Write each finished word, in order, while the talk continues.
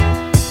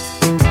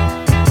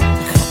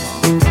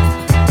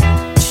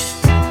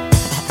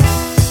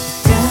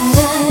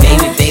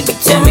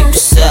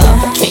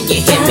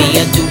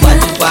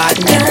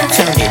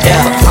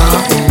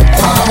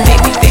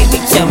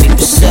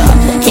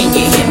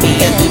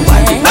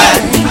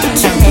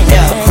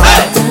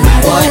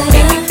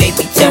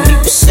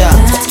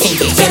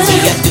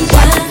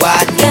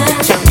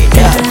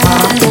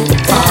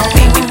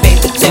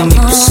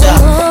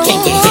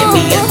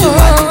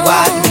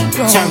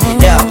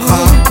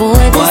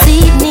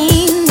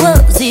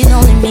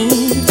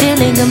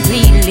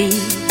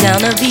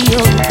to be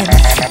open,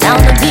 down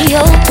to be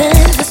open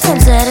for some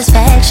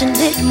satisfaction.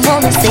 Didn't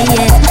wanna say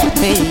it,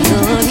 ready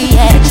your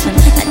reaction.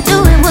 I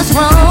knew it was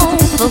wrong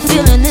for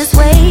feeling this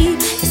way,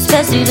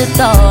 especially the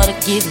thought of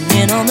giving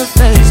in on the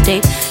first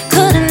date.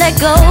 Couldn't let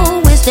go,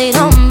 it stayed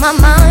on my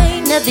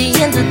mind. At the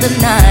end of the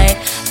night,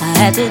 I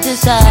had to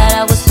decide.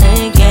 I was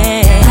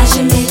thinking I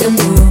should make a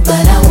move,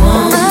 but I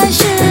won't. I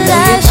should.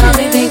 You're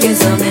probably thinking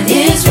something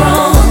is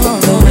wrong,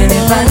 knowing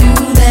if I do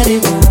that it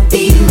won't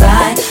be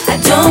right.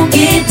 I don't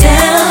get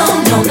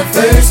down on the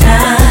first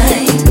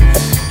night.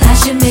 I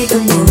should make a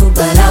move,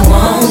 but I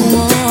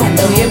won't. I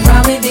know you're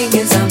probably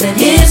thinking something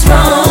is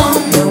wrong,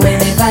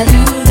 knowing if I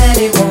do that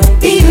it won't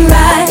be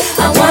right.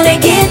 I wanna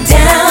get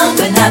down,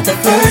 but not the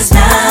first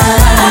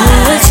night. We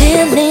were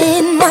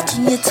chilling,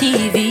 watching your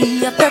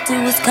TV. I felt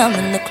it was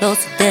coming, the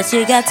closer that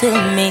you got to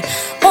me.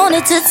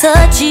 Wanted to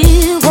touch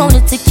you,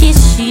 wanted to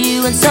kiss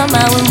you, and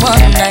somehow in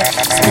one night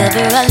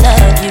discover I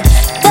love you.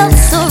 Felt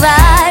so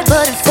right,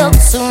 but it felt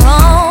so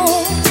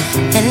wrong.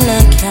 And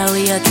look how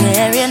we are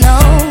carrying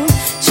on,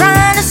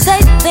 trying to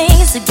say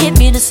things to get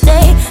me to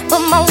stay,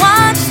 but my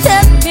watch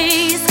tells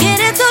me it's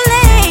getting too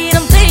late.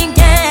 I'm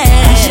thinking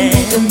I should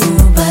make a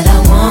move, but I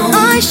won't.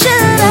 I should.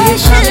 You're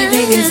probably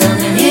thinking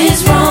something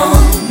is wrong,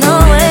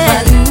 knowing if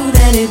I do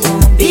that it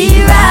won't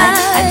be right.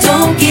 I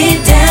don't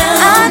get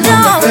down on the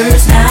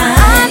first night.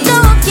 I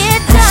don't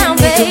get down,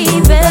 baby.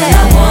 But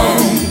I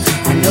won't.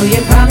 I know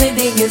you're probably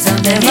thinking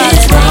something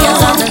is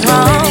wrong,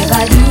 knowing if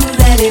I do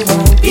that it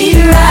won't be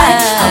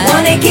right. I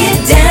wanna get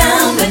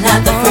down, but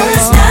not the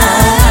first night.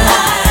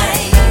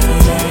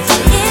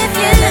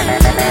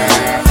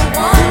 If you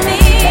want me,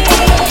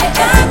 you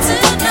got to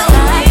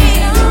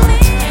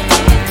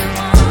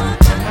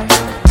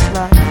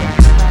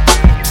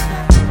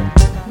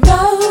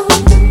know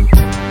me.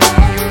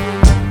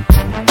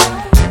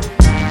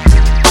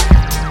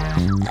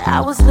 I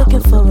was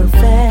looking for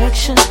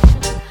affection,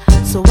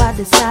 so I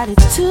decided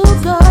to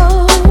go.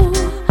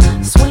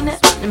 Swing it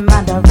in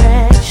my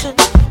direction,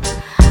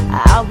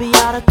 I'll be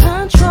out of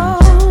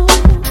control.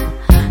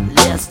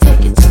 Let's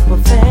take it to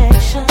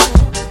perfection,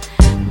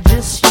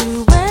 just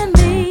you and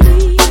me.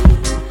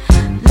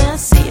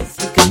 Let's see if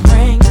you can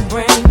bring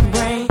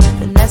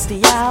the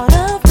nasty out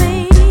of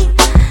me.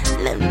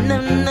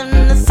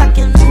 Suck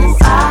it,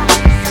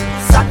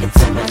 suck it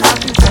to me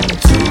like you tell me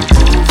to.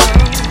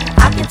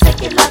 I can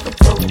take it like a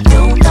pro,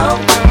 you know.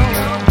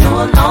 Do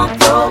a long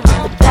throw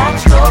with the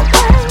backstroke.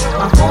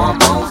 My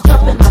hormones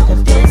jumping like a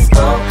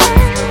disco.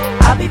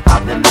 I be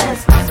popping mess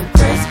like some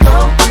Crisco.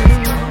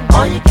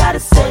 All you gotta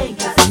say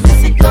is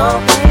miss it go.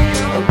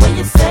 And when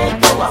you say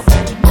go, I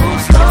really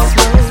move slow.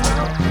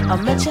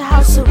 I'm at your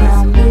house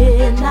around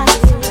midnight.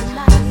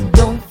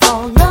 Don't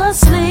fall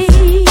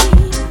asleep.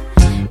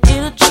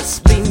 It'll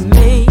just be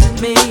me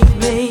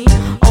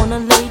on a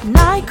late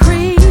night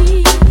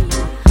creep.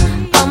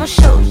 I'ma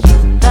show you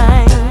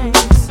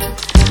things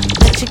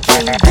that you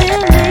can't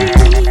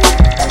believe.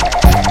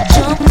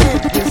 Jump in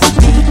this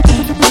beat.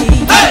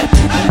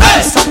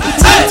 Suck it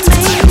to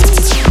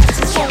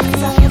me.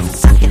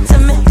 Suck it to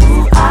me.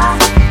 Ooh,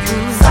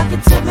 suck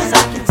it to me.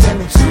 Suck it to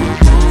me.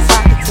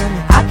 Suck it to me.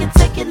 I can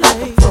take it like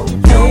a pro.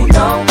 You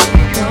know.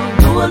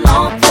 Do a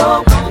long throw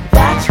with a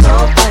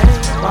backstroke.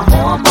 My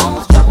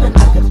hormones jumping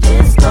like a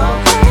disco.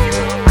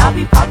 I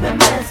be popping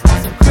mess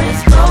like some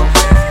Crisco.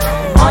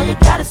 All you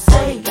gotta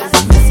say is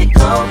miss it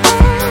go.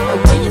 And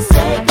when you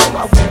say go,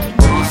 I really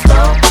move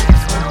slow.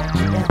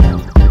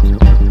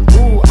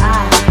 Ooh,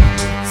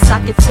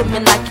 sock it to me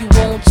like you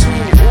want to.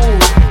 Ooh,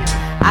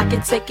 I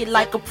can take it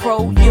like a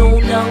pro,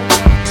 you know.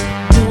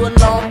 Do a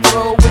long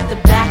throw with the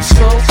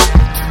backstroke.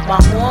 My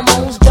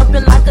hormones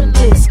jumping like a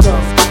disco.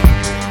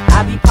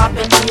 I be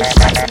popping this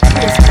like some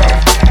Crisco.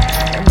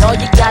 And all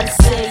you gotta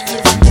say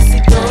is miss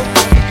it go.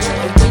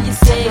 And when you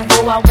say go,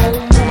 I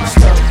won't move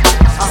slow.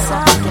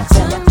 Sock it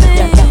to me.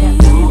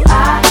 Ooh,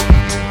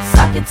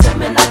 sock it to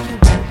me like you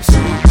want to.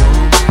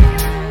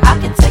 I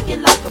can take it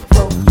like a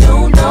pro, you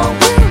know.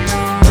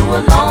 Do a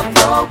long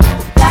throw with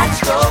the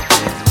backstroke.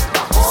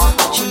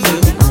 You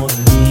really wanna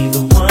be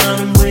the one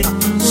I'm with.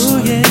 So a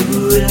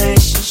new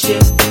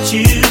relationship with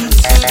you.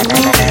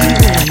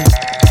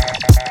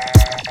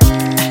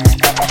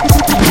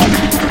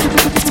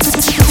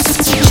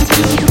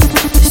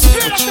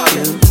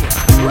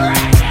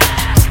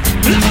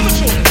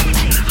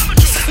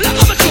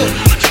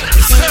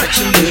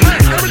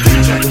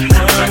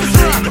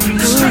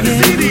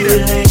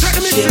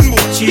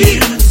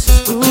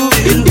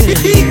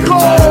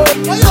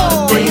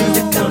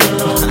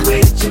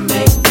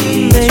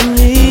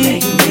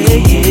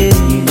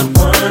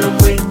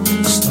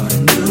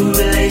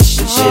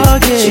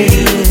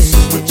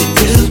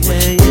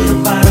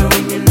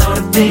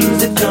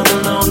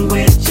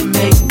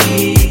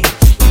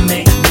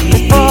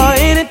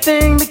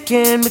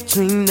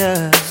 Between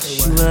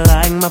us, you were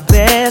like my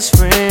best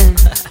friend,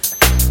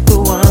 the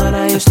one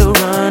I used to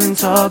run and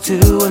talk to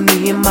when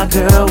me and my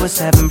girl was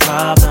having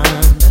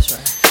problems. That's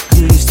right.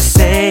 You used to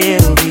say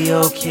it'll be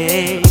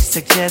okay,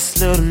 suggest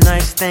little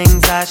nice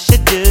things I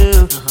should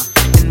do.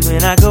 And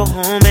when I go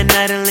home at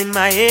night and lay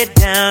my head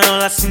down,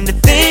 all I seem to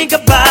think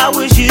about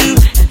was you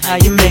and how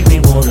you make me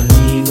wanna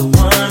leave the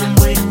one I'm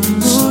with.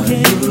 Ooh,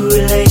 yeah. New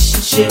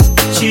relationship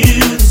with you,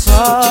 this is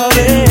what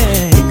you do.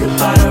 Think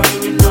about her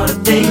and you know the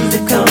things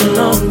that come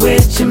along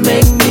with you.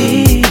 Make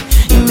me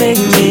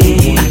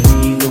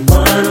leave the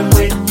one I'm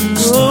with.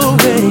 Ooh,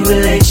 new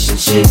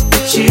relationship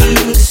with you,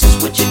 this is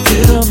what you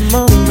do.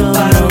 Think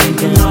about her and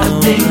you know the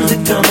things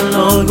that come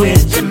along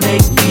with you.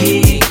 Make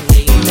me.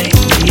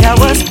 Yeah,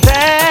 what's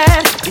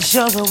bad is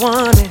you're the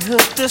one that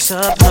hooked us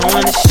up,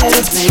 knowing it should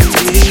have been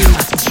you.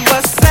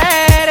 What's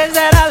sad is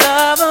that I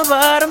love her,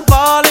 but I'm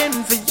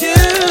falling for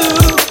you.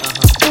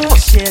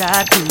 What should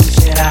I do?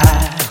 Should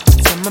I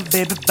tell my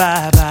baby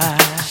bye-bye?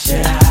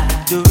 Should I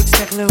do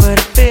exactly what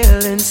I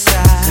feel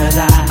inside? 'Cause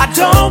I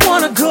don't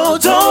wanna go,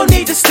 don't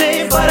need to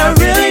stay, but I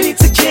really need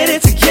to get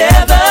it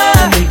together.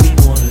 Make me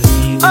wanna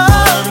leave the one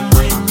I'm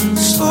with.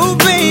 Ooh,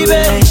 baby,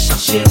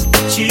 relationship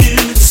with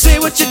you. Say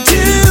what you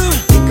do.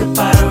 Think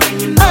about her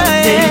and you know the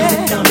things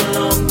that come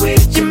along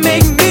with you.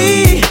 Make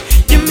me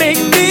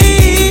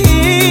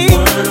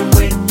one I'm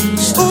with.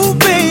 Ooh,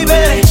 baby,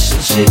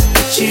 relationship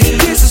with you.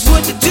 This is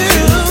what you do.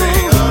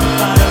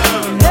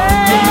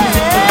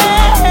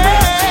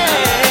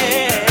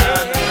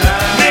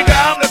 Nigga,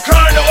 I'm the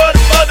colonel of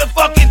the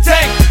motherfucking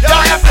tank.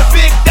 Y'all have the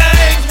big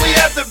things, we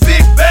have the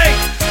big bank.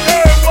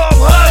 Third world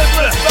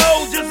hustlers,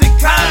 soldiers and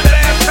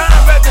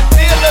combat, the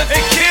dealers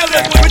and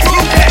killers. With you,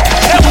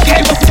 never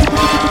gave a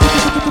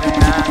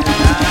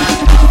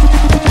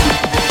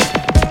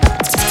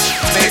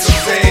make 'em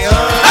say,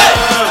 hey,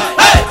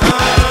 hey,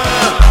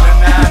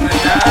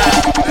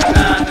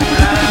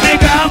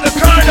 nigga, I'm the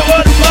colonel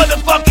of the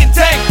motherfucking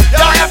tank.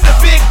 Y'all have the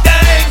big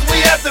things, we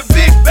have the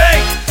big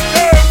bank.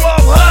 Third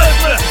world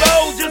hustlers,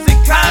 soldiers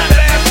and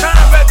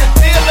combat, the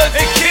dealers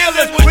and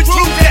killers. With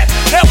you,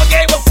 never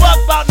gave a fuck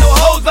about no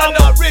hoes, I'm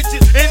not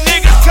riches. And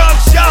niggas come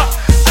short,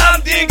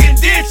 I'm digging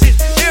ditches.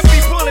 If we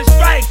pulling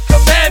strike,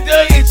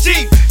 commander in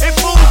chief. If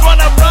fools run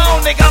up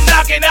wrong, nigga, I'm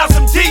knocking out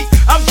some teeth.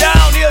 I'm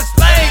down here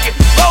slanging,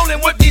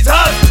 rolling with these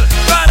hustlers.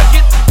 Trying to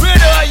get rid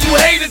of all you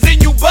haters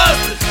and you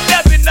busters.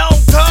 Stepping on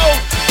toes,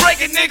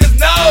 breaking niggas'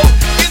 nose.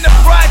 In the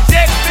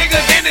project, nigga,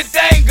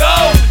 anything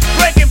goes.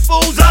 Breaking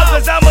fools up,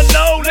 'cause I'm a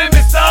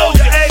no-limit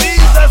soldier. Hey,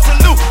 these a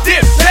salute,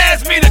 then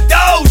pass me the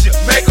doja.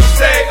 Make 'em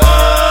say,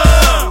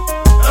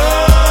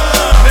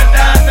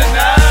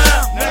 na-na-na-na,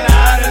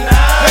 na-na-na-na.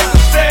 Make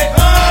 'em say,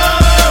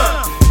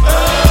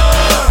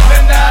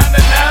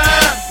 na-na-na-na,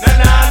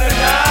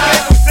 na-na-na-na.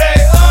 Make 'em say,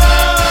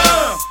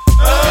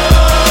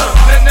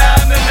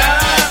 na-na-na-na,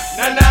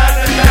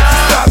 na-na-na-na.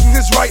 Stopping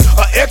is right,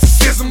 a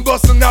exorcism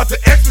busting out the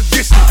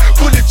extradition.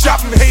 Fully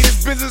chopping haters,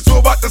 business all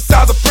about the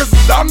size of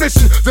prisons. Our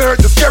mission, they heard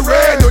the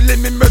scary, no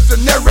limit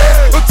mercenary.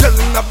 I'm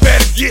telling I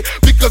better get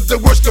because the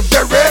worst of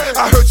very.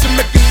 I heard you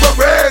making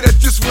worry that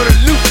this would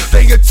loot.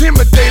 They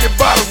intimidated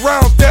by the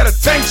rounds that a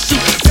tank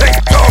shoot.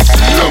 Tank call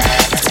salute.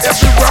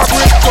 Every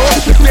robbery store,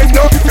 they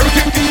know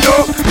everything you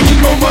know. Need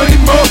more money,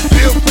 more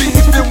bill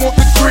beans. They want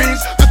the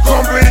greens, the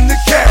cornbread and the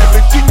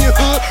cabbage. In your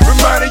hood,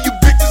 reminding you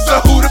bitches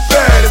of who the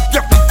baddest,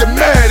 definitely the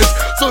maddest.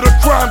 So the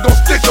crime don't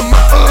stick on my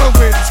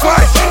went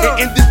twice. It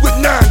ended with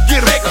 9.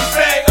 Get 'em. Make 'em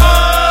say,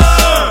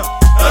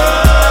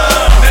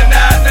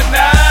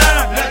 na-na-na-na,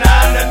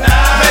 na-na-na-na.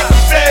 Make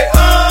 'em say,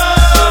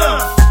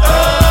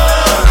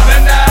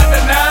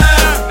 na-na-na-na,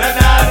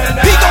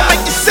 na-na-na-na. He gon'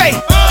 make you say,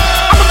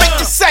 I'ma make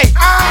you say,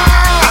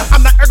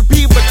 I'm not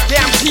RB, but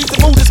guaranteed to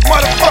move this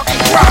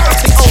motherfucking crowd. I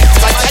say,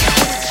 like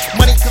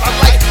money 'cause I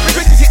like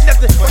bitches hit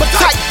nothing but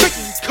tight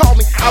bitches call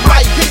me. I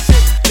might hit you,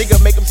 nigga,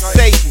 make 'em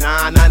say,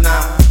 nah.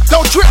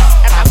 Don't trip,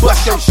 and I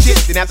bust your shit.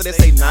 Then after they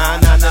say, nah.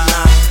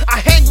 I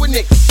hang with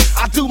niggas,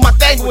 I do my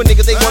thing with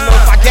niggas. They wanna know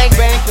if I gang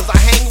bang, 'cause I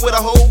hang with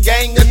a whole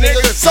gang of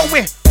niggas. So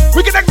when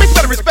we get that bitch,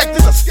 better respect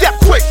this a step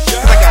quick.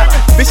 'Cause I got a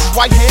vicious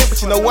right hand,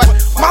 but you know what?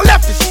 My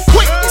left is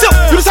quick too.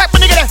 You the type of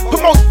nigga that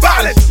promotes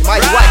violence. You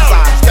might be right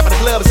side, step in the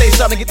club and say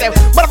something, get that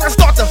motherfucker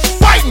start to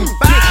fighting.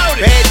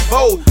 Bad,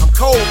 bold, I'm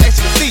cold,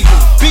 extra see.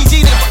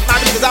 BG nigga, fuck my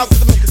niggas out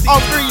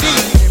on 3D.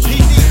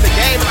 PD's the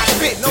game and I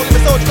spit, no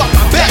limit soldiers off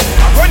my back.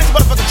 I'm running this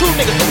motherfucker true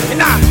niggas, and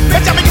nah,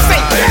 bitch I make you say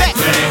that.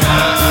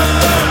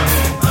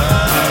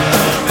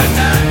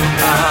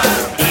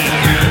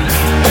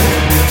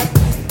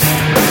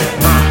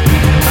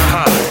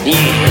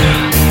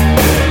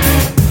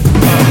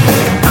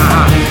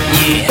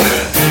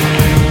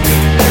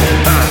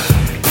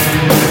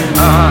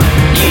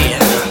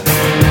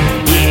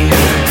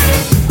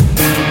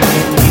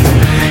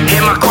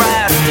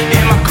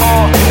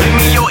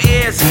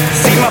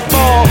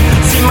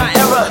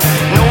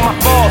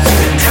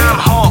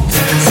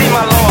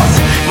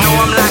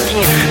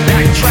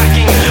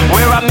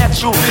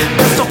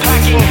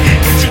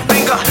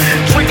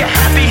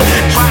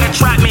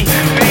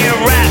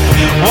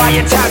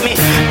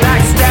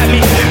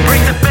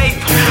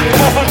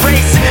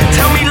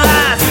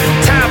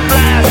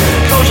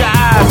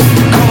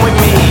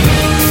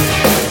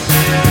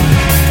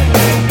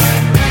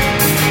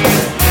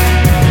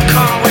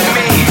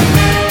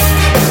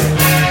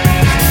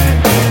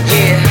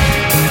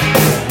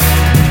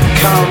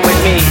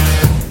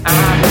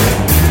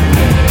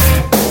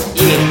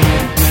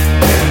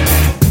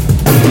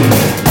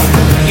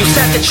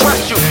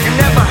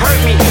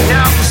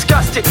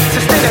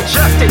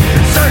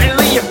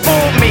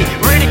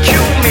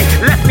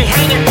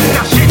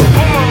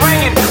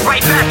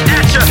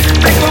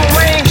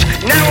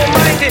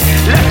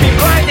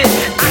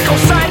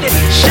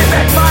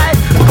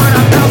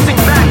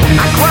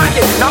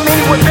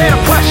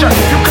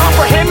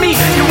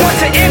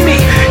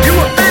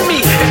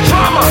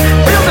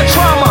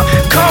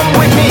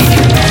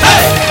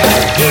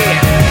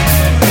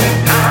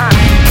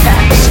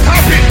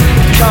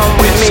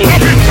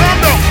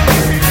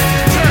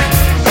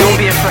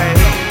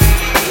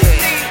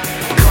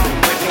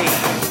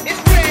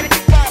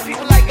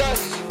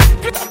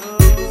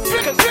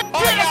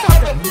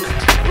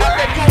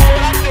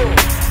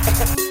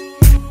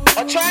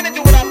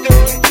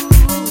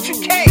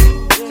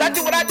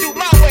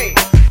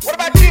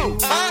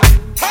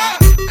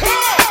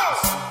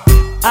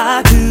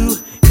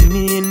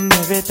 any and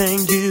everything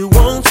you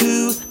want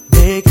to.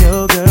 Make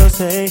your girl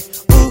say,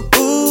 ooh,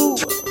 ooh,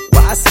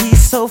 why's he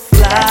so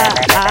fly?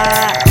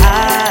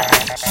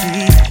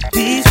 She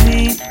beats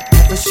me,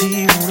 but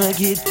she wanna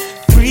get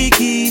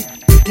freaky.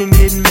 You can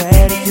get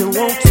mad if you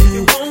want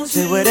to,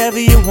 say whatever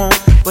you want,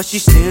 but she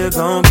still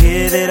gon'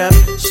 give it up.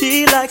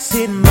 She likes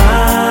it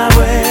my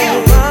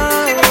way,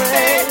 my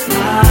way,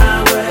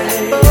 my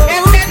way.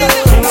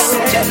 Can't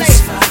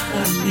satisfy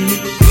her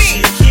need. She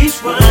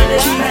keeps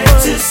running back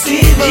to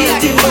see me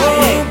do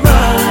it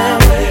my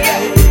way,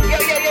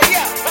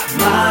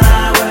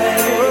 my way.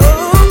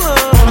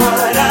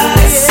 What I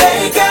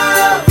say,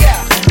 girl,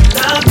 and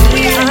I'm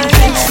in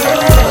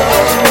control.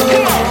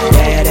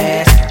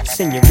 Badass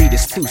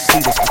senoritas,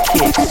 two-seaters for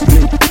kicks,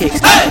 new kicks,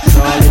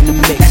 all in the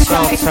mix.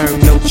 Y'all turn,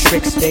 no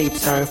tricks, they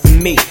turn for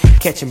me.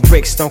 Catching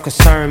bricks don't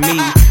concern me,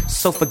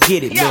 so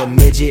forget it, little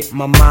midget.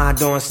 My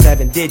mind on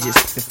 7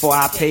 digits. Before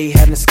I pay,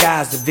 heaven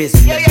skies to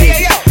visit the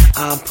visit.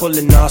 I'm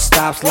pulling all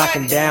stops,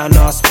 locking down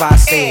all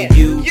spots, saying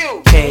you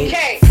can't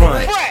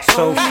front.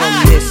 So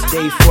from this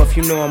day forth,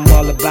 you know I'm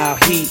all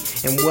about heat.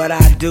 And what I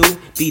do,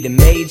 be the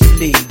major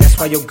league. That's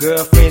why your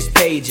girlfriend's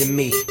paging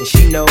me. And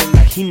she know,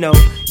 like he know,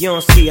 you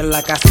don't see her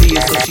like I see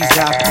her, so she's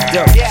out the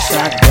door.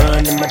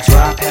 Shotgun in my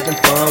drop, having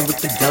fun with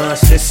the dun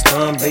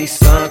system.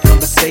 Based on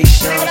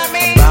conversation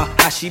about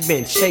how she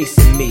been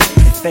chasing me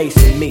and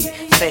facing me,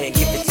 saying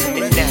give it to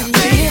me now.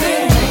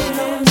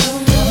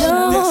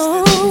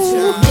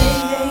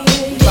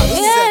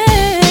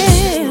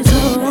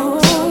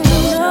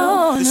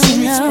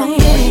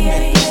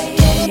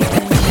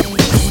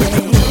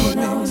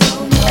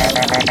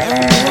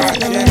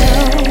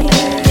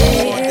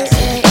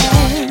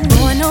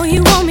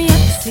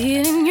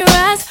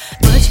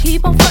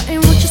 Keep on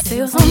flirting with your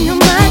sales on your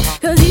mind,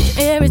 cause each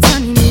and every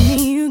time you meet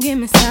me, you give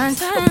me signs.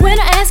 But when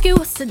I ask you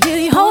what's the deal,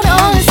 you hold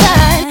on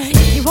inside.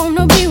 If you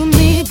wanna be with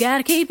me, you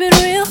gotta keep it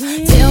real.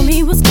 Tell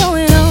me what's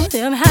going on,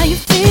 tell me how you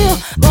feel.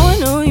 Boy, I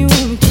know you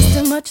want me just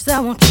as much as I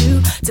want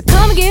you to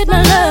come and get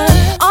my love,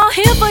 all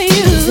here for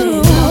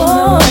you.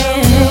 Oh,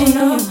 yeah,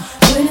 no,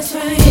 when it's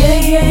right, yeah,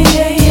 yeah,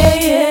 yeah, yeah,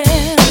 yeah.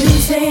 When you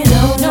say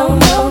no, no,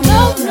 no,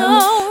 no, no,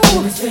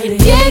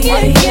 yeah,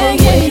 yeah, yeah,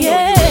 yeah,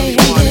 yeah.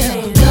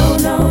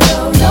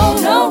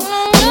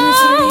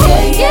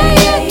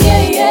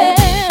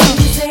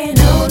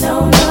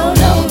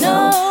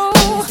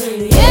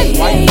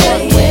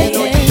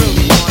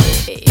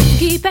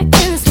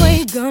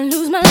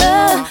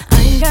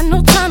 No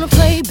time to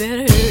play,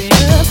 better hurry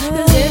up.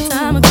 Cause every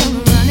time I come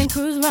around and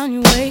cruise around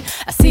your way,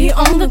 I see you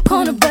on the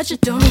corner, but you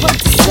don't know what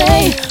to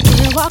say. When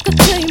I walk up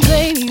to you,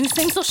 baby, you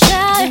seem so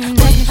shy.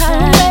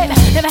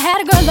 Never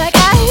had a girl like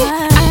I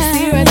can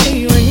see right through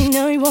you, and you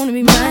know you wanna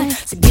be mine.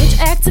 So get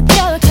your act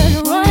together, cause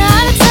you're running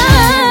out of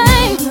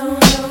time.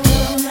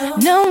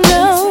 No,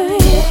 no.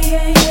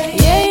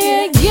 Yeah,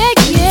 yeah, yeah,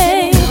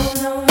 yeah.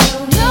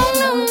 No,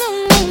 no, no,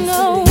 no,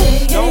 no.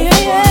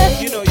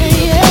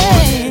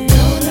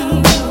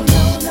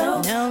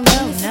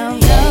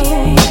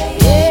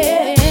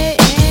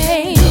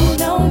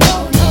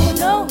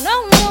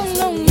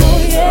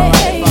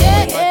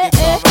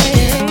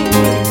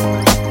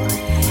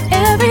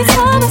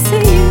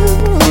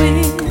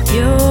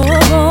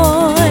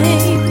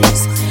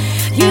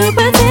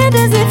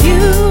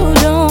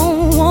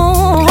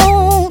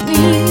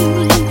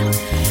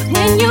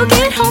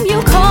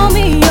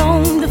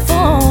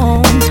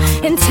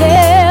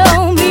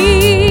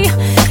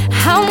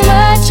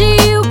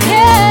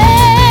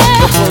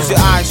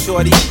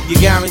 You're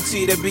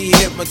guaranteed to be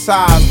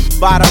hypnotized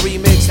by the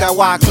remix that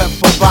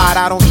Wyclef provide.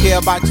 I don't care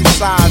about your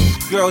size,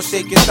 girl,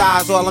 shake your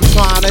thighs. All I'm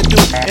trying to do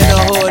in the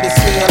hood is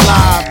stay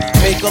alive,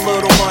 make a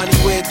little money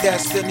with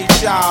Destiny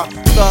Child.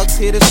 Thugs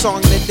hear the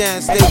song and the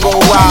dance, they go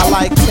wild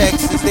like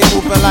Texas. They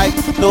moving like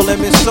No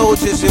Limit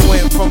Soldiers. It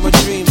went from a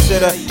dream to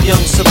the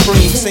Young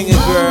Supreme singing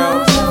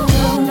girl.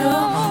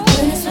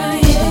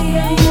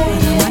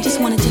 I just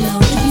wanted to know,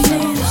 do you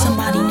know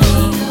somebody's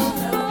name?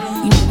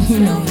 You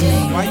know his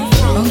name.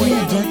 Oh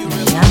yeah,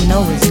 definitely. I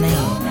know his name.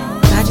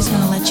 But I just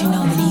want to let you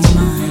know that he's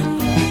mine.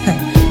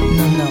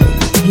 No,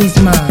 he's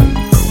mine.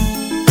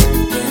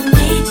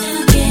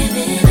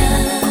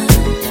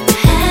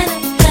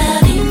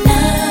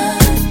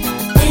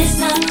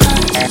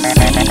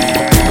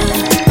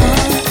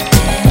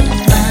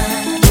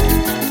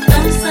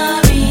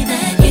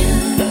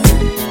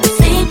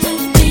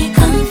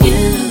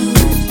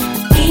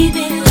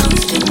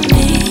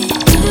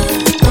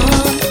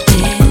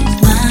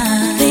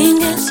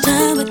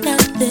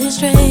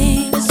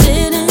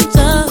 Sitting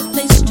talk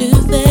face to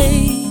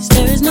face,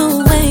 there is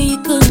no way you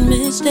could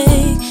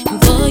mistake. And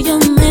for your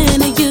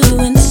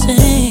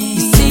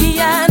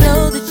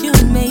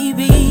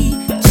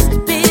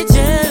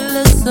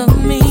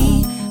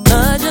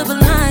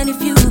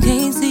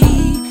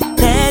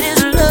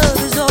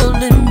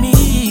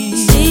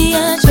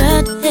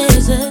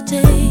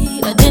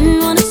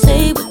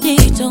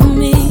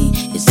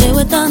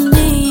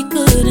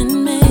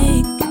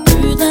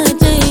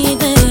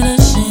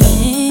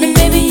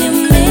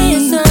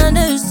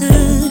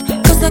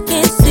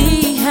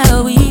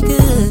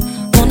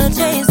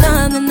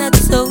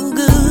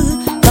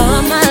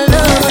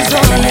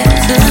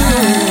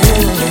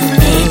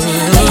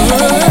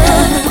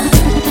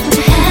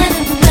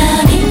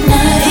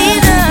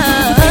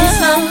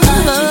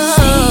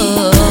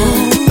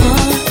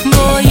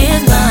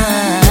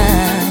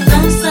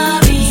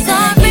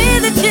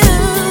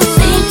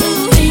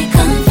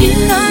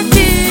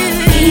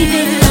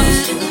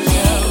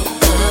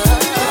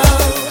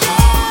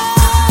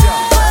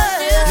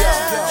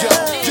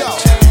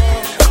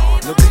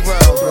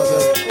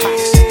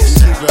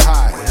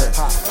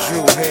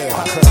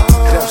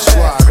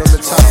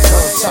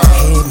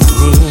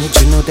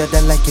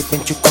it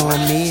when you call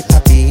me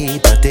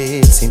papi, but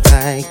it seems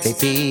like they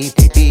be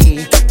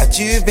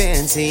you've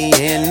been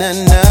seeing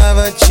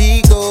another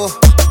chico.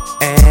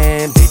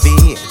 And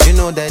baby, you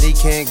know that he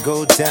can't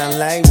go down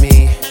like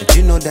me, but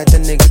you know that the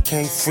nigga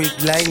can't freak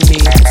like me.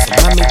 So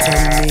mommy, tell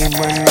me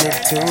one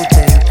little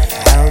thing.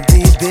 How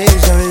deep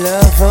is your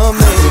love for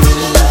me?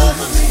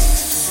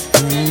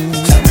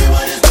 Tell me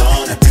what it's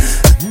gonna be.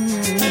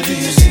 Do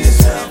you see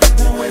yourself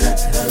the way that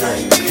you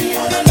like me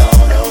on a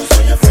low note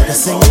so your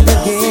friends sing it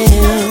again.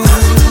 Tell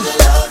me what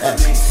it's gonna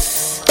be.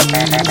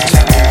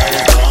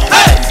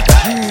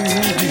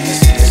 Do you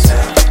see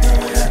yourself the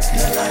way that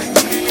you like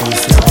me on a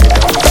low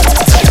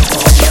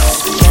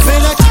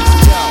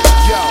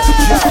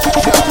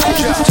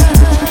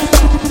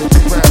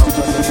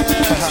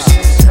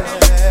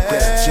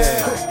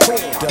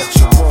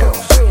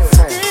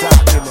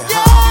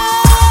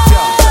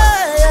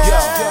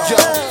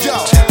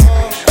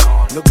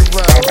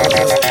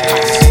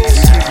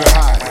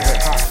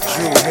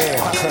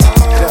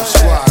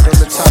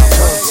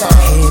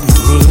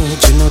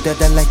that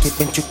I like it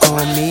when you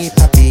call me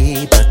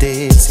papi, but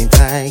it seems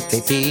like they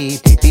be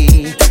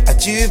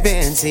you've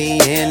been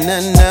seeing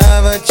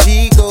another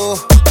chico.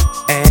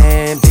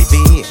 And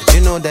baby,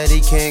 you know that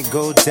he can't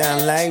go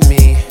down like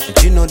me,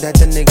 but you know that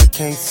the nigga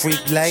can't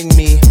freak like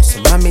me.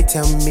 So mommy,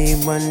 tell me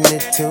one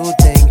little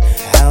thing.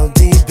 How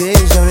deep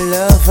is your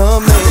love for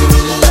me?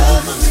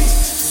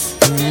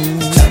 Tell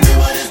me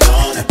what it's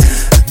gonna be.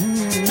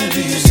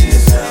 Do you see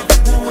yourself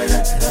the way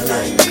that you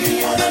like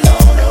me on a low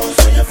note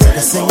so your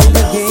friends sing it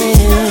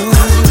again.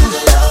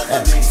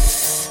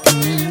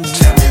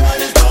 Tell me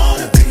what it's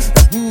gonna be.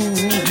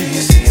 Do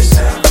you see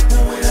yourself the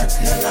way that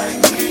you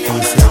like me on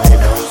a low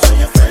note so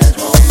your friends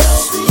won't know?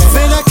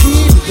 Ven aquí,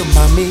 your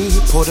mommy,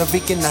 Puerto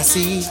Rican, I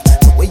see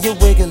the way you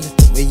wiggle it,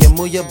 the way you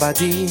move your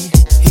body.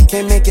 He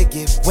can't make it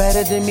get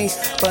wetter than me,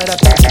 but I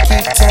bet you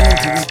keep telling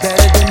you he's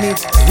better than me.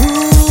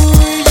 Ooh,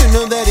 you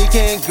know that he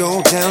can't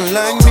go down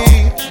like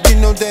me. You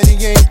know that he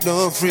ain't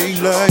no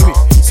freak like me.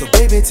 So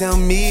baby, tell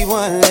me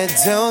one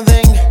little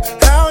thing.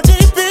 How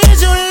deep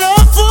is your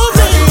love for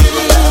me?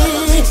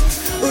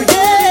 Ooh,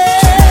 yeah.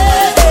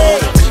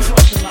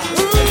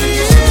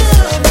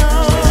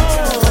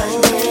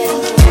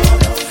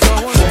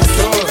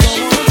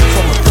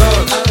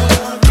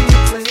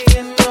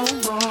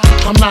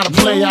 I'm not a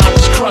player, I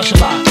just crush a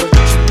lot.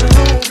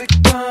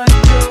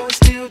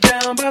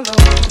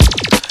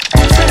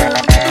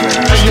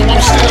 Hey yo,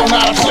 I'm still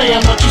not a player,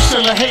 but you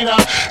still a hater.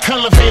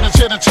 Elevator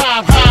to the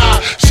top,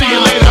 high. See you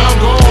later, I'm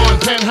gone.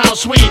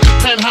 Penthouse suite,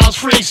 penthouse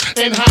freaks,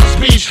 in-house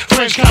beach,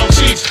 French couch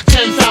seats,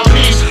 10,000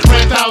 east,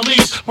 rent out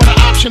lease, with an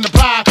option to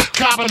buy.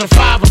 Copping the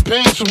 5 of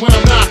Benz from when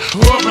I'm not.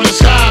 Up in the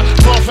sky,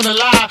 off in the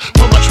lie,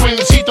 with my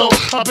twincito,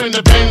 up in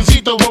the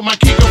Benzito, with my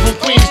Kiko from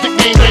Queens,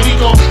 nickname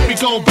Benito. We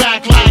go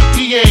back like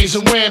PAs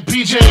and wearing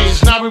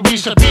PJs. Now we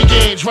reach the P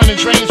gauge, running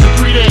trains for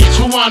 3 days.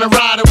 Who wanna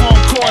ride? It won't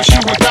cost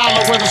you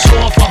 $1. Whether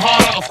soft or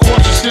harder, of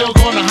course you're still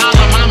gonna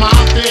holler. Mama,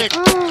 I'm thick.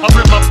 I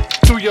rip my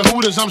through your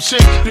hooters, I'm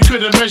sick. You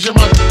couldn't measure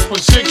my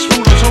with 6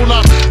 rulers. Hold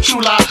up,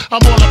 true lie.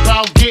 I'm all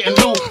about getting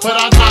loot, but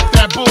I knock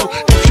that bull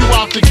if you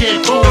out to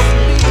get cool.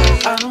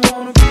 I don't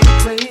wanna be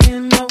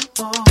playing no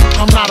more.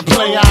 I'm not a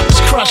player, I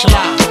just crush a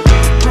lot.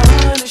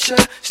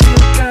 Punisher, still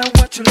got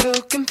what you're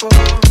looking for.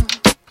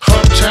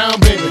 Uptown,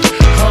 baby,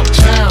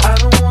 uptown. I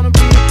don't wanna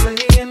be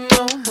playing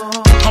no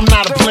more. I'm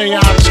not a player,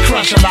 I just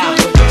crush a lot.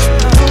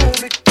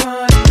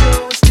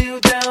 Still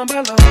down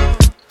below.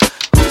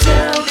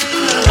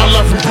 I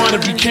love from point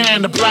of view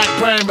can, the black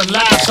brand, but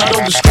last I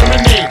don't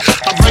discriminate.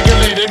 I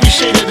regulate every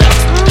shade of that.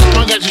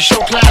 Long as you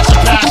show class and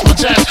pass my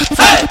test.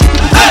 Hey,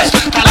 hey,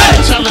 I like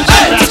intelligent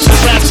bats and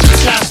rats.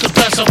 That's the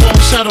best, I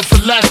won't settle for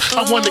less.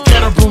 I want to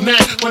get a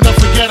brunette with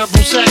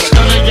unforgettable sex.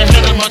 I lay your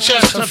head on my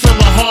chest and feel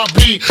my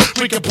heartbeat.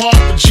 We can park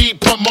the Jeep,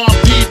 put more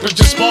deep and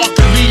just spark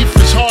the leaf.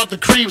 It's hard to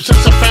creep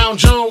since I found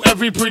Joe.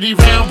 Every pretty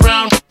round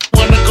brown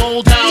wanna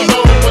go down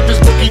low. Put this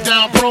boogie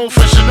down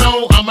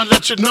professional. I'ma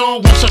let you know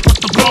once I put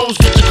the blows.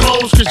 Get your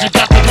clothes cause you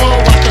got to go.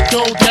 I could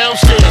go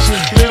downstairs.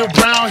 Little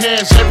brown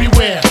hairs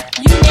everywhere.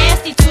 You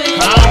nasty twin.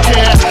 I don't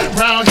care.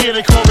 Round here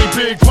they call me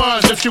Big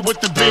Buns. If you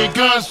with the big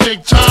guns,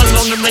 big tongue,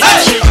 known to make a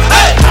chick.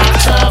 Hot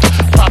tub,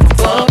 pop a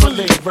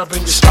bubbly,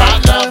 rubbing your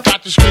spot love.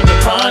 Got to scream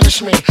and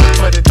punish me,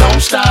 but it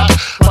don't stop.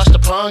 Watch the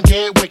pun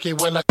get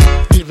wicked when I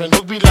even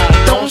look be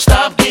like, don't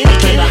stop getting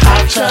in a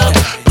hot tub,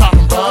 pop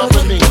a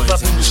bubbly,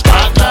 rubbing your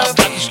spot love.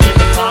 Got to scream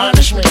and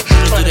punish me,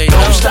 but it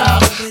don't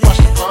stop. Watch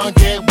the pun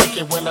get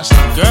wicked when I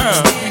stop.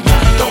 Girl,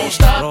 don't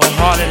stop. Roll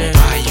harder than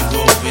why you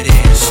over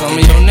there. Some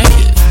of your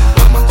niggas.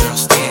 My girl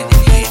standing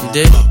here.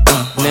 Did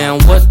now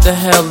what the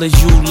hell is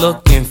you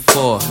looking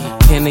for?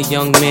 Can a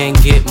young man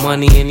get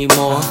money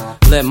anymore?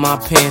 Let my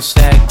pants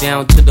sag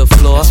down to the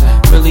floor.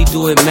 Really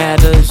do it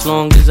matter as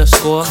long as I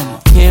score?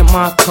 Can't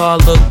my car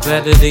look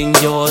better than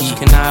yours?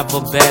 Can I have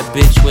a bad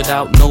bitch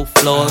without no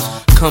flaws?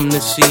 Come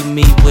to see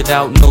me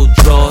without no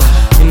drawers.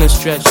 In a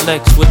stretch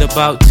Lex with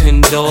about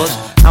 10 doors.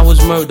 I was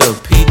murdered,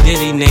 P.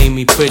 Diddy named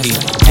me pretty.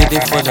 Did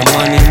it for the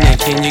money, now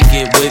can you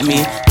get with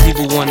me?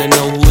 People wanna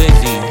know who is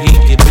he. He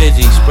get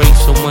busy, spray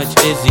so much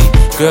Izzy.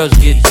 Girls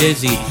get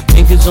dizzy.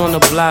 Niggas on the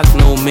block,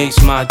 no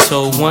makes my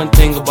toe. One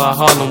thing about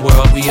Harlem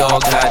World, we all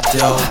got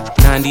dough.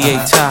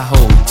 98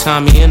 Tahoe,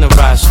 Tommy and the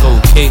Roscoe.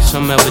 Case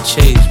I'm ever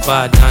chased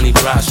by Donnie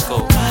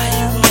Brasco.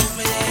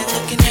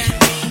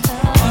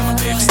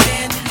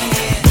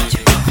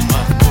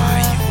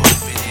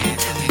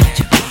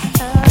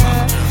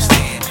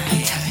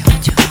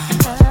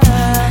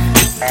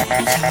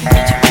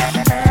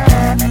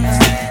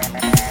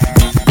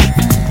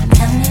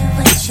 Tell me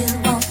what you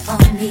want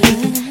from me.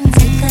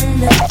 Take a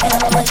look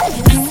at what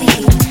you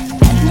see.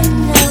 Let me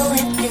know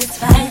if it's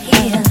right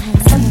here.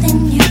 Something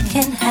you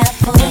can have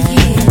for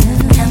years.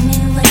 Tell me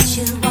what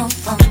you want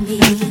from me.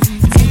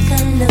 Take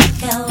a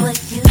look at what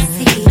you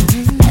see.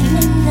 Let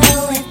me know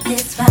if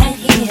it's right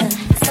here.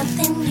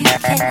 Something you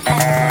can have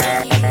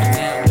for years.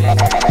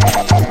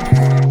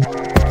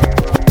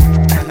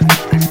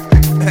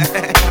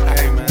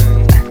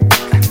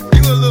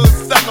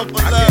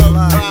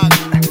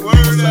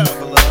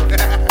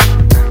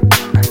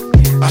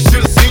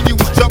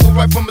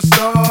 From the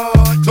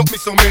start, taught me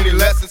so many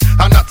lessons.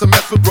 How not to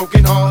mess with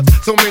broken hearts.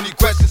 So many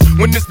questions.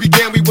 When this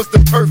began, we was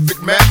the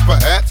perfect match.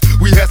 Perhaps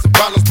we had some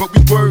problems, but we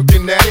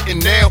working at it.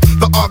 And now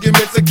the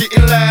arguments are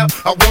getting loud.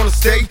 I wanna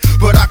stay,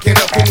 but I can't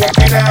help from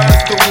walking out.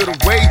 Let's throw it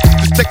away.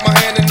 Just take my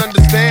hand and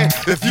understand.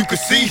 If you could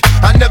see,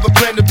 I never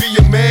planned to be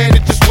a man.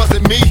 It just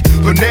wasn't me.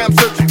 But now I'm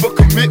searching for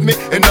commitment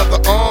and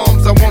other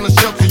arms. I wanna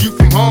shelter you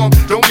from harm.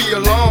 Don't be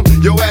alarmed.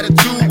 Your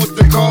attitude was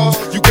the cause.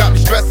 You got me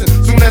stressing.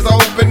 Soon as I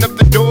open up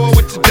the door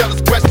with your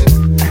jealous questions.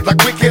 Like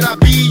where can I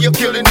be? You're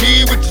killing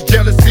me with your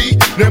jealousy.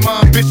 Now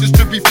my ambitions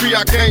to be free,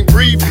 I can't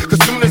breathe. Cause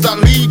soon as I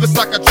leave, it's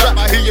like a trap.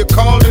 I hear you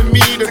calling me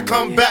to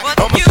come back.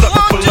 I'm a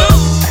sucker for love.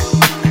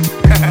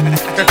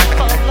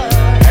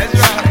 That's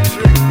right,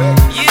 true.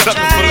 You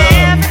sucker for love.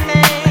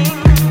 Everything,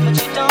 but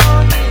you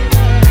don't give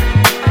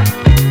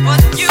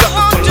what you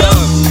won't do.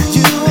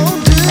 You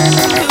won't do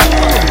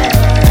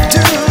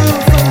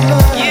for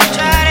love. You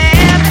tried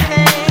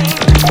everything,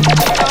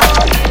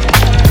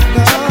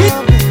 but you don't give.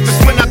 Just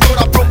when I thought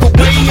I broke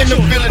away and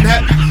I'm feeling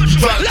happy, you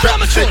try to trap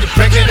me, say you're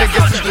pregnant and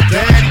guess who's the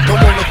daddy. Don't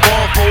wanna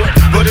fall for it,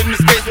 but in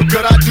this case, what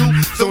could I do?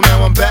 So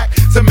now I'm back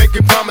to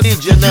making promises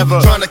to you,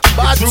 trying to keep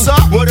it true.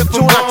 What if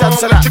I'm wrong?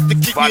 A trick to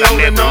keep me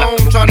holding on,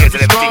 trying to be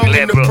strong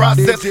in the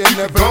process, keep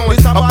it going.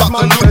 I'm about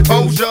to lose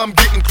posure, I'm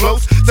getting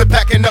close to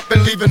packing up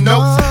and leaving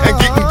notes and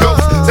getting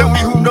ghosts. Tell me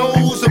who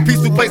knows a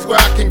peaceful place where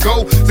I can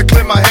go to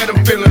clear my head.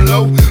 I'm feeling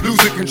low,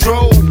 losing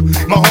control.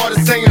 My heart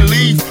is saying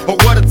leave, or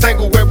what a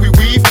tangle where we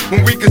weave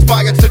when we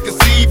conspire to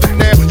conceive. And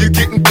now you're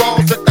getting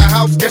calls at the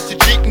house, guess you're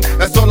cheating.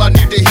 That's all I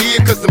need to hear,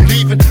 cause I'm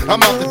leaving.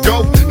 I'm out the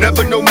door,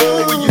 never no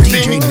more when you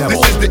see me.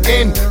 This is the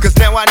end, cause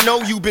now I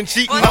know you've been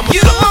cheating. I'm a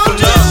sucker for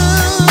love.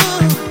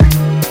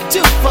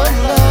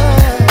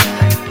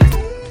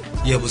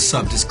 Yeah, what's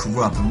up? This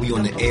Corrupt, and we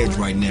on the edge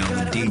right now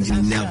with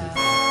DJNEVILLE.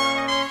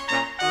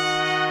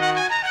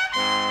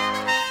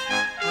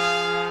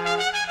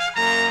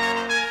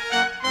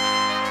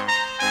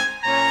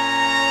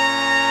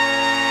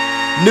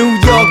 New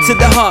York to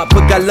the heart,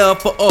 but got love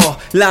for all.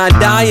 Line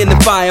die in the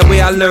fire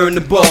where I learn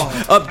the ball.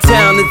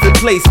 Uptown is the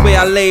place where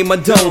I lay my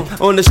dome.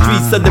 On the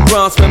streets of the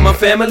Bronx where my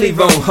family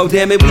roam. Oh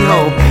damn it, we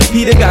home.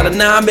 Peter got a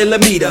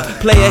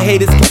 9mm. Player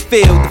haters can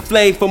feel the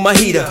flame from my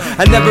heater.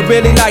 I never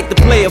really liked to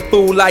play a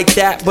fool like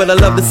that, but I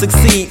love to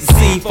succeed.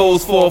 See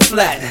foes fall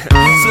flat,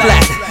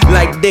 flat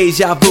like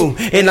deja vu.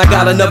 And I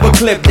got another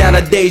clip down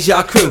a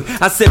Deja crew.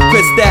 I said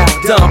pissed out,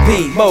 Don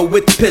P, Mo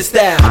with the pissed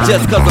out.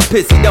 Just cause I'm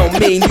pissy don't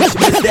mean you should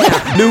miss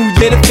out. New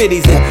year the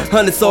 50s and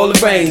hundreds all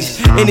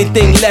arranged.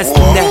 Anything less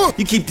than that,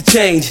 you keep the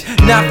change.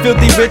 Not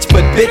filthy rich,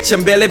 but bitch,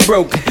 I'm barely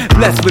broke.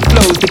 Blessed with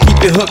flows to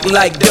keep it hooked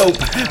like dope.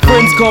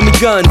 Friends call me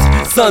guns,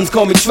 sons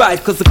call me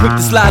trife. Cause I'm quick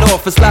to slide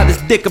off and slide this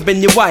dick up in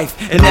your wife.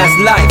 And that's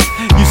life,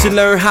 you should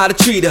learn how to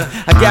treat her.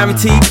 I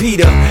guarantee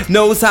Peter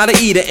knows how to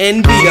eat her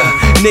and beat her.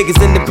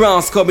 Niggas in the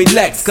Bronx call me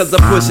Lex, cause I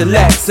push a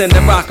Lex and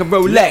I rock a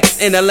Rolex.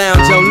 And I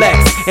lounge on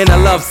Lex, and I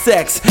love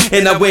sex.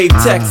 And I wave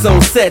texts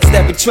on sets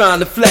that be trying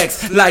to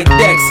flex like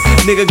Dex.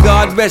 Nigga,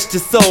 God rest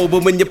your soul,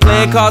 but when you're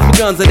playing cards with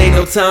guns, it ain't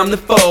no time to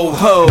fold.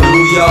 Ho,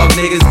 New York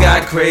niggas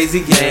got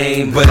crazy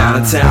game, but out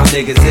of town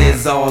niggas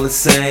is all the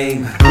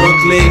same.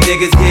 Brooklyn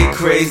niggas get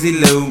crazy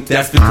loot.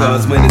 That's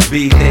because when it's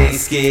beef, they ain't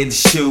scared to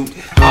shoot.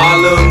 All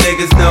little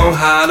niggas know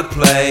how to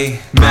play.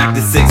 Mac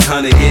the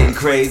 600 getting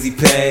crazy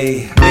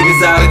pay.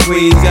 Niggas out of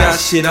Queens got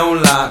shit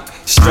on lock.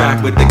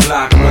 Strapped with the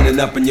Glock running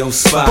up in your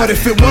spot. But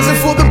if it wasn't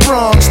for the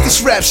Bronx,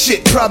 this rap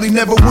shit probably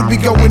never would be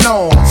going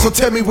on. So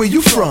tell me where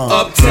you from.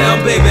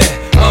 Uptown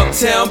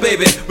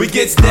baby, we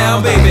gets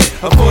down baby,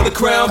 I'm for the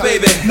crown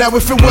baby. Now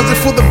if it wasn't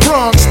for the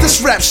Bronx,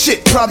 this rap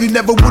shit probably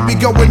never would be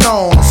going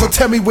on. So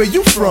tell me where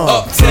you from.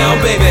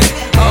 Uptown baby,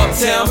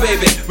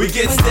 we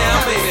gets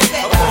down baby,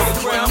 I'm for the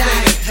crown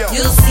baby.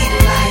 You'll see the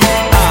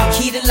life,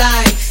 key to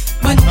life.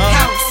 Money,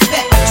 power,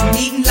 respect, what you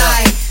need in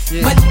life.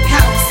 Money,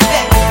 power,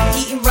 respect,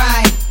 eating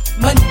right.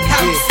 Money,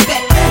 power,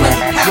 respect, money,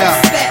 power,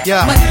 respect.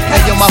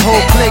 Hey yo, my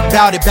whole slick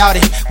bout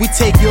it. We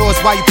take yours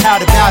while you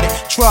pout about it.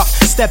 Truck,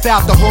 step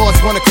out the horse,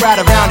 wanna crowd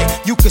around it.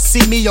 You could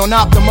see me on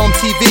Optimum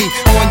TV.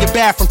 On your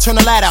bathroom, turn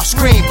the light out,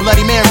 scream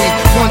Bloody Mary.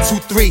 1, 2,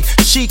 3.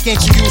 Chic ain't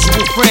your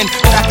usual friend,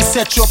 but I can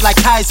set you up like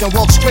Kaiser and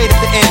walk straight at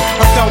the end.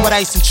 I'm done with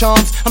ice and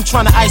charms. I'm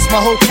trying to ice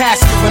my whole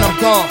casket when I'm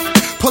gone.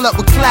 Pull up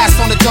with class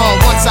on the dawn.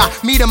 Once I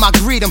meet him, I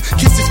greet him.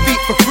 Kiss his feet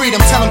for freedom.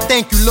 Tell him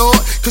thank you,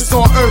 Lord. Cause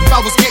on earth I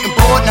was getting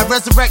bored. Now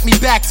resurrect me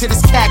back to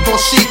this cat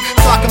called sheep,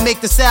 so I can make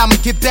this album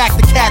and get back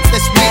the cats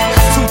that's weak.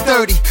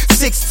 230,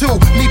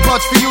 6'2". Me budge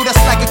for you, that's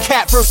like a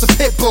cat versus a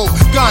pit bull.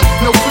 Gun,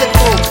 no flip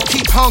bull.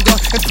 Keep hunger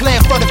and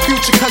plan for the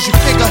future. Cause you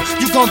figure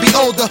you gon' be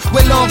older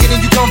way longer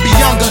than you gon' be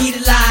younger. Key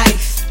to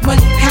life,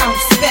 money, pound,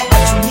 respect.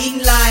 What you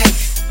need in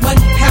life?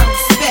 Money, pound,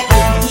 respect.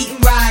 What you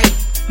eating right?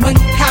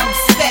 Money, pound,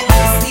 respect.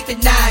 When you sleep at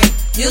night,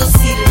 you'll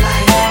see the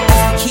light.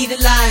 That's the key to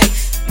life.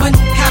 Money,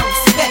 pound,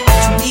 respect.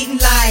 What you need in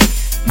life?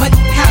 Money,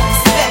 pound,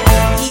 respect.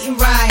 What you eating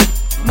right?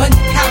 Money,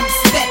 pound,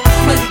 respect.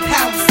 Money,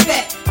 pound,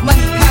 respect.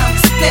 Money, pound,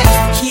 respect. That's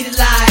the key to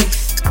life.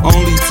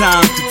 Only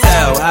time to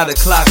tell how the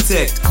clock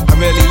tick. I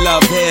really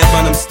love hair,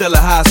 but I'm still a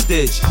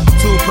hostage.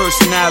 2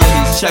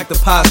 personalities, check the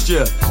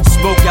posture.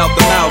 Smoke out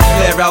the mouth,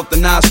 flare out the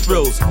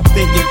nostrils.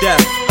 Thinking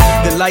death,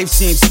 then life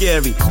seems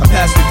scary. I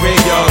pass the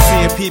graveyard,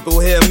 seeing people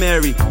here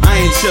marry. I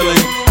ain't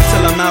chillin'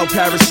 till I'm out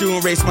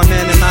parachuting. Race my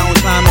man in mountain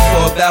climbing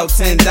for about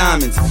 10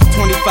 diamonds.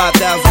 25,000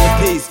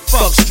 apiece,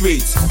 fuck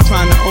streets.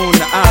 Trying to own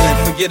the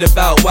island, forget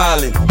about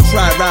wildin'.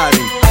 Try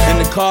riding in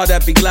the car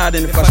that be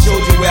gliding. If I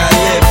showed you where I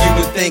live, you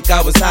would think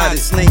I was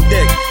hiding. Sling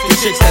dick, the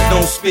chicks that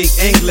don't speak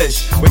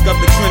English. Wake up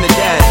in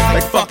Trinidad,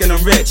 like fucking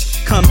I'm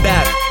rich. Come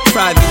back,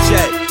 private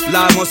jet,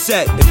 live on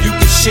set. If you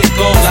can shit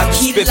gold, I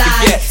can spit the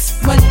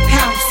gets. Money,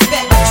 pound,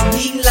 respect. What you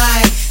need in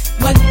life?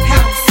 Money,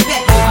 pound,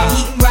 respect. What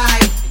you eating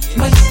right?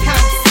 Money,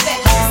 pound, respect.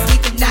 When you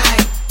sleep at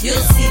night,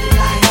 you'll see the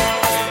light.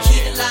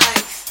 Key to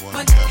life.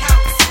 Money,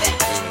 pound, respect.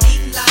 What you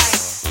need in life?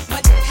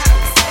 Money, pound,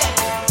 respect.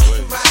 What you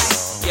eating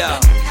right? Yeah.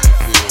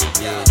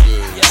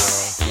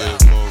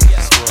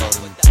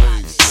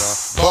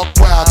 Buck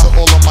wild to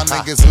all of my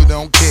niggas who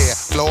don't care.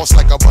 Floss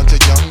like a bunch of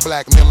young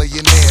black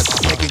millionaires.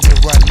 Making you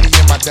run, me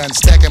and my done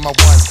stacking my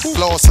ones.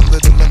 Floss a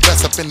little,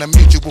 invest up in the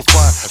mutual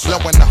fund.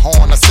 Blowing the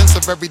horn, a sense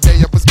of every day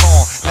I was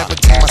born. Never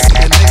dream I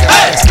see a nigga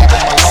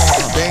sleeping my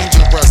lawn.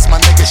 Dangerous, my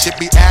nigga should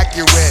be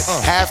accurate.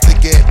 Have to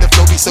get the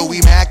flow be so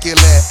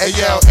immaculate. Hey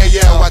yo,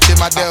 watching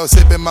my dough,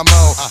 sipping my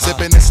mo.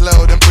 Sipping it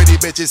slow, them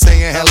pretty bitches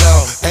saying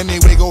hello.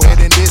 Anyway, go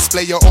ahead and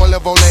display your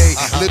olive oil.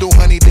 Little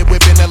honey dip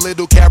whipping a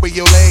little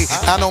cabriolet.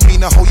 I don't mean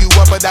to hold you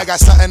up, but I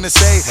got something to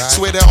say.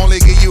 Swear to only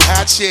give you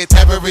hot shit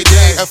every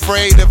day.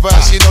 Afraid of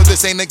us, you know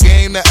this ain't a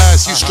game to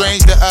us. You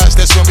strange to us,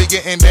 that's when we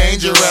getting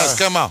dangerous.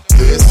 Come on.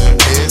 This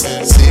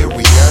is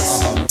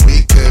serious.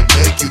 We could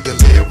make you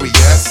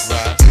delirious.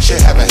 You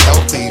should have a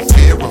healthy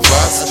fear of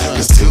us.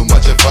 Cause too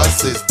much of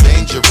us is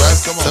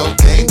dangerous. So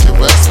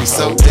dangerous, we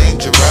so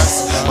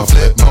dangerous. My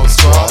flip mode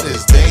squad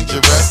is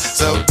dangerous.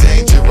 So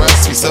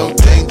dangerous, we so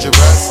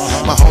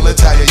dangerous. My whole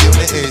entire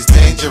unit is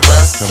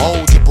dangerous.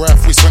 Hold your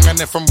breath, we swinging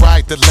it from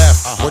right to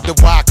left. With the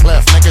wide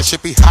clef, nigga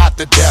should be hot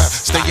to death.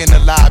 Staying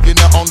alive, you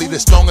know only the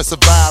strongest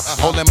survive.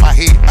 Holding my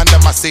heat under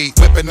my seat,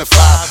 whipping the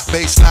fire.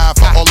 Baseline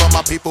for all of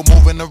my people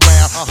moving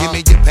around. Give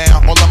me your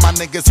pound, all of my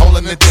niggas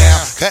holding it down.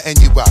 Cutting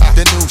you up,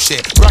 the new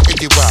shit, rocking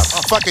you up,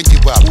 fucking you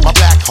up. My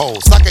black hole,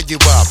 sucking you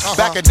up.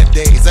 Back in the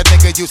days, a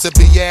nigga used to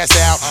be ass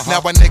out.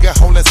 Now a nigga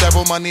holding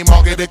several money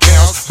market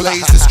accounts.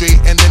 Blaze the street,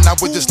 and then I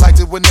would just like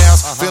to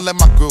announce. Feeling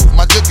my groove,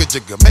 my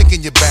jigga,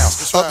 making you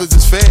bounce. Others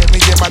is fed, me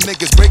and my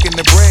niggas breaking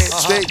the bread.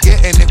 Stay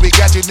getting it, we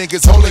got you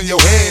niggas holding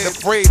your head.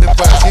 Afraid of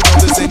us, you know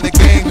this ain't the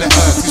game to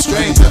us. You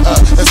strange to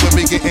us, that's when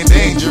we getting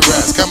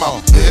dangerous. Come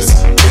on. This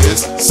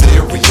is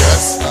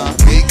serious.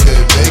 We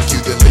could make you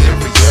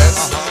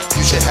delirious.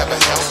 You should have a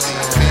healthy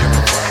fear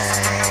of us.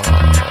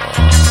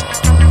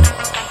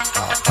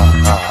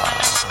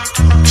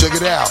 Check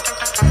it out.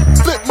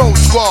 Flip Mode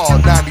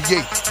Squad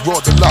 98,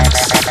 Raw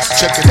Deluxe.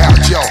 Check it out,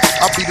 yo.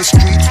 I'll be the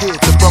street kid,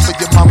 the brother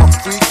your mama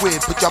freak with.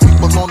 Put y'all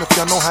people on if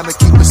y'all know how to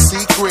keep a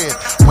secret.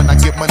 When I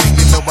get money,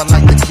 you know I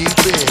like to keep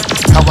it.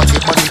 How I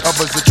get money,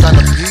 others are trying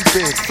to be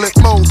big. Flip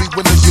Mode, be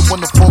winners you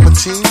wanna form a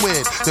team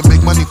with. The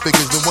big money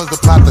figures, the ones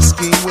that plot the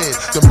scheme with.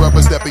 The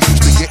brothers that be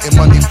used to getting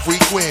money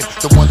frequent.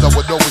 The ones I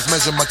would always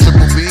measure my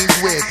triple beams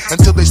with.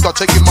 Until they start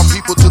taking my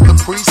people to the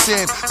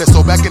precinct. That's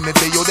all back in the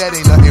day, yo, that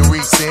ain't nothing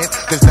recent.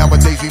 Cause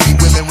nowadays we be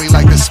women we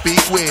like to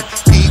speak with,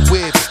 eat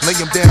with, lay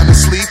them down and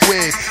sleep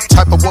with.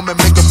 Type of woman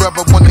make a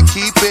brother wanna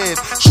keep it.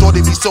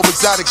 Shorty be so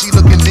exotic, she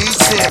looking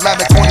decent.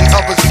 Like the corny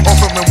others be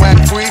offering whack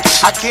free.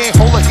 I can't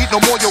hold her heat no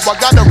more, yo, I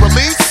gotta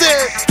release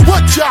it.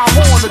 What y'all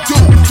wanna do?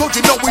 Don't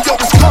you know we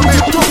always coming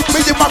through?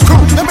 Me and my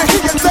crew, let me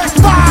hear you say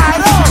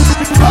fired up.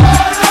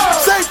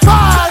 Say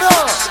fired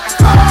up.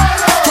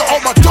 To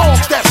all my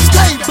dogs that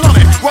stay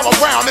blunted, roll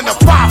around in the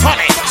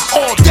 500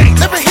 all day.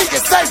 Let me hear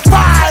you say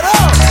fired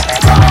up.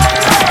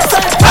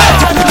 Say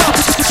fired up.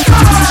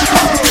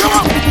 Come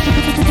on.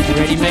 You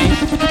ready, man?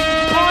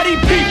 Party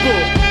people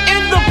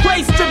in the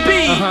place to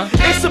be.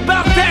 It's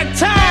about that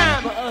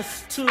time for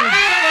us to.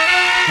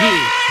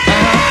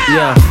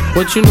 Yeah.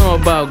 What you know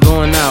about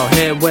going out?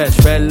 Head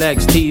west, red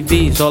legs,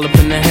 TVs, all up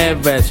in the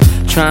headrest.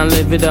 Try and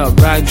live it up,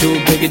 rock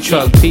jewel, bigger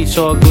truck, piece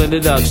all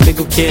glittered up. Stick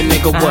a kid,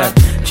 nigga, what?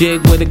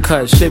 Jig with a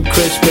cut, sip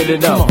crisp, spit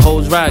it up.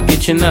 Hoes rock,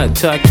 get your nut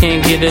till I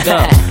can't get it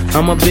up.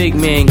 I'm a big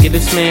man, get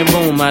this man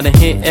room. I done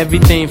hit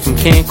everything from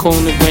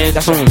Cancun to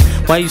Grand Tune.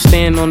 Why you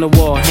stand on the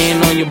wall,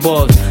 hand on your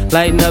balls,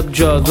 lighting up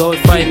drugs,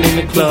 always fighting in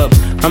the club.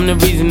 I'm the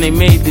reason they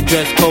made the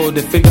dress code.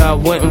 They figure I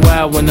wasn't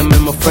wild when I'm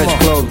in my fresh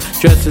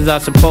clothes. Dresses, I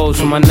suppose,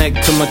 from my neck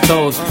to my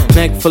toes.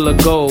 Neck full of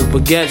gold,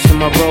 baguettes in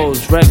my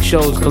rolls. Rec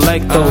shows,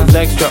 collect those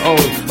extra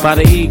O's. By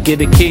the E,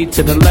 get a key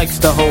to the Lex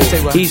to hold.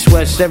 East,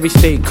 west, every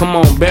state, come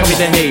on, bury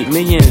the hate.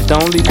 Millions, the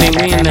only thing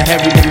we in the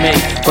heavy to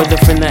make. Whether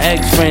from the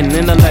ex-friend,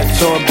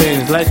 intellect, or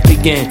bins. Let's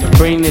begin,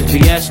 bring this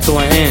BS to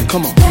an end.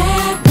 Come on.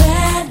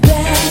 Bad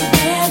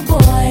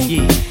boy.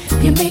 Yeah.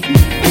 You make me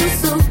feel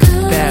so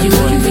good. Bad you boy.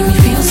 know you make me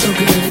feel so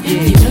good.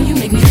 Yeah. You know you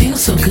make me feel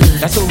so good.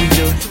 That's what we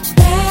do.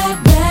 Bad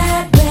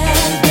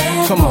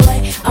Come on.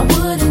 boy. I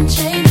wouldn't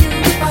change you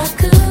if I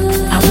could.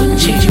 I wouldn't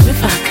change you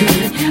if I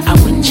could. I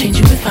wouldn't change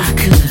you if I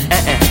could.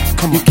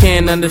 You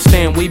can't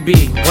understand, we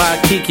be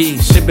Waikiki,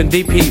 sipping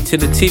DP to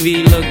the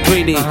TV, look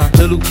greedy.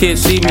 Little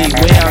kids see me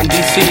way out in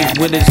DC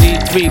with a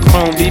Z3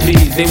 chrome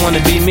BBs. They wanna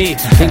be me.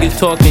 Niggas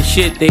talking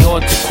shit, they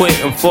ought to quit.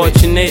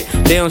 Unfortunate,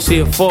 they don't see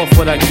a fourth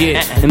what I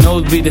get. And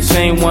those be the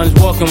same ones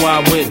walking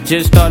while I whip.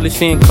 Just started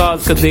seeing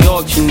cars cause they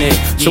auction it.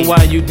 So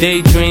while you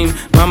daydream,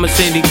 mama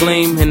say they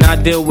gleam. And I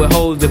deal with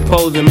hoes that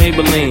pose in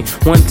Maybelline.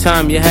 One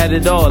time you had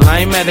it all, I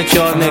ain't mad at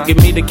y'all, now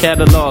give me the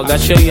catalog. I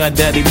show you how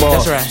daddy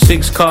ball.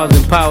 6 cars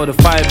and power to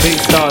 5 big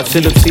stars.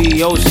 Sit up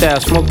CEO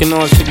style, smoking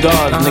on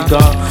cigars,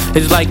 nigga.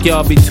 It's like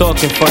y'all be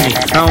talking funny.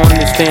 I don't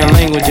understand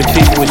language of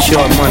people with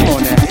short money.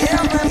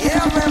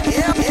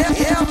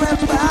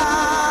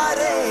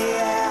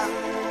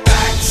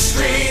 Back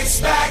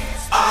streets back,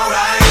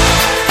 alright.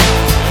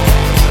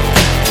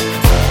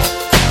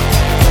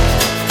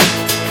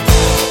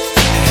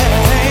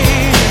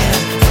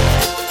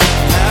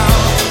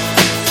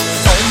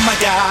 Oh my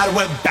God,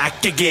 we're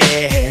back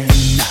again.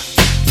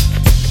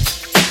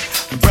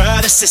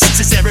 Brothers,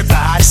 sisters,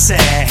 everybody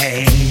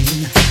sing.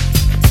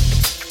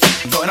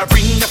 Gonna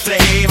bring the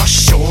flame, I'll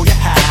show you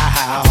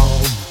how.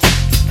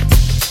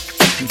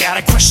 Got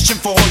a question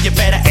for you,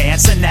 better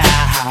answer now.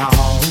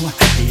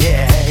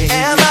 Yeah.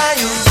 Am I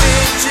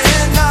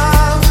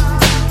original?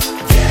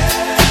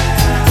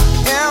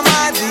 Yeah. Am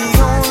I the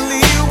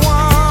only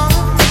one?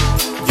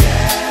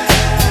 Yeah.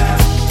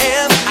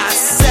 Am I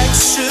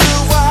sexual?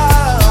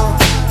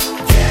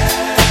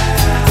 Yeah.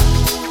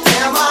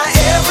 Am I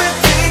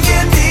everything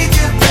you need?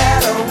 You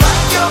better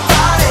rock your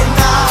body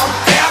now.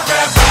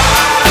 Everybody,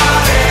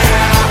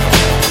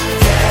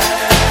 yeah.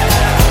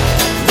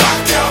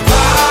 Rock your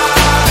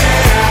body,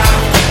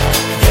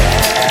 yeah.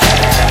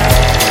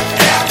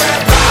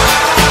 Everybody,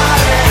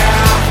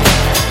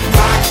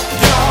 rock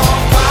your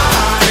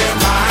body,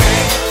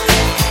 man.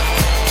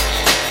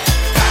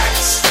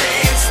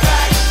 Backstreet's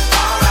back,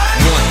 alright.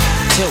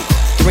 1,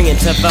 2, 3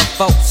 into the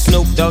 4.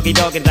 Snoop Doggy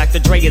Dogg and Dr.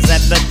 Dre is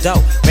at the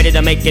door, ready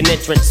to make an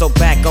entrance, so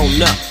back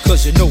on up.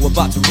 Cause you know we're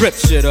about to rip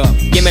shit up.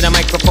 Give me the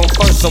microphone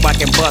first so I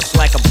can bust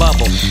like a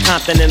bubble.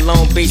 Compton and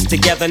Long Beach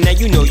together, now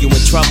you know you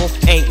in trouble.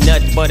 Ain't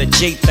nothing but a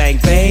G thing,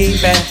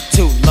 baby.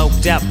 2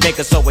 loped out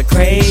niggas, so we're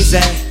crazy.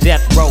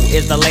 Death Row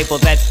is the label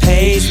that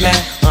pays me.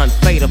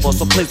 Unfadable,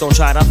 so please don't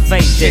try to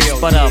fake this.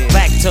 But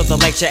back to the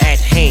lecture at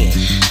hand.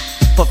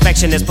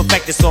 Perfection is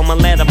perfected, so I'ma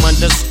let them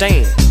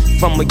understand.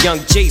 From a young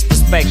G's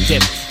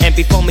perspective. And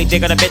before me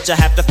dig on a bitch, I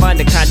have to find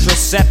a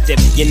contraceptive.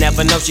 You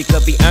never know, she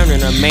could be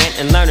earning her man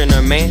and learning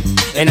her man,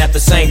 and at the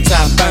same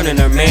time burning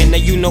her man. Now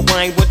you know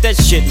I ain't with that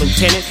shit,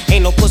 Lieutenant.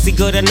 Ain't no pussy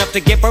good enough to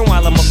get burned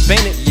while I'm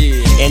offended.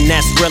 Yeah. And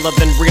that's realer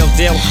than real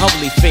deal,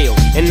 Holyfield.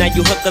 And now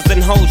you hookers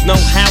and hoes know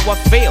how I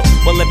feel.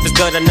 Well, if it's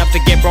good enough to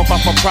get broke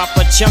off a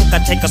proper chunk, I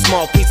take a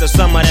small piece of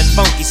some of that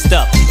funky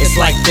stuff. It's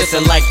like this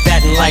and like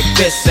that and like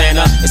this and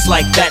it's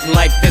like that and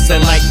like this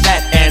and like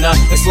that and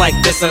it's like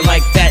this and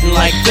like that and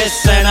like this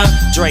and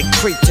Drake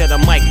creep to the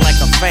mic like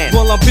a fan.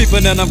 Well, I'm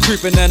peeping and I'm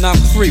creeping and I'm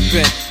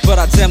creeping, but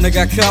I damn near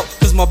got caught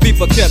cause my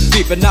beeper kept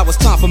beeping. Now it's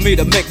time for me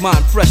to make my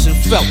impression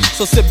felt.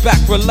 So sit back,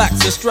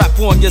 relax and strap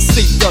on your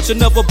seatbelt. You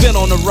never been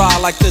on a ride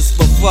like this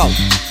before,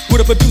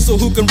 with a producer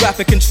who can rap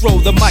and control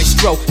the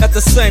maestro. At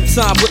the same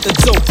time with the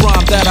dope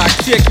rhyme that I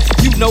kick.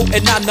 You know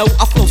and I know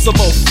I flow some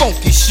old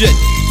funky shit.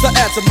 To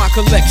add to my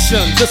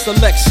collection, this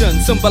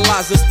selection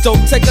symbolizes dope.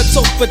 Take a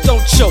toke but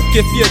don't choke.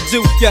 If you do,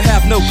 you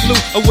have no clue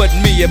of what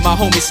me and my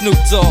homie Snoop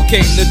Dogg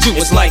came to do.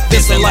 It's like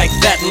this and like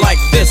that and like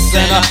this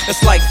and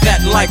it's like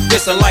that and like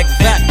this and like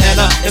that and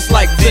it's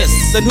like this.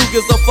 And who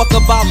gives a fuck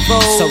about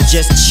those? So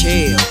just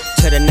chill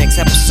to the next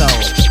episode.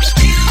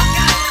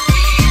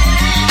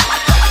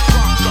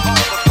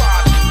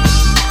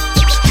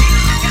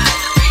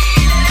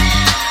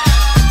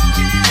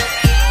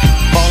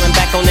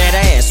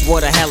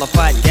 with a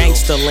halified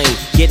gangster lean.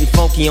 Getting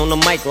funky on the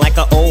mic like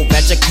an old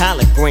batch of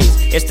collard greens.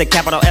 It's the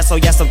capital S, O,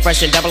 yes, I'm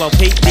fresh and double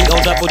O-P.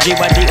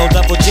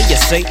 D-O-double-G-Y-D-O-double-G, you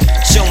see.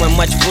 Showing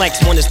much flex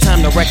when it's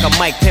time to wreck a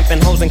mic.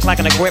 Pimping hoes and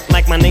clocking a grip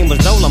like my name was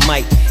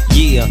Dolomite.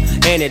 Yeah,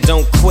 and it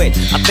don't quit.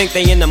 I think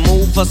they in the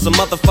mood for some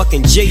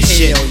motherfucking G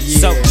shit. Yeah.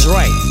 So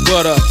Dre,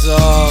 what up,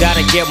 dog?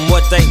 Gotta give them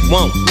what they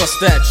want. What's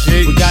that,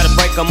 G? We gotta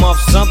break them off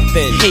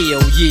something.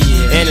 Hell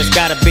yeah. And it's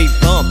gotta be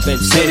bumpin'.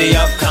 City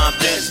of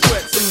Compton.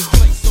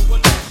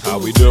 How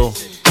we do?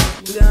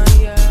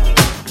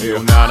 Yo,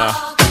 Nana.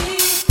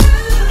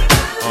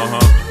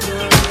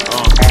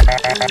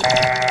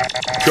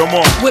 Come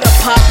on. With a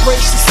pop, brace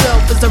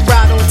yourself as I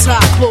ride on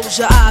top. Close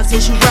your eyes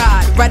as you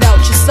ride, right out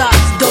your socks.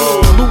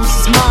 Don't lose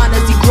his mind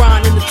as he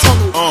grind in the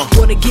tunnel.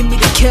 Wanna give me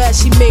the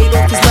cash he made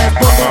off his last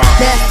bundle.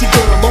 Nasty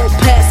girl, won't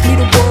pass me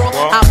the world.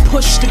 I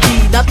push the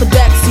beat, not the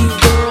backseat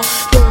girl.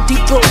 Don't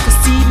deep throat,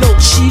 casino,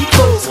 she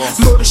goes.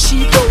 Murder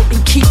she wrote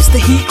and keeps the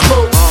heat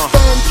close.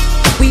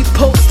 We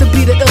post to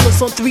be the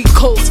illest on 3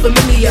 coasts.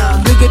 Familiar,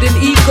 bigger than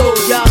ego.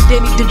 Y'all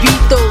Danny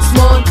DeVito's,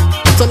 man.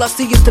 All I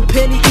see is the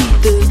penny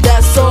eaters,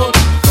 that's all.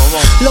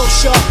 Low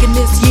shark in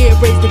this year,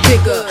 raise the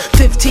bigger.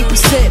 15%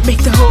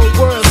 make the whole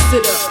world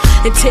sit up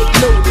and take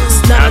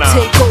notice. Now I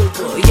take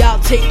over,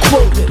 y'all take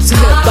quotas.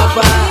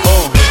 Bye-bye.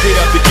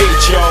 Straight out the gate,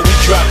 y'all, we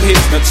drop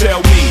hits. Now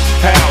tell me,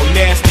 how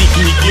nasty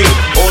can you get?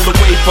 All the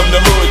way from the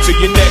hood to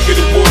your neck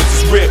of the woods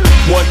is ripped.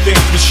 One thing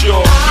for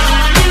sure.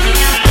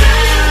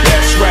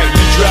 That's right,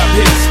 we drop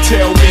hits.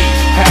 Tell me,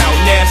 how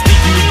nasty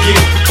can you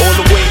get? All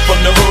the way from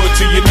the hood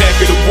to your neck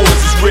of the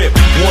woods is ripped.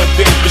 One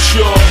thing for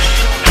sure.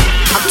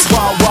 I'm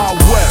Wild Wild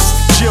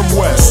West, Jim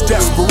West,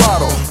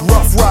 Desperado,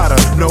 Rough Rider.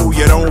 No,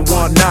 you don't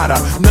want nada,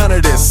 none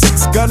of this.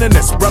 6 gunning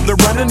this, brother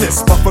running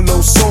this.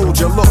 Buffalo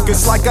Soldier, look,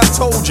 it's like I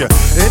told you.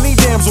 Any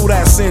damsel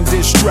that's in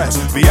distress,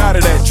 be out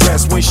of that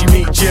dress when she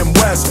meet Jim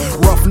West.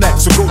 Roughneck,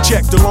 so go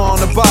check the law on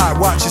the vibe.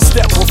 Watch your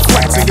step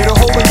reflect and get a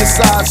hold of your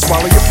side.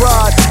 Swallow your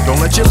pride,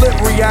 don't let your lip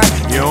react.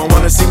 You don't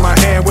wanna see my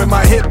hand where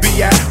my hip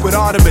be at. With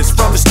Artemis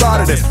from the start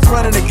of this,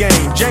 running the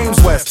game.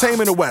 James West,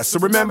 taming the West, so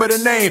remember the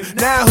name.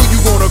 Now who you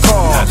gonna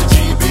call?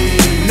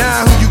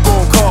 Now who you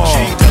gon' call?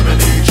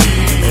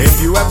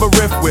 If you ever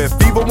riff with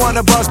either one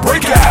of us,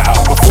 break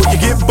out before you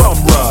get bum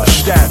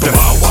rushed at the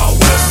Wild Wild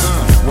West.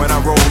 When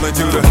I roll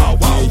into the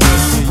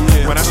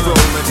when I stroll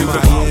into the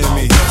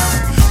Miami,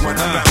 when I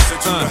bounce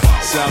into the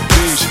South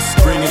Beach,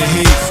 bringing the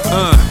heat.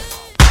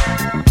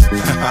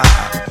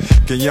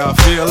 Can y'all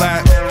feel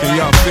that? Can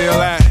y'all feel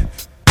that?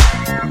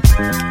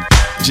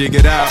 Jig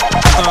it out.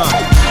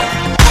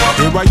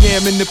 Here I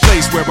am in the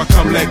place where I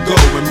come let go.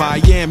 In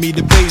Miami,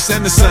 the bass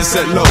and the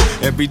sunset low.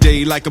 Every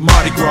day like a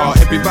Mardi Gras.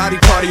 Everybody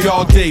party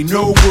all day,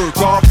 no work,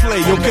 all play,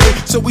 okay?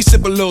 So we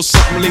sip a little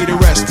something, leave the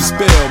rest to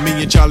spill.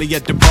 Me and Charlie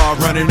at the bar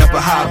running up a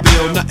high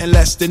bill. Nothing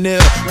less than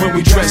ill when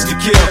we dress to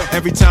kill.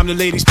 Every time the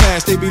ladies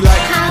pass, they be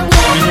like,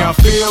 can y'all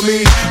feel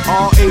me?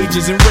 All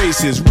ages and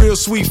races, real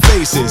sweet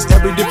faces.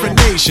 Every different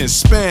nation,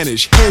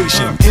 Spanish,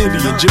 Haitian,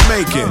 Indian,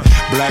 Jamaican,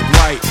 black,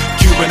 white,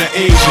 Cuban, or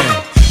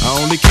Asian. I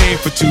only came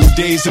for 2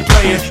 days of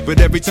playing, but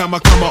every time I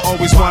come I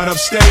always wind up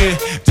staying.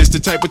 This the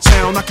type of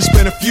town I can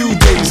spend a few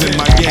days in.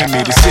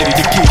 Miami, the city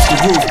that keeps the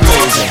roof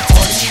blazing.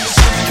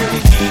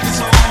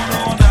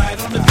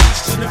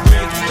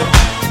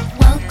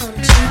 Welcome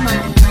to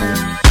Miami.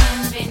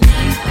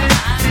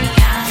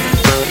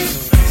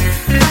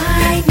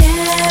 I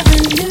never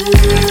knew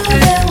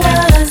there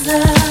was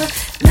a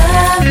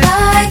love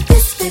like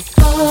this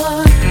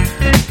before.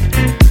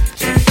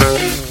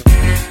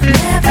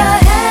 Never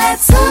had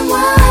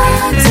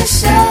someone to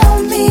show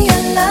me a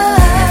love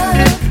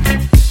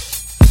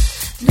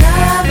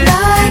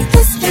like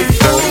this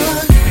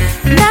before.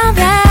 Now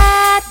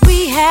that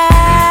we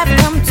have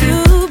come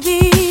to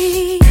be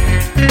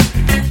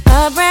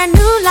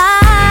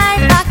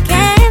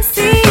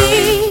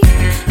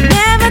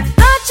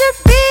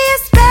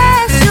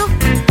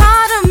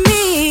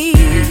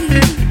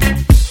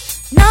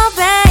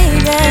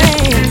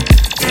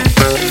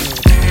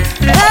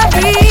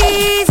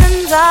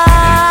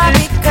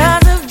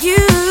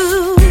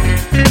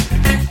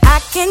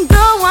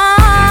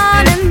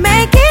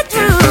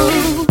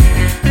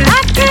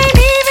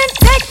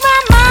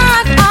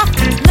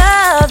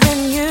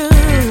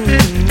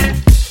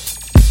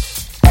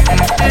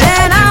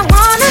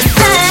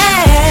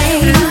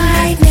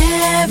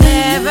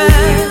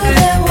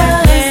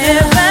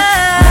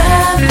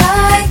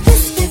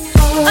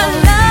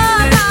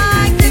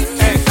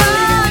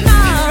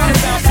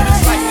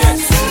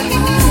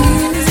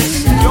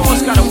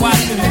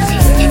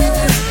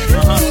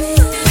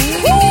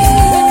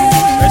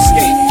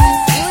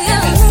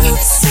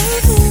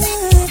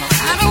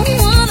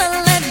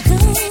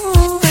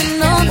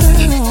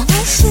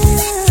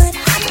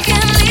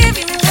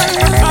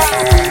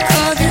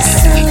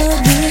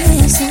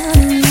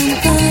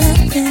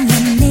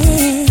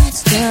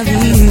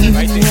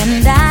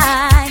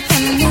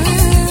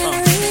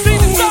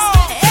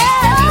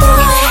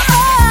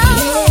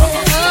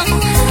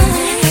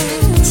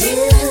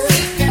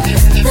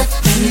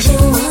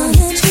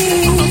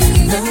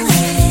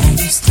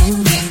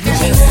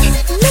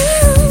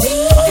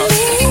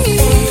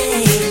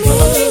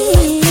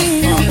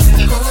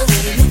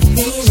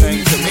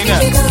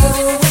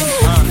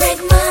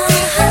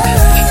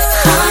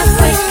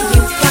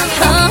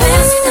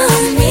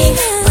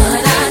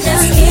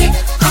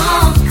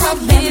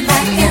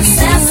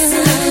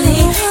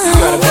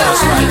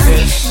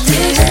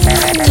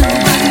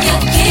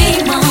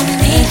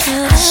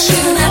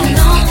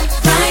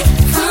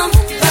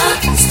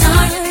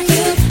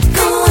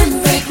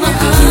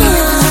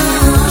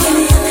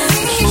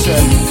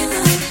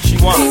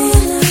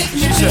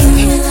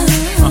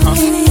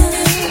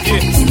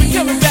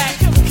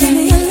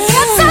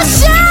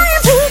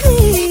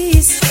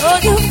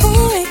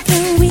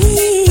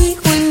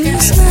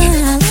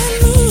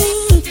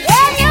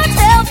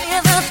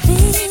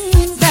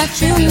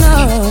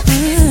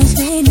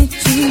Say that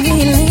you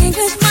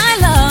relinquish my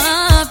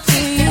love to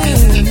you,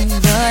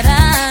 but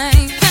I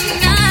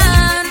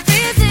cannot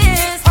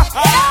resist.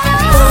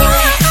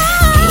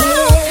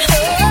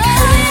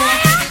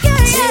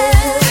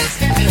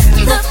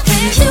 The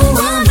things you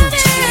wanna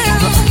do,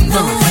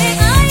 the way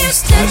I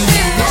used to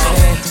do.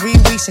 3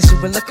 weeks since you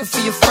were looking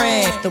for your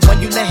friend, the one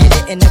you let hit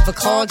it and never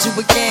called you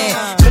again.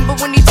 Remember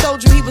when he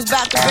told you he was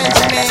about to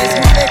Benjamins? Who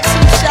lit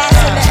 2 shots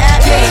in the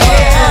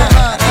atmosphere?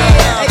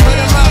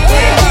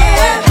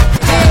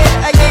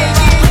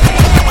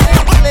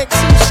 Lit 2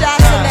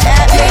 shots in the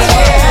atmosphere.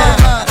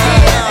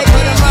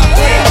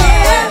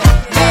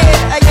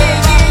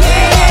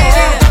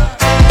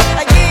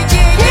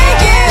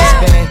 It's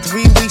been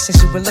 3 weeks since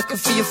you were looking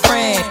for your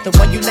friend, the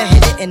one you let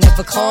hit it and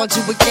never called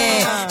you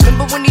again.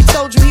 Remember when he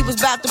told you he was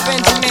about to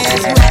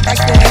Benjamins? You act like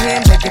you were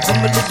him, but give him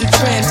a little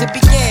trim to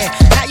begin.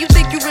 Now you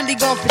think you really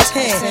gon'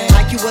 pretend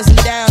like you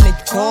wasn't down and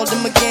you called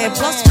him again.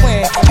 Plus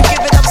when you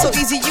give it up so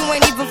easy, you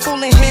ain't even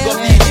fooling him. If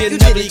you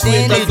did it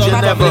then, it's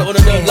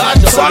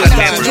DJNEVILLE.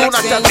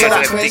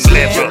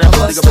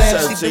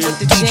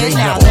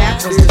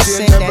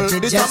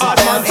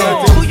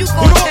 who you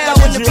gon' tell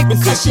when the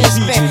repercussions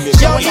spin?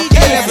 Joey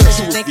Dance,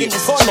 thinking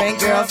it's a trend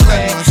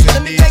girlfriend.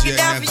 Let me break it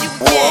down for you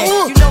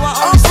again. You know I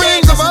always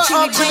say this is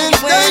truly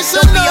genuine.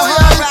 Don't be a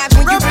hard rock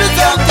when you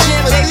really out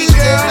there, baby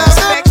girl.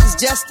 Respect is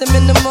just the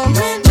minimum.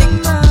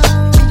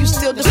 You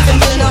still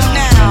defending them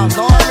now.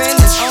 Lauren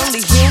is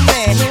only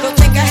human. Don't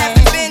think I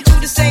haven't been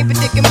through the same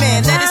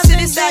predicament. Let it sit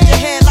inside your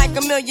head like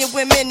a million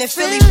women in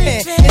Philly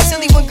pen. It's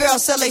silly when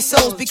girls sell their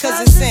souls because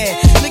it's sin.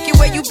 Look at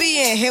where you be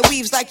in. Hair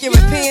weaves like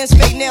Europeans.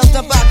 Fake nails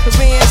done by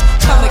Koreans.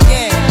 Come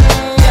again.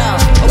 Yo,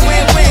 a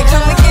win-win.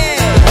 Come again.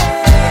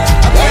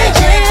 A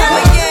win-win. Come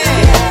again.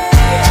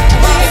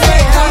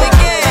 Win-win. Come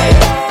again.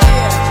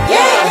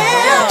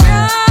 Yeah.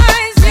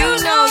 Guys, you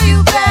know you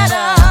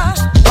better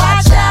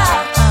watch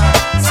out.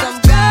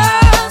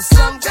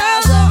 Some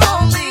girls are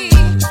only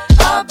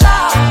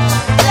about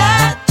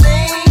that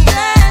thing.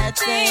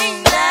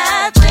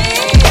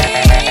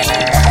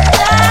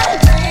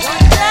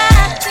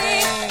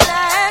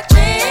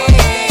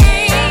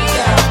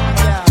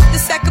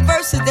 This second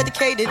verse is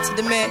dedicated to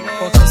the man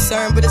more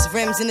concerned with his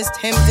rims and his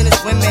Timbs and his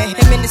women.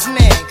 Him and his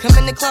man come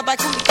in the club like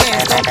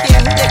hooligans. Don't care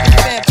who they can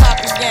fan,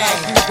 poppin' gang.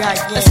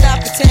 Let's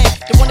stop pretend.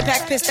 The one that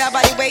pack pissed out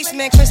by the waist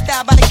man, crissed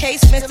out by the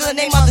casement. Still the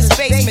name of this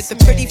basement. The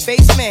pretty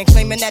face man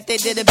claiming that they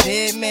did a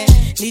bid man.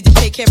 Need to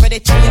take care of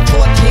their 3 and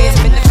 4 kids.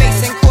 Been the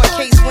face in court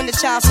case when the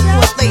child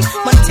support's late.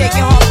 Money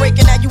taking,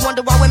 heartbreaking. Now you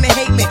wonder why women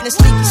hate men. The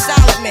sneaky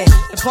silent man,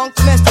 the punk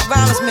domestic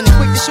violence man, the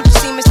quick to shoot the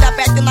semen. Stop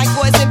acting like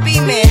boys and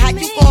be men. How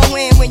you gon'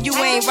 win when you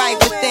ain't right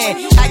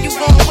within? How you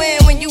gon'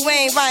 win when you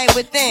ain't right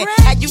within?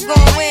 How you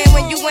gon' win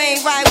when you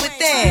ain't right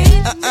within?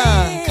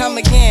 Come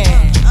again.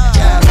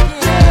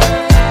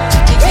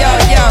 Yo,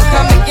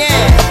 come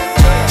again.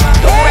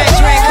 The red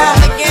train,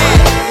 come again.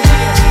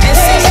 And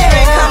six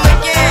train, come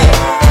again.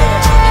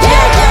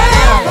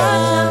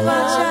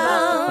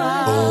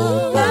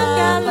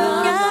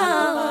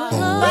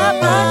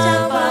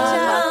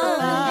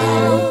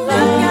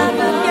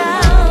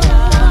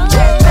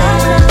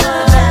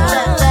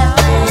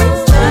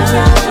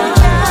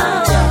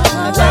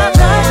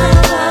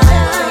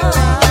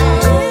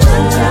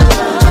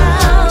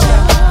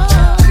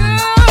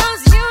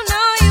 Girls, you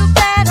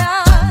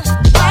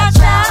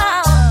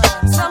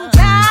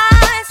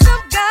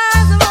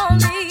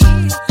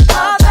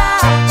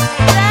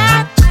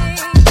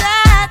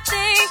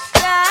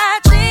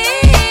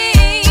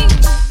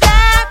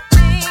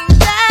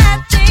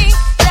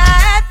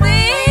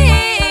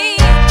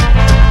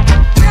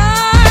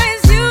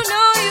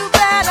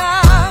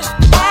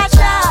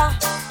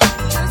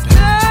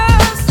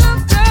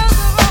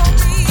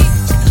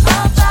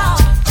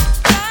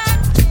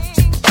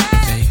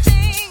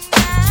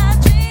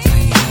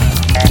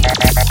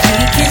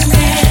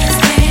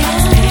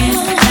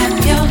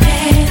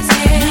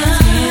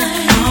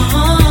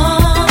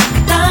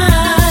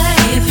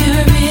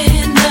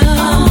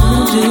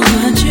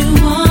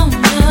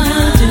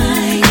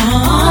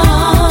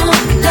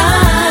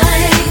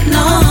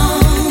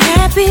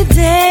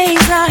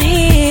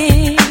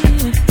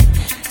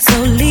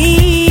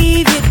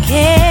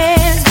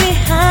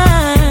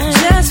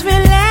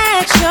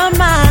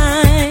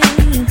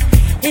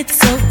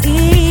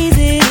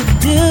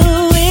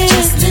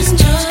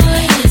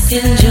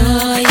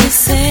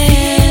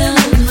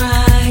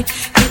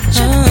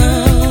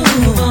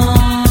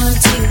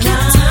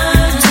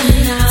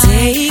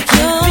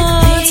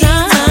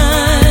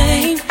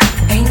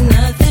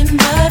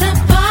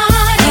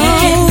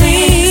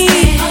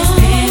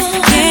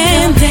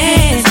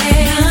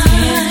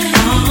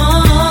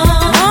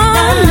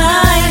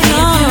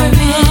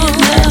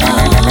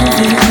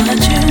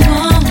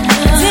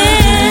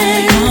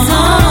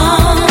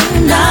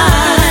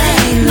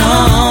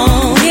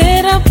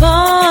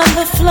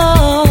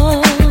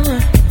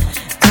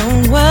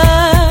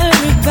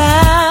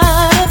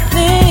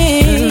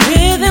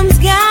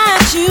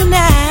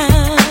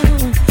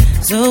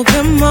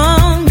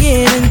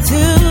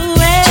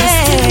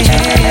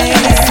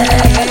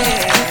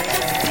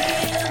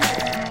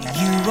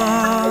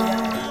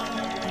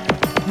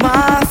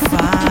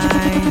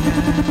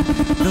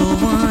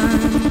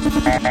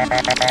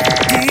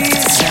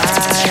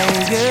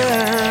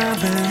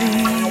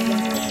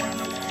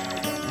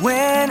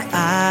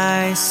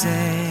I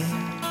say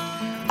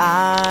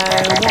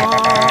I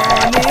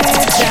want it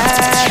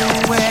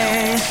that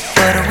way,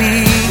 but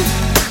we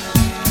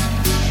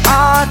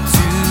are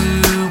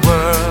two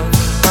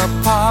worlds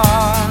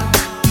apart.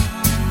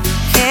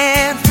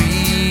 Can't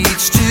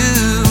reach to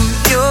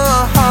your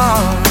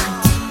heart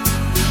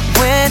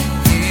when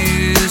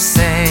you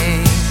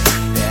say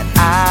that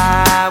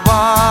I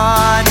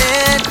want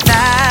it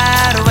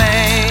that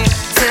way.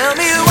 Tell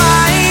me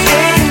why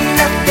ain't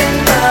nothing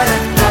but a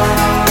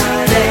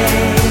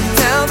heartache.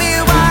 Tell me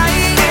why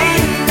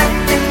ain't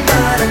nothing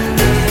but a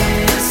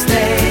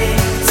mistake.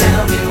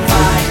 Tell me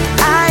why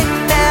I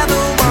never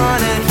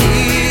wanna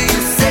hear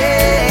you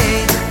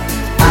say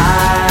I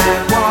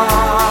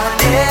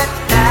want it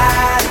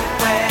that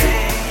way.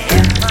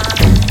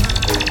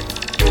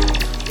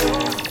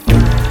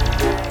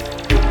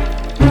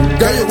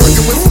 Girl, you're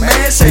working with some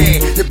ass shit.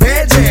 Your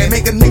bad jam,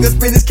 make a nigga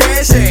spend his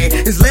cash shit.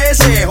 His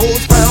last shit,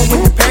 holds pound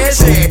with your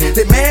passion.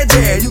 They mad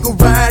jam, you can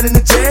ride in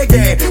the jag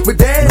yeah. With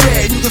that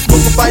yeah, you can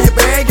smoke up by your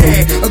bag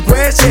yeah. A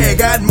grass yeah,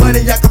 got money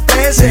I can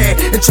flash yeah.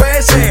 And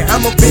trash yeah,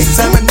 I'm a big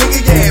time a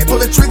nigga yeah.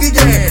 Pull a trigger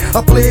yeah, I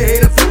play a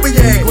hater flipper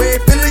yeah. Go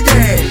ahead, fill it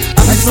yeah.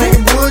 I be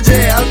slanging wood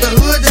yeah, out the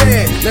hood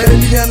yeah. Let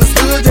it be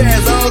understood yeah,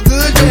 it's all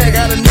good yeah.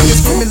 Got a nigga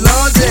screaming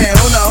large yeah,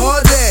 on the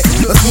hard yeah.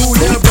 A smooth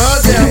little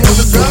broad yeah, on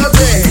the drugs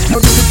yeah. A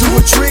nigga do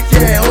a trick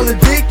yeah, on the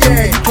dick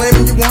yeah.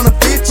 Claiming you wanna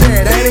fit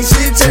yeah, that ain't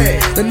shit yeah.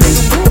 The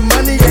nigga with the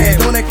money yeah,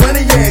 doing that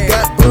plenty yeah.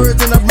 Got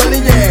birds and the money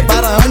yeah,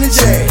 about 100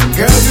 yeah.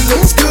 Girl, you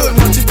looks good,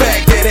 won't you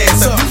back that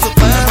ass up? You's a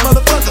fine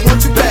motherfucker,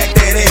 won't you back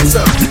that ass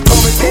up? Call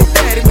me Big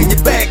Daddy when you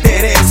back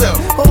that ass up.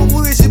 Oh,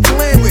 who is you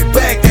playing with?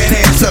 Back that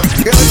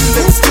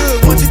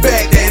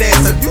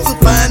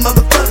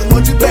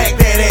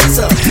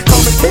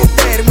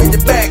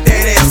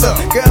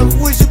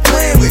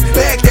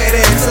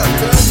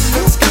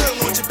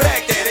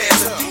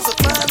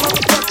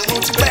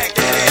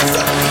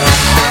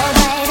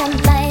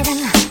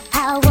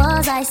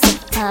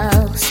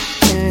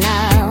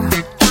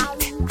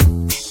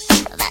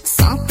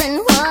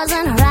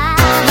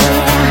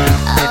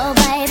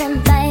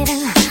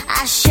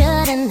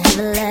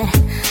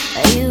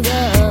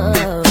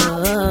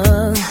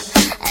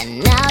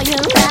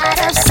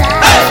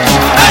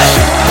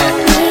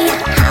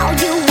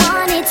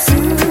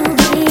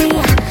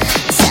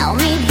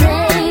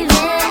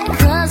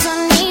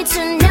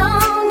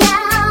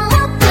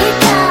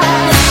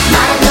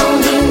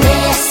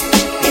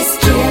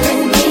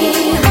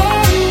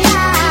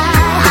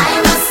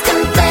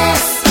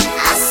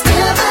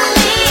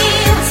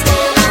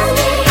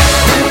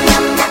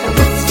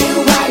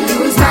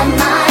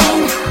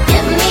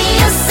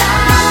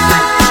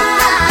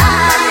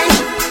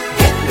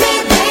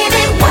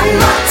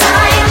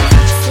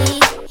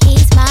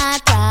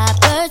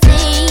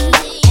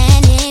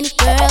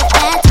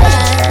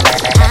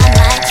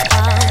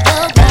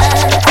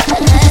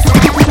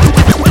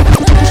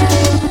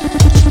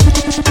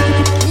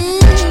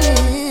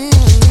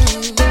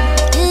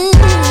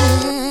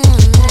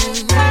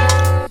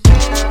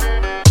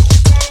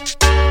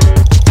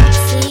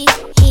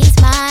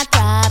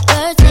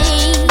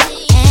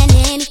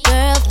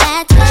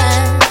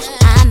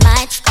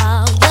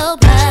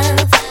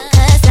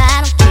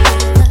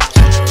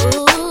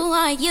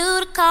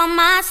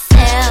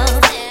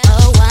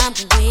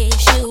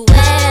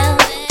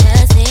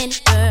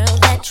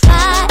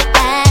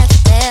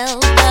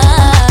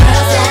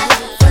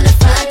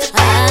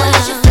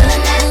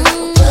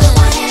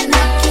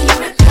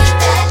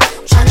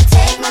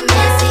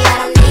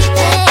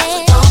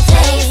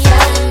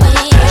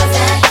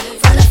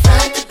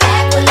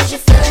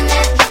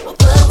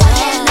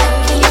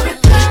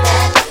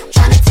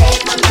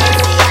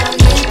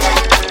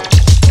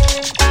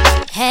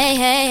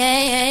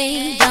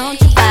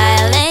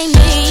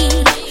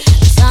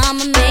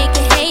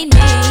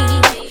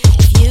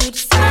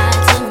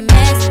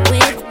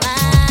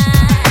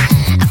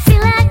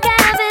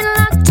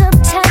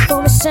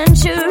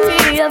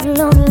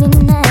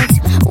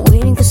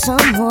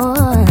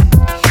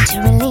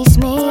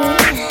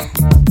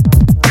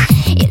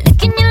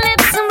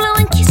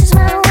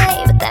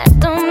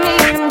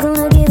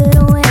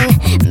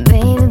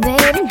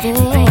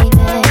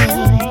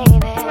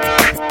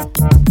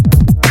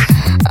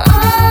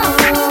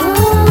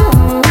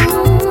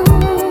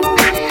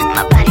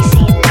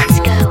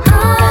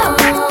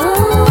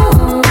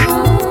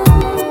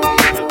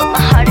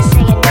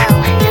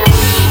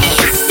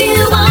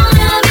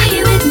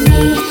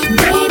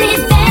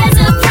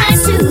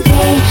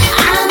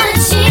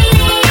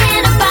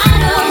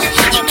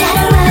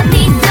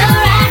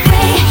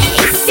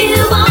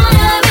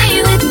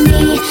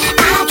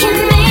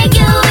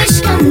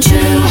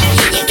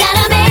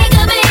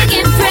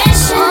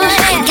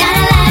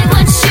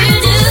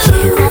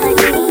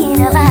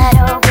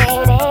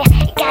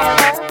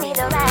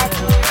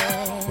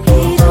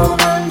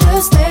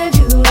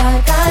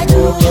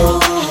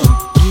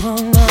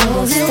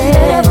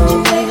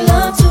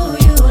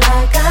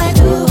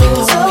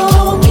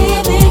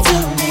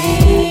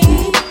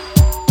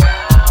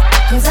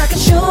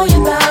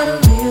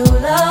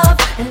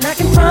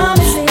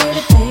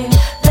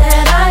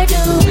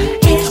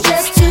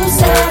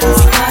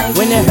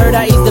word,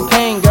 I ease the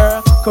pain,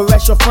 girl.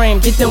 Caress your frame,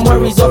 get them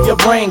worries off your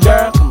brain,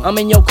 girl. I'm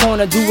in your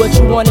corner, do what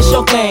you want, it's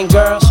your thing,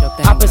 girl.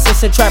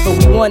 Opposites attract, but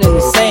we one and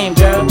the same,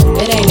 girl.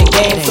 It ain't a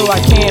game, so I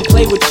can't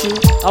play with you.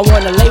 I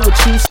wanna lay with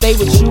you, stay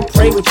with you,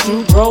 pray with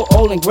you, grow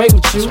old and great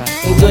with you.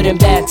 In good and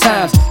bad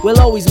times, we'll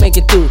always make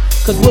it through.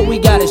 Cause what we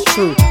got is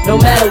true, no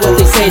matter what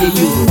they say to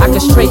you. I can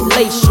straight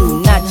lace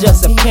you, not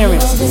just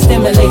appearance.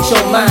 Stimulate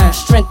your mind,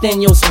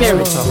 strengthen your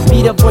spirit.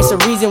 Be the voice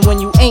of reason when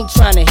you ain't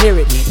trying to hear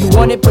it. You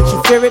want it, but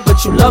you fear it,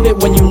 but you love it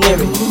when you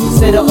near it.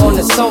 Sit her on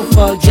the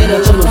sofa, get a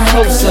little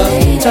closer.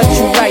 Touch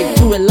you right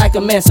through it like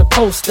a man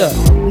supposed to.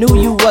 Knew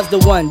you was the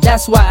one,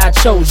 that's why I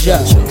chose ya.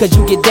 Cause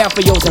you get down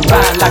for yours and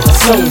ride like a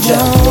soldier.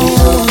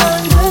 Don't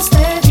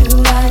understand you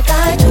like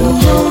I do.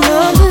 Don't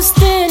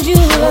understand you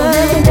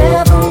like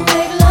never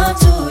make love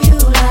to you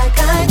like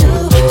I do.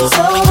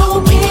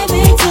 So give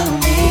it to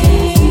me.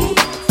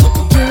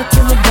 Give it to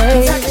me,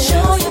 baby. I can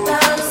show you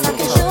about it. I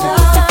can show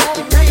you about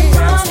it. I can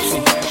promise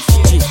you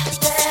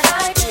that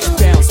I do.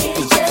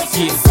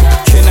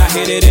 Can I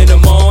hit it in the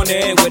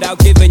morning without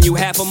giving you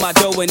half of my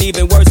dough? And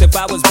even worse, if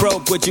I was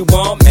broke, would you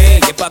want me?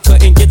 If I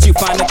couldn't get you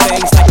finer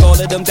things like all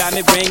of them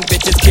diamond ring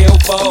bitches kill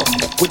for,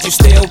 would you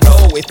still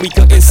roll? If we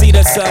couldn't see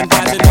the sun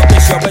rising up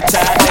and show a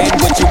tide, then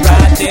would you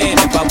ride in?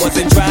 If I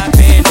wasn't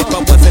driving, if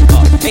I wasn't a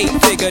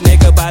 8-figure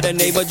nigga by the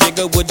name of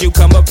Jigga, would you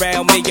come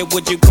around me or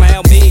would you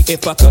clown me?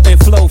 If I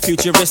couldn't flow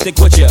futuristic,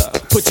 would ya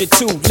put your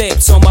 2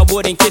 lips on my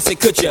wood and kiss it?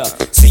 Could ya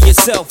see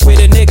yourself with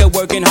a nigga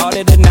working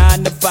harder than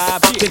 9 to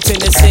 5, than 10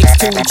 to 6,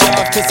 2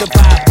 jobs to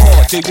survive?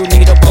 Or do you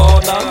need a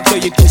baller so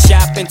you can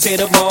shop into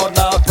the mall?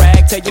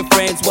 Brag, tell your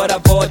friends what I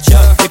bought ya.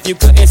 If you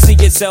couldn't see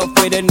yourself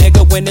with a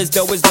nigga when his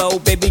dough is low,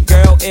 baby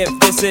girl, if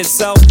this is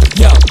so,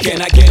 yo,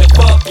 can I get a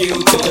fuck you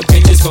to the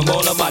bitches from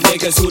all of my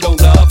niggas who don't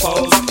love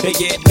hoes? They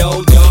get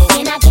no dough.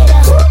 Can I get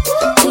a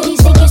to these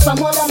niggas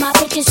from all of my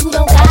bitches who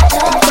don't got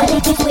love, but they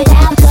get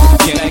without love?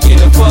 Can I get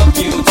a fuck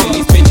you to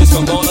these bitches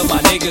from all of my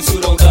niggas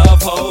who don't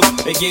love hoes?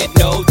 They get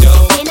no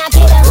dough. Can I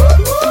get a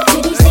to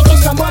these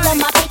niggas from all of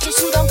my bitches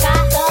who don't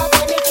got love,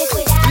 but they get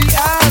without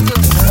love?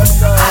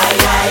 Ay,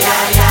 ay,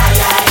 ay, ay,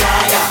 ay,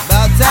 ay, ay.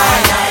 About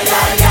time.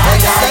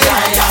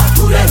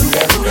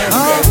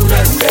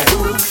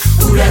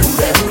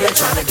 Who that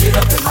tryna get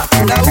up in my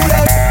food? Now who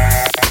that?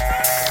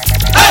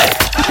 Hey!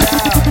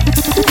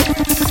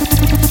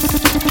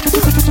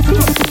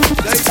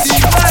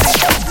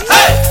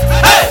 Hey!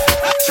 Hey!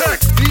 Check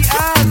the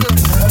eyes of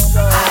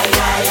ay,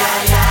 ay,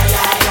 ay, ay,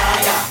 ay, ay,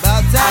 ay.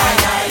 About time.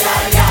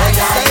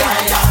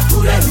 Who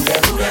that?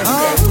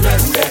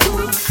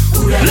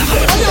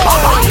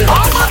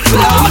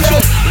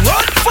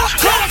 Run for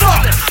cover!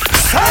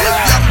 Save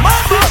your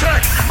mama!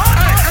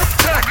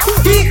 Check!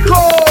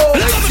 Pico!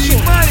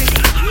 Money!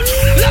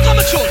 Look at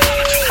my children!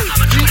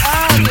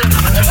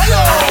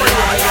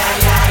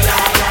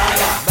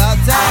 About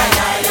time.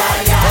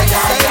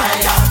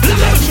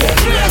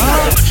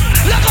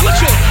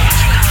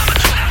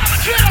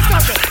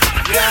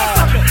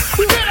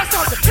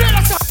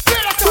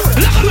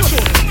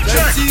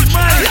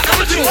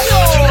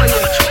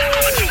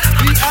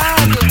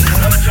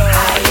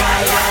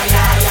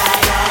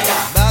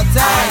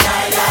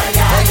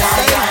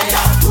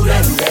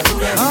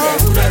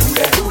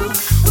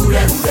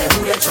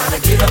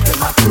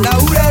 Now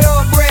who that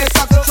old bread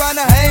sucker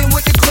tryna hang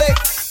with the clique?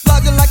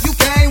 Flogging like you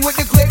came with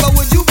the clique, or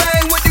would you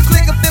bang with the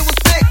clique if it was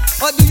thick?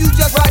 Or do you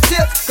just write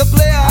tips? The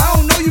player, I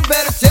don't know, you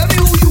better tell me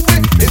who you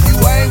with. If you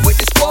ain't with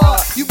the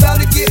squad, you bound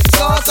to get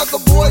stars.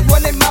 Sucker boys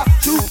run their mouth,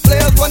 true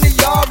players run the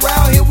yard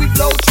round. Here we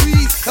blow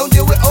trees, don't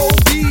deal with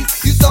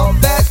OBs. You saw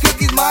bad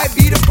cookies, might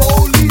be the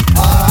police.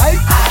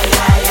 Alright?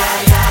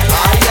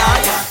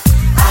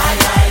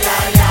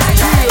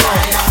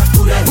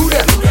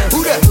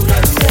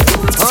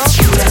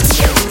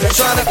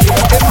 Tryna get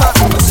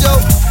my show.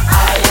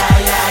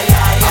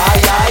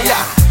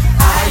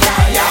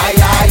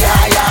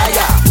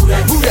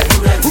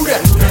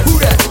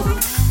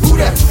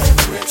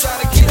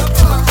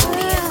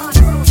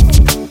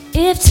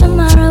 If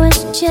tomorrow is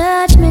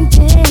Judgment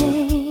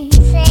Day,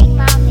 sing,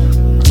 mommy,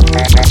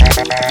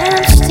 and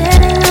I'm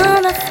standing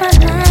on the front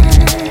line,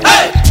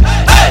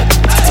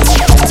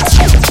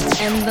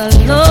 and the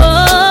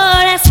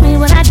Lord asks me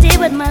what I did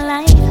with my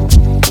life,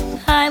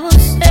 I will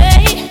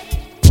say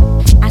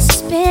I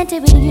spent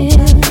it with you.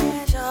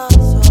 It's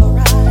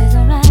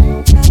alright.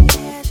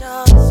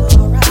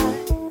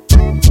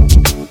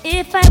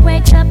 If I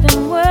wake up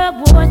in World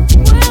War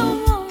III,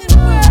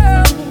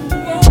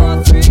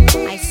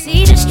 I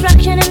see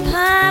destruction and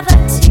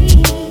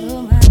poverty,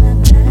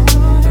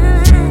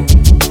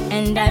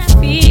 and I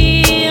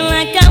feel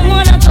like I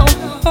wanna go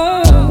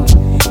home.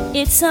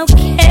 It's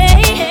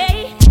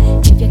okay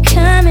if you're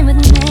coming with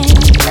me.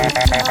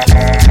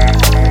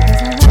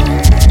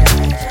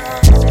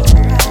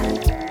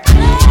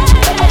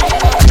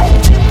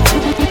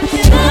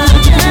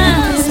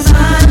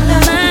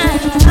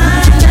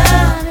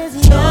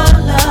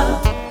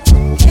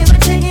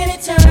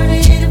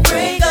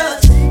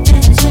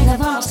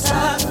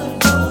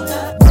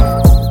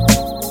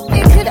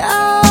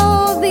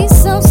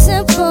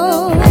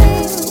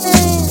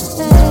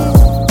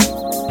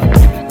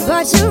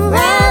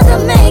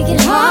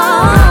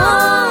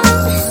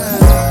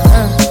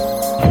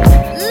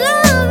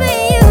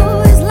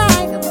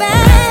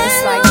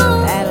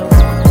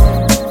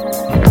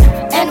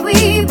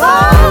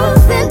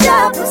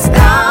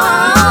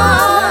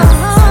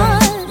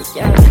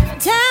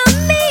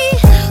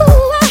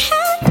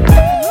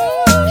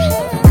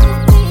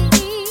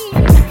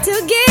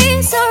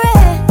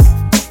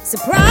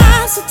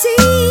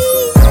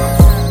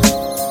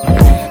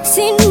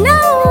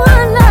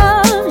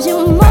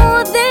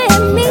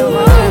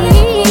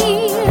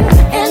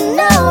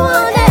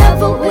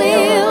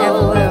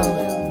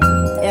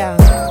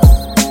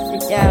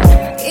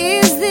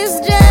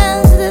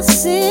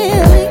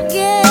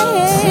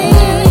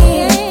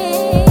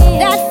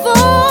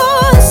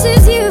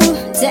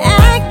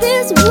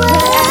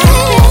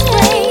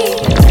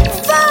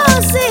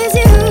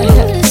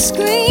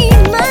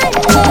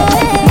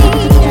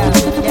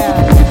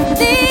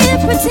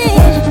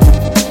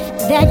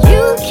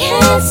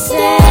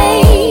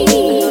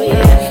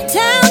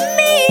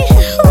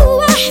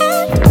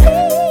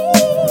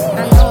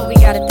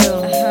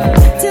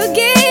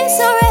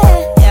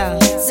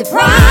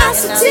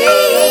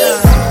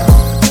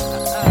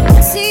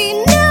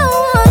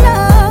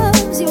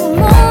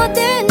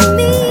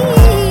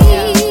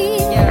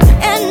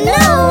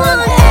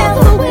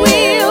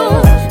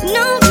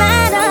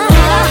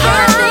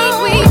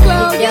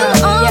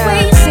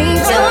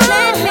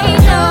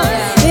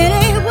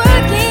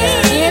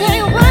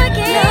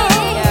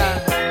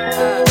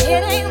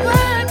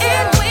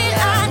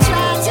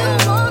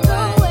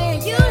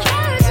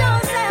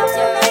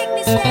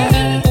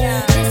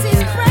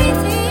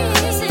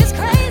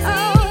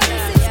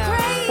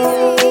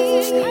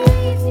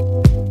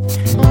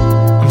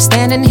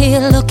 Standing here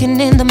looking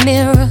in the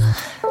mirror,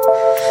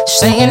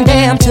 saying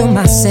damn to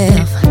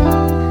myself.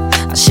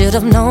 I should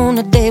have known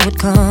the day would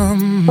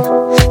come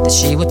that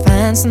she would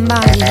find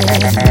somebody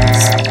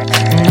else.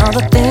 And all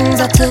the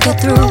things I took her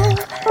through,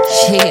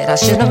 shit, I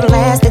shouldn't have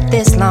lasted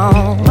this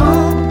long.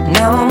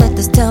 Now I'm at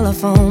this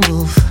telephone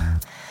booth,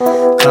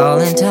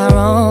 calling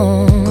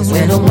Tyrone. Cause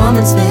when a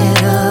woman's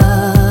fed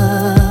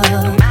up,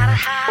 no matter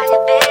how you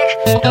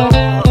beg,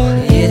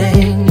 it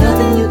ain't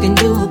nothing you can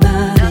do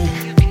about it.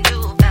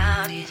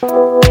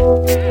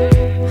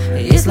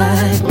 It's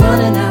like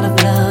running out of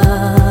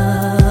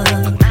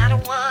love. No matter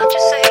what you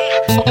say,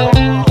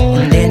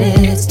 and then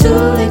it's too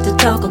late to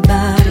talk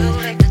about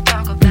it.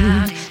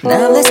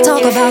 Now let's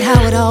talk about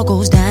how it all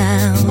goes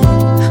down.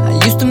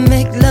 I used to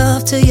make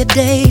love to you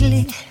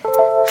daily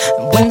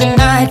when the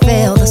night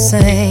felt the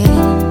same.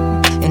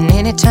 And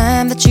any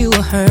time that you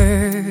were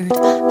hurt,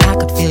 I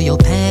could feel your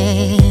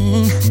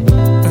pain.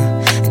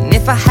 And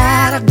if I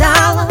had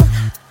 $1,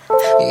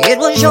 it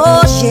was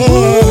your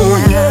share.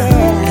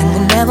 And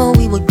whenever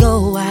we would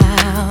go out,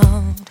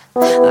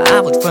 I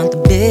would front the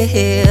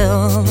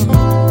bill.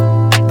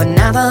 But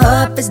now the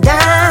up is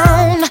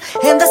down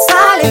and the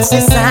silence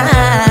is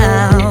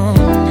sound.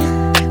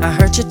 I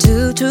hurt you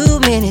too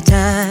many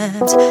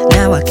times.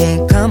 Now I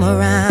can't come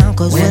around.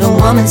 Cause when a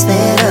woman's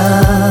fed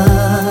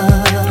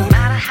up, no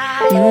matter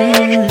how you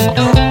beg,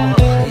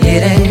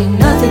 it ain't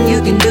nothing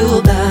you can do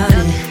about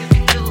it.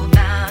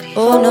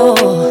 Oh no,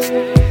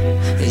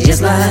 it's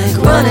just like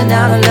running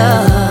out of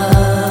love.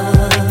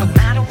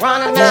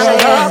 Running out of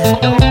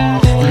love,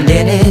 and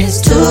then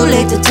it's too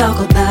late to talk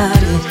about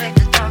it.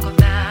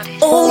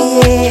 Oh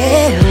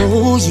yeah,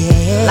 oh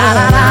yeah. La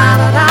la la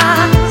la la.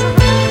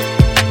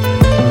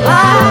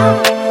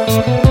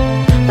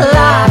 La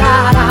la la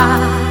la.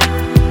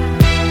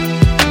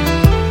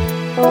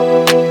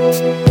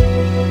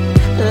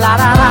 La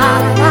la la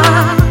la.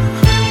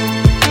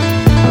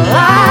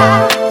 La.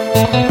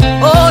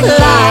 Oh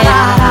la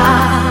la la.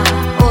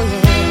 Oh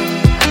yeah.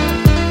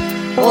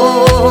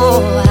 Oh,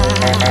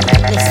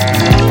 listen.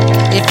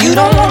 If you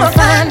don't wanna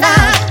find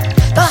out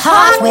the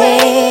hard way,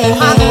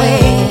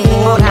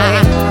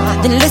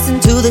 then listen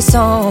to the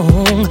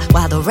song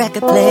while the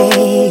record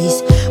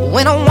plays.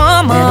 When a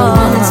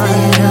woman's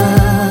fed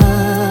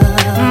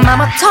up,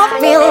 Mama taught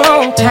me a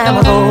long time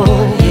ago,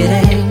 it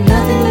ain't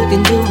nothing you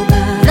can do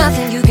about it.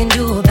 Nothing you can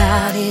do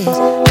about it.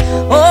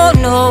 Oh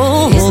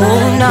no, it's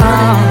like no,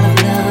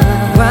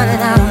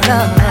 running out of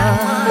love.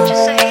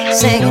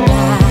 Say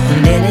goodbye,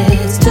 and then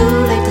it's too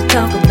late to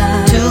talk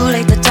about it. Too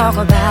late to talk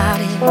about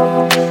it.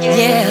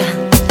 Yeah.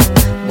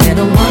 When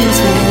a woman's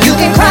fed up, you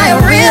can cry a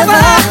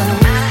river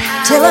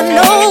till an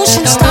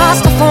ocean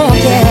starts to form,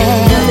 yeah.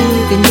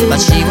 But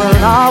she will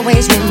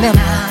always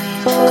remember,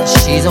 cause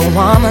she's a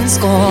woman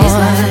scorned.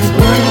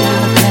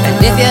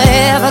 And if you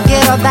ever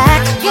get her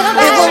back, it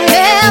will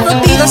never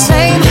be the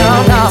same.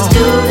 No, no.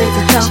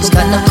 She's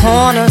cutting the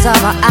corners of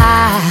her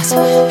eyes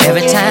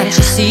every time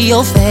she see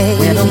your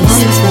face. And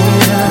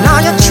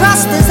all your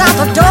trust is out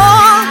the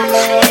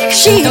door.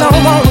 She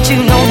don't want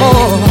you no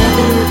more.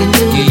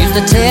 You used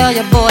to tell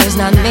your boy it's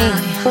not me,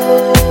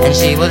 and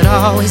she would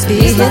always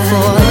be here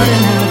for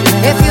him.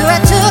 If you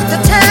had took the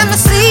time to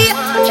see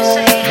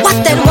what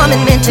that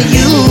woman meant to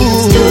you,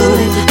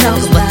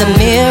 is what the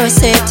mirror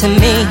said to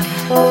me.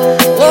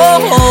 Oh,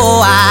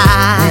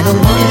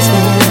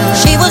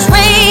 she was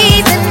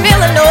raised in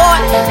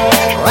Illinois,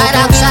 right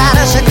outside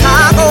of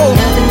Chicago.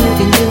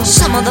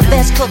 Some of the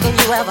best cooking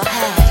you ever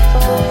had.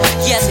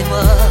 Yes, it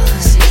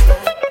was.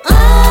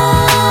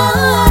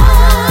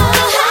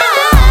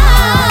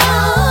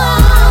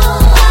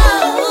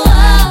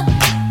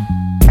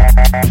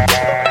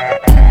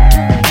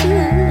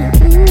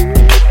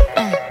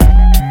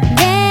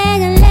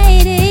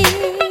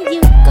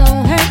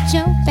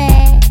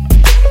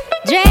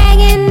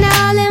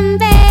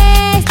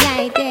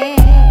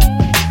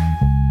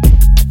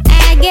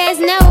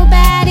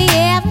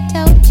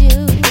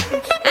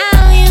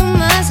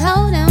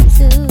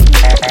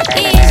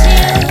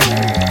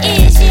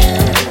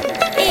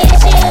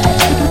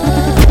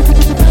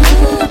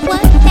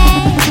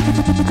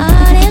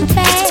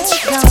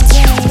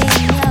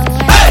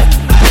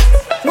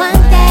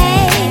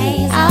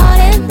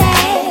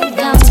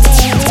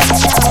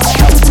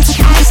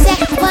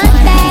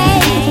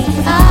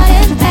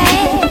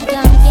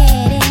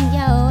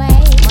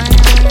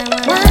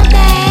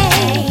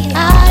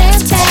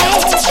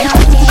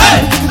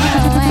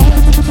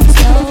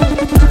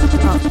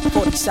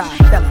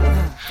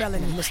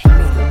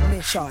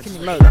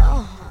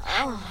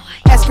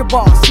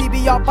 Escobar,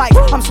 CBR bike,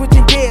 I'm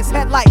switching gears,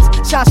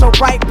 headlights shine so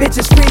bright,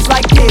 bitches freeze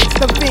like kids.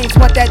 Them fiends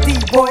want that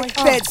D-boy,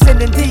 feds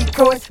sending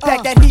decoys,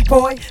 pack that heat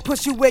boy,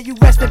 push you where you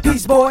rest in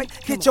peace, boy.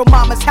 Get your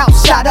mama's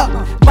house shot up,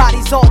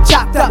 bodies all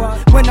chopped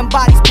up. When them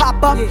bodies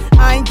pop up,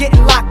 I ain't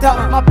getting locked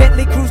up. My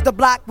Bentley cruise the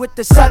block with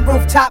the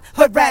sunroof top,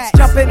 hood rats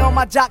jumping on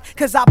my jock,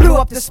 cause I blew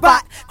up the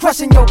spot,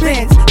 crushing your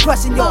Benz,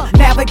 crushing your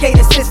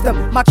navigator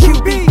system. My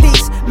QB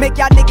piece, make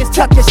y'all niggas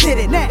tuck your shit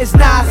in. It's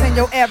Nas in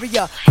your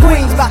area,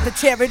 Queens about to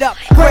tear it up.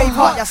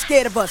 Braveheart, y'all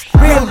scared of us,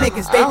 real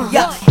niggas, they be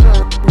up.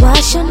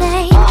 What's your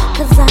name?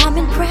 Cause I'm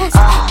impressed.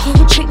 Can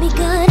you treat me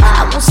good?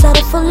 I won't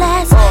settle for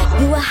less.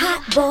 You a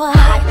hot boy,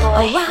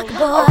 a rock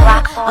boy,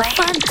 a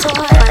fun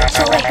toy,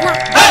 so a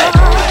black boy.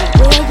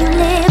 Where you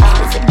live?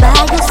 Is it by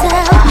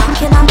yourself?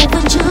 Can I move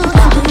with you?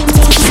 Do you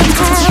need some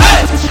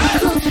help?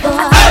 Good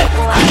boy,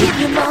 I'll give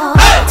you more.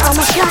 I'm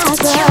a fly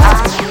girl.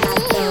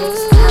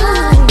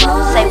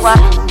 Say what?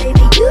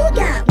 Baby, you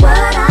got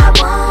what I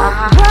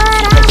want.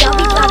 Cause y'all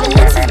be driving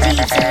Lexus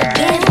Jeeps and the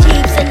Benz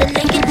Jeeps and the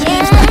Lincoln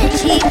Jeeps, nothing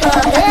cheaper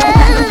than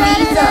the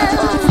Visa.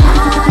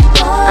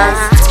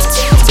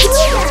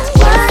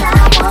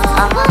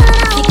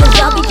 Because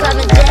y'all be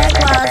driving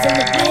Jaguars and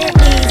the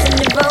Bentleys and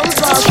the Rolls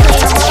Royce,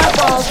 playing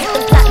marbles with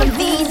the platinum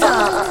Visa.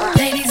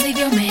 Ladies, leave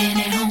your man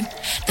at home.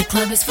 The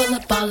club is full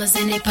of ballers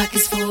and they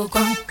pockets full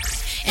grown.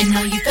 And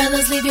all you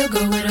fellas, leave your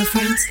girl with her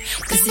friends.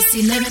 Cause it's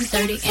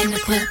 11:30 and the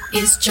club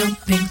is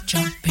jumping,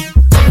 jumping.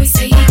 Always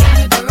say you got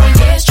a girl,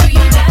 yeah, it's true,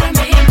 you got a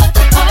man, but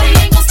the party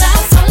ain't gon' stop,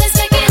 so let's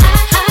take it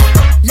high.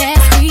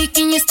 Last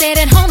weekend you stayed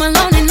at home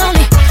alone and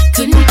lonely.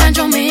 Couldn't find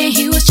your man,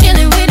 he was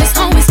chilling with his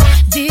homies.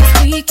 This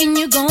weekend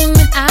you going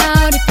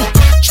out. If they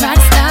try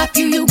to stop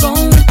you, you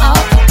going off.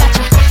 Got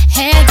your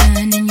hair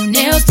done and your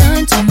nails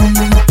done too.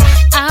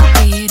 Out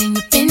bed and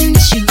you fitting the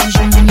shoes.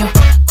 You and your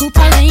coupe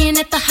laying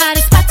at the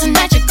hottest spot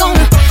tonight. You're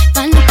gonna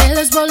find the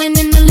fellas rolling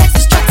in the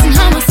Lexus trucks and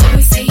Hummers. So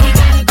we say you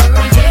got a girl,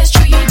 yeah, it's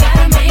true, you got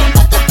a man,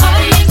 but the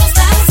party ain't gon'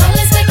 stop, so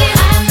let's take it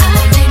high.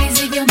 Ladies,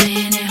 leave your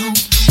man at home.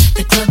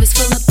 The club is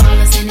full of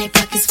ballers and they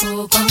pockets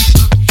full grown.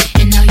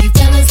 And all you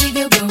fellas, leave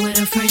your girl with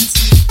her friends.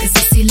 Cause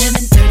it's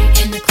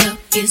 11:30 and the club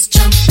is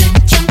jumping,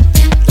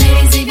 jumping.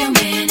 Ladies, leave your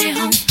man at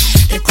home.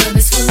 The club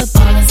is full of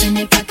ballers and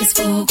they pockets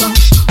full grown.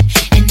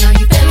 And all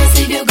you fellas,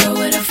 leave your girl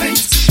with her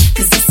friends.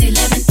 Cause it's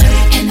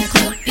 11:30 and the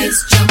club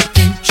is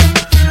jumping,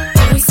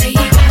 jumping. Always say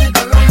you got a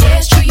girl, yeah,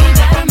 it's true, you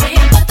got a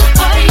man, but the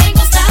party ain't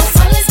gon' stop,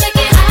 so let's make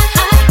it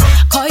high.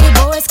 Call your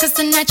boys cause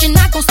tonight you're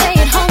not gon' stay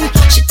at home.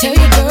 She tell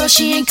your girl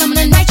she ain't coming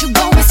tonight, you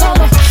going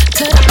solo.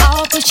 Cut her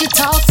off when she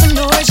talks some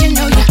noise, you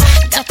know you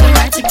got the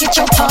right to get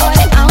your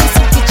party on.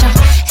 So get your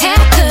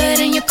haircut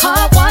and your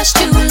car washed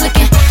too,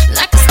 looking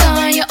like a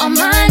star in your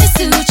Armani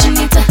suit. You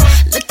need to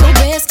look your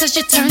best cause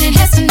you're turning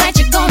heads tonight.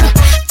 You're gonna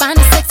find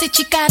a sexy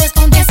chica that's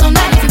gon' dance all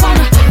night if you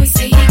wanna. Always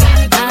say you got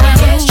a girl,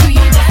 yeah, it's true,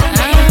 you got a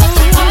man, but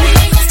the party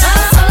ain't gon' stop,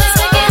 so let's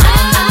make it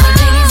high.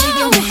 Ladies, leave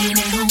your man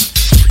at home.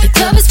 The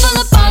club is full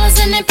of ballers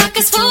and their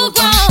pockets full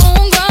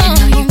grown, grown.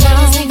 And all you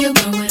fellas, leave your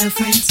girl with her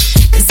friends.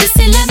 Cause it's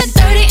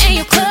 11:30 and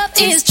your club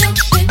is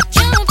jumping,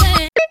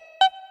 jumping.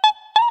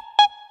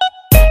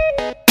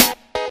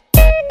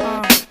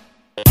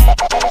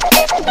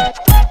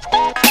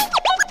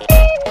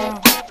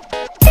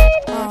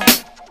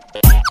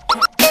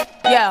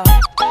 Yo,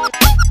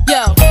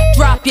 yo,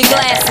 drop your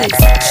glasses,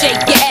 shake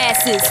your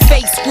asses,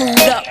 face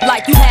screwed up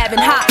like you having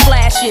hot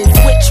flashes.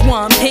 Which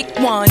one? Pick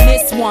one,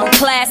 this one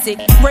classic.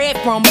 Red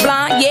from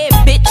blind, yeah,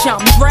 bitch,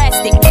 I'm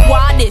drastic.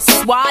 Why this,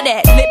 why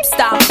that, lip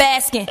stop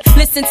asking.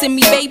 Listen to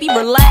me, baby,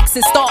 relax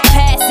and start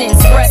passing.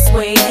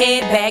 Expressway,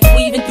 head back,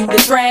 weaving through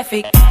the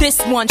traffic.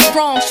 This one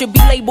strong should be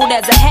labeled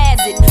as a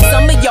hazard.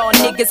 Some of y'all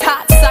niggas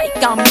hot psych,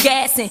 I'm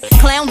gassing.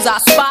 Clowns, I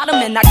spot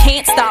them and I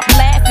can't stop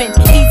laughing.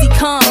 Easy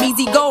come,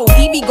 easy go,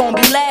 Evie gon'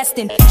 be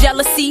lasting.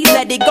 Jealousy,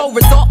 let it go,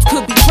 results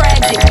could be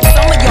tragic.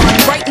 Some of y'all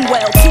ain't writing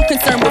well, too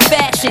concerned with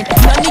fashion.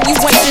 None of you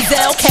ain't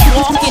Giselle, can't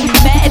walk and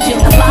imagine.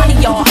 A lot of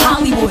y'all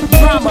Hollywood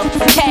drama,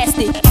 cast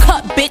it.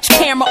 Cut bitch,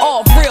 camera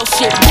off, real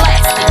shit,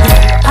 blasted.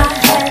 I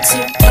had to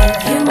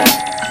give you up,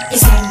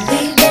 it's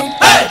only been a year.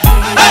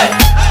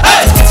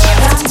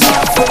 I'm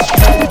all for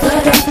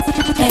good,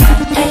 and I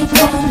ain't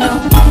going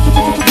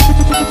nowhere.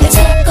 It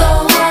took a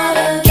while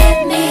to get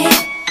me,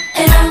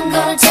 and I'm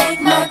gonna take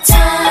my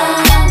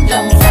time.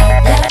 Don't let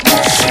that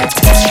bullshit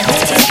to me,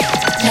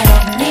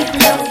 let me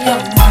blow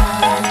your mind.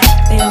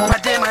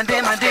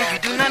 My dear, you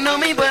do not know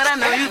me, but I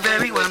know you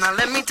very well. Now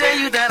let me tell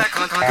you that I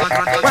can't.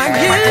 Why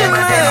you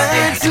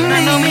do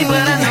not know me,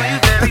 but I know you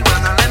very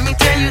well. Now let me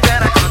tell you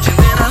that I can't. You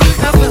better look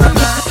up with a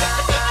mind.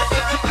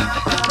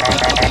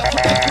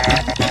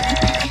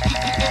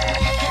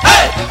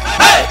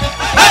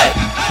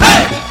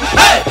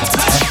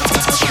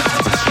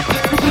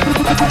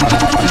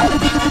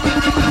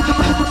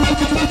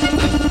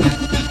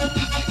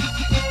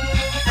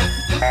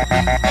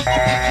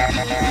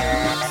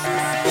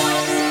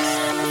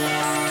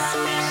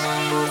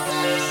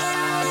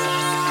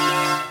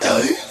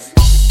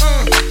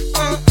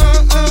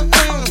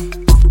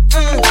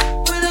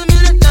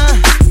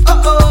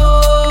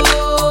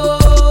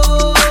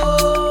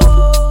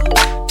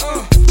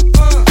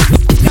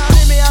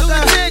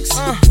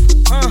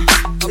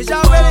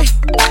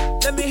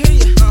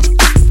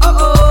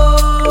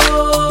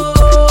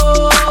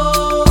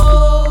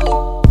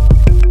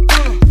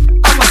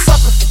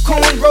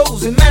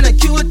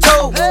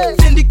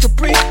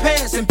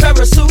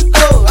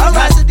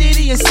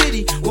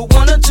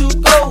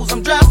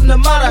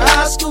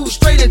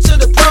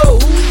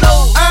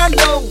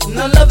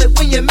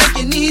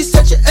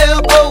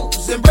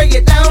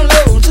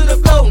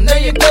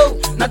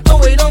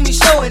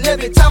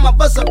 Every time time I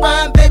bust a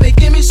rhyme, baby,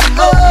 give me some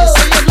more. You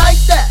say you like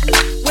that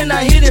when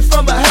I hit it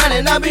from behind,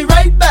 and I'll be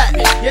right back.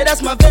 Yeah,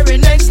 that's my very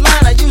next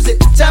line. I use it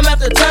time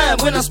after time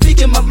when I'm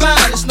speaking my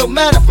mind. It's no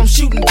matter from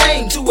shooting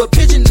game to a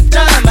pigeon to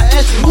dime. I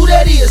ask you who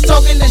that is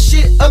talking this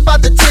shit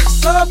about the ticks.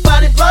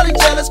 Somebody probably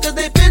jealous cause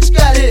they bitch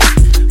got hit,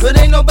 but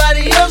ain't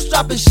nobody else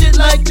dropping shit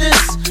like this.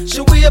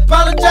 Should we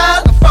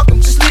apologize? Or fuck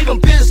them, just leave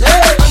them pissed.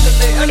 Hey,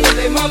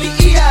 underlay, mommy,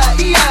 E-I.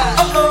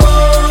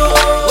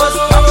 Uh-oh, what's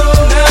poppin'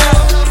 now?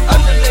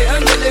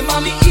 Underlay,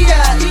 mommy, E-I.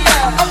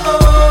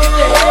 Uh-oh, if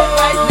the head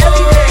right,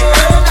 never there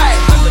all night.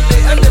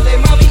 Underlay,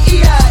 mommy,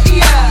 E-I.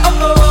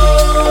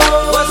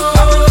 Uh-oh, what's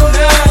poppin'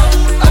 now?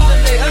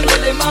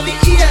 Underlay, mommy,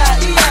 E-I.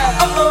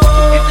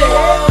 Uh-oh, if the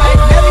head right,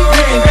 never there.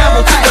 You can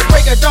gamble to the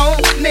break of dawn,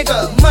 nigga.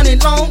 Money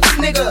long,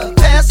 nigga.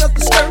 Pass up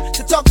the skirt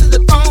to talk to the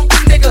phone,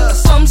 nigga.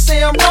 Some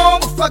say I'm wrong,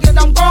 but fuck it,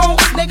 I'm wrong,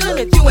 nigga.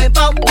 If you ain't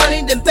about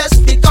money, then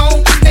best be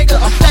gone, nigga.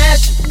 I'm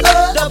flashing,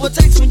 double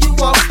takes when you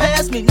walk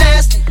past me,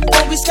 nasty.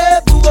 Don't be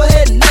scared, boo, go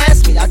ahead and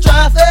ask me. I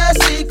drive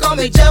fast, see, call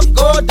me Jeff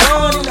Gordon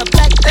in a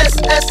black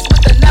SS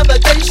with the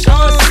navigation.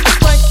 The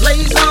frank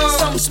blaze on,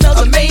 something smells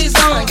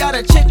amazing. Got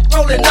a chick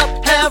rolling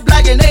up, half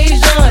black and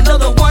Asian.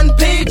 Another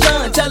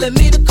one-pager telling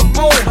me to come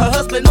home. Her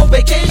husband on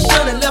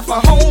vacation and left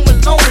her home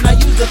alone. I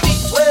use the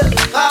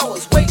V12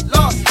 hours, weight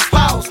loss,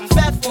 powers. I'm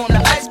fat on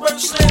the iceberg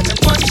slim in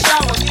one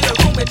shower. Get a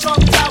room in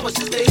Trump Towers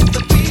just to hit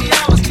the 3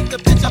 hours. Keep the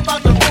bitch up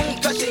out the room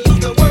cause she use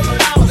the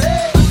word hours.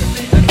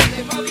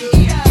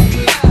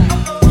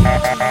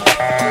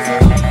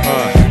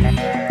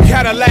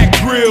 Cadillac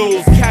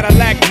grills,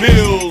 Cadillac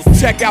mills.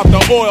 Check out the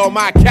oil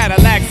my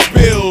Cadillac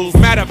spills.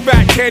 Matter of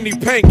fact, candy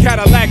paint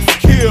Cadillacs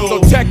kill.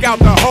 So check out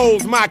the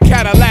holes my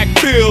Cadillac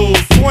fills.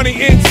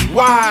 20-inch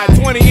wide,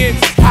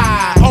 20-inch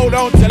high. Hold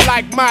on to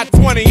like my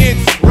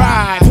 20-inch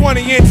ride.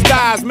 20-inch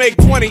thighs make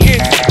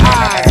 20-inch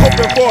eyes.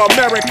 Hoping for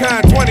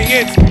American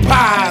 20-inch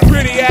pies.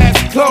 Pretty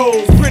ass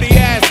clothes, pretty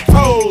ass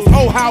toes.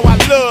 Oh, how I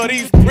love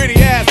these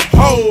pretty ass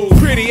hoes.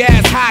 Pretty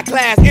ass high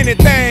class,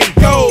 anything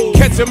goes.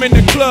 Catch them in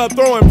the club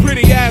throwing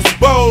pretty ass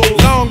bows.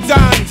 Long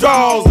John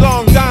draws,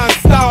 Long John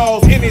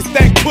stalls. Any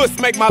stack puss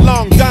make my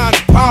Long John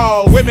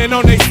pause. Women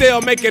on they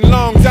cell making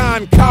Long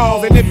John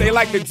calls. And if they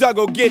like to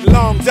juggle, get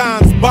Long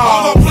John's balls.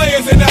 All the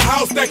players in the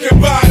house that can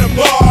buy the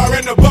bar.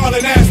 And the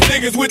ballin' ass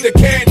niggas with the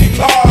candy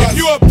cars. If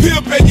you a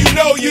pimp and you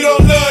know you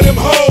don't love them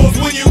hoes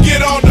when you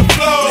get on the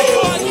floor.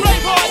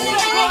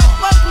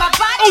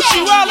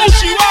 Ushiwale,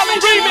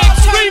 remix.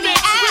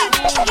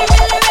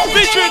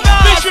 Featuring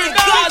Nas.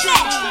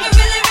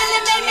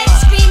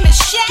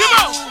 Come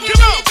on. He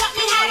really taught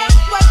me how to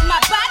work my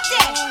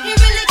body. He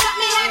really taught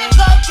me how to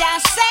go down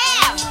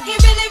south. He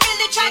really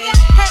tried to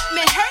hurt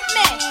me.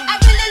 I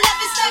really love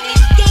his study,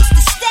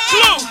 gangsta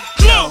style.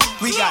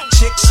 We got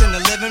chicks in the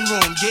living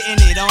room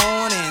getting it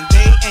on, and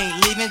they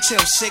ain't leaving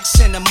till 6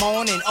 in the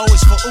morning. O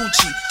is for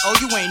Uchi. Oh,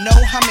 you ain't know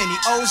how many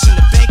O's in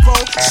the bankroll?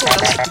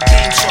 Sorta like the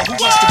game show, Who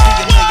Wants to Be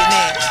a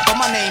Millionaire? But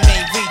my name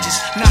ain't Regis.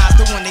 Nas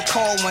the one they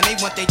call when they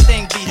want their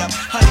thing beat up.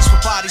 Honeys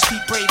for bodies,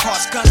 beat brave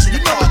hearts, guns in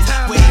the party.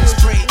 Waves,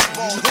 brave,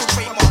 balls,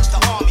 trademarks,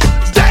 the army.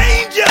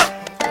 Danger!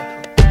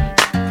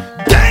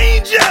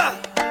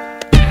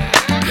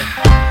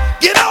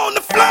 Get on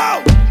the floor.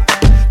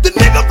 The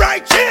nigga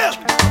right here.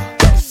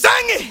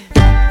 Sing it.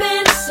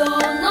 Been so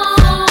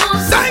long.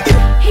 Sing it.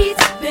 He's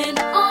been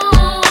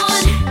on.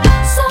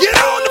 So get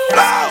on the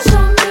floor.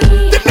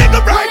 The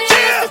nigga right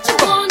here.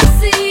 Don't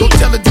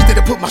tell the DJ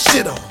to put my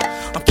shit on.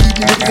 I'm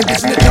keeping niggas in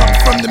this nigga up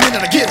from the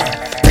minute I get her.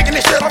 Taking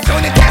this shirt off,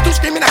 showing the tattoo,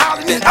 screaming and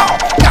hollering and all.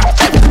 Now,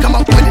 come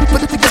up with it,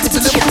 put it together,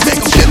 deliver, make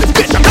them kill this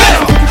bitch. I'm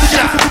dead on.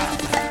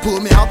 Pull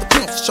me out the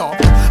pencil sharp.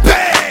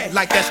 Bang!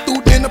 Like that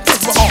student in the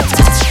principal office.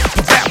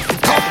 The rappers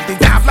and talking, they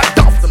dive like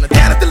dolphins. The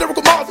dad is the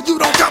lyrical marvel, you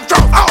don't come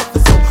drunk off.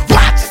 So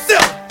watch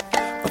yourself.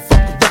 But fuck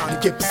around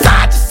and get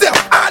beside yourself.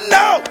 I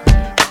know.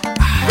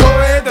 Go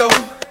ahead though.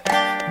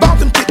 Bump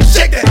them titties,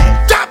 shake that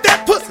ass. Drop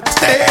that pussy,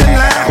 stay in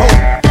line, ho.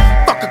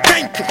 Fuck a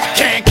gang, cause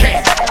you can.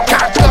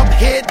 Cock up,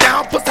 head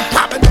down, pussy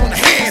popping on the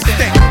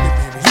handstand.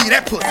 Leave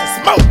that pussy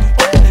smoke.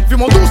 If you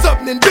wanna do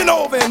something, then bend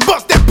over and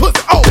bust that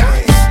pussy over.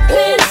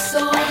 Been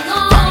so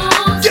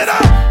long. Get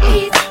up.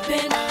 He's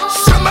been on.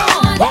 Come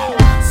on.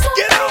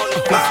 Get on the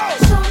floor.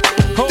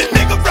 The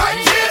nigga right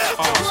here.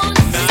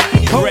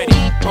 Ready,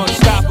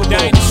 unstoppable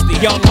dynasty,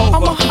 young over.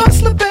 I'm a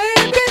hustler,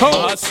 baby.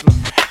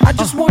 I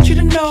just want you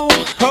to know.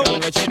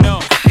 Let you know.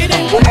 It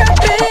ain't where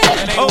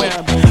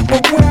I've been,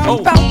 but where I'm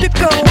about to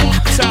go.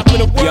 Top of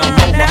the world,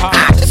 now, I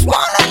just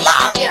wanna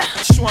love you.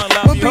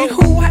 But be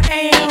who I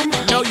am.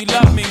 Know you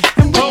love me.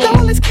 And with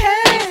all this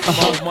cash,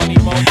 more money,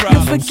 more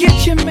problems. You'll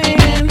forget your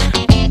man.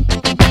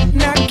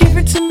 Now give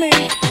it to me.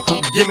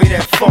 Give me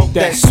that funk,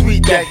 that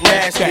sweet, that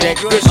nasty, that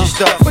gushy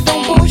stuff. But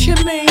don't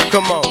bullshit me.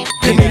 Come on,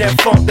 give me that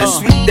funk, that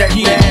sweet, that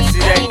nasty,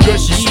 that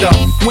gushy stuff.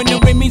 When the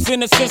Remy's in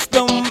the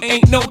system,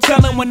 ain't no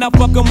telling when I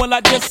fuck 'em, will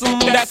I diss 'em?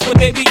 That's what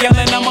they be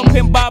yelling. I'm a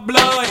pimp by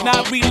blood,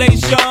 not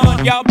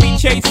relation. Y'all be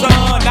chasing,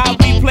 I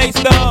replace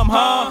them,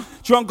 huh?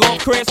 drunk on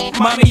Chris,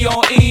 mommy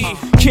on E.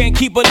 Can't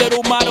keep a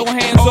little model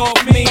hands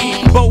off me.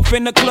 Both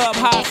in the club,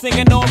 high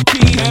singing off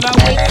key. And I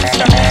wish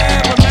I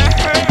never met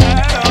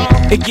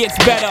her. It gets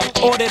better,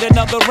 ordered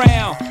another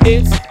round.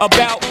 It's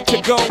about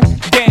to go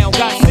down.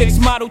 Got 6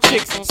 model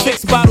chicks,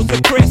 6 bottles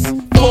of Chris,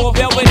 4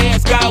 velvet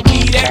hands, got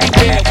weed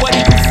everywhere. What do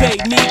you say?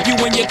 Need you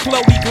in your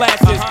Chloe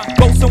glasses.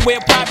 Go somewhere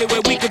private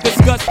where we could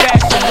discuss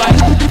fashion like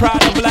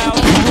Prada blouse,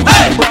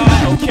 Gucci bra,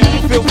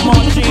 okay, Phil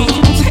Martin.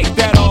 Take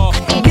that off.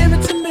 Give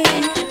it to me.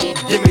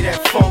 Give me that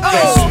funk,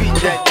 that sweet,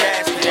 that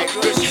nasty, that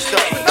gushy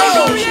stuff.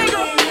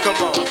 Come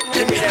on,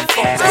 give me that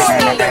funk, that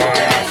sweet, that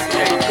nasty,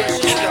 that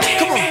gushy stuff.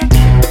 Come on.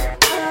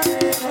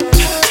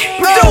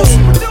 Produce,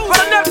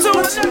 brother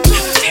Neptune.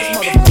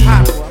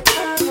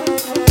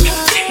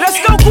 Let's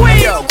go,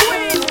 Queen.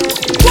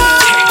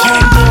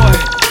 Homeboy,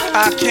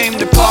 I came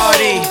to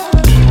party.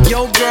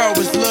 Your girl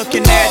was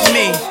looking at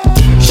me.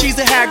 She's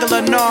a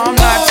haggler, no, I'm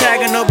not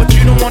tagging her, but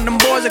you don't want them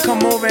boys to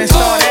come over and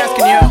start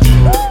asking you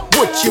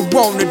what you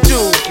wanna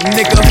do,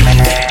 nigga.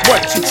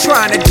 What you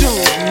tryna do,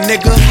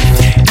 nigga.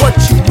 What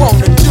you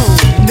wanna do,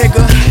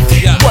 nigga.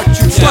 What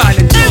you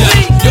tryna do.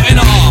 You're in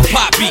a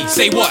pop beat,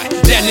 say what?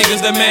 That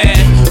nigga's the man.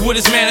 With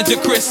his manager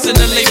Chris and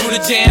the label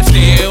The Jam,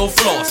 still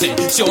flossing,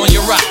 showing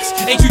your rocks.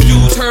 Ain't you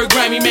dudes heard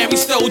grimy, man, we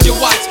stole your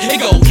watch. It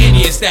go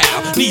Indian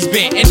style, knees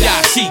bent and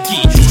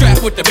dashiki.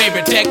 Strapped with the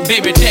baby tech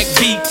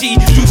BT.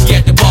 Juicy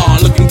at the bar,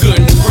 looking good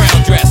in the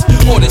brown dress.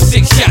 Ordered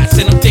 6 shots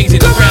and them things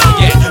ain't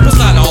around yet.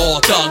 Persona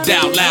all thugged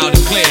out loud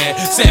and clear.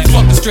 Said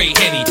fuck the straight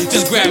Henny,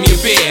 just grab me a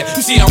beer.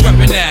 You see I'm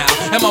reppin' now,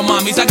 and my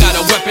mommies, I got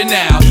a weapon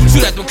now.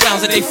 Shoot at them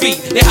clowns at their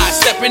feet, they hot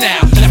steppin'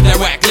 out. I left that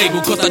whack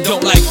label cause I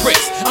don't like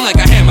Chris. I'm like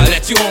a hammer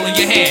that you hold in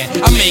your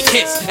hand. I make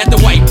hits at the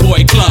white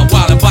boy club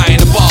while I'm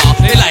buying the bar.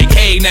 They like,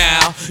 hey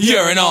now,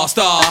 you're an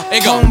all-star. They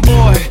go,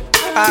 homeboy,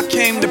 I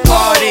came to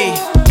party.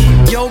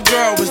 Your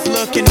girl was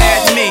looking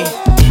at me.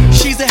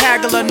 She's a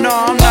haggler, no,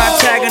 I'm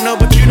not tagging her,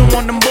 but you don't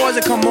want them boys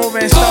to come over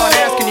and start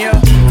asking you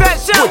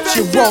what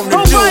you wanna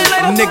do,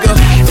 nigga.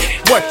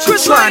 What you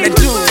tryna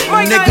do,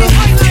 nigga.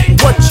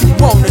 What you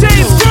wanna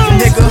do,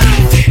 nigga.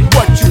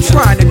 What you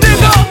tryna do.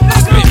 I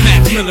spit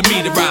max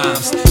millimeter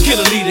rhymes, kill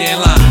a leader in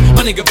line.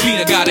 My nigga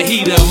Peter got a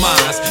heater of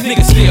mines.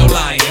 Niggas still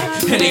lying,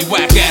 and they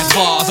whack ass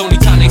bars. Only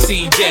time they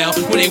seen jail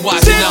when they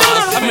watching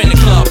us. I'm in the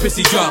club,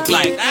 pissy drunk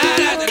like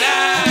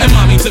and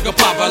mommy took a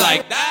popper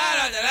like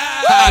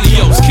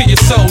adios, kill your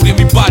soul, then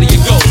we body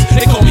your ghost.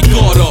 They call me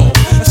Gordo.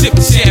 I sip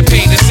the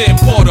champagne that's in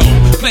Porto.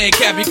 Playing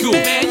Cappy Cool,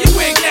 man, you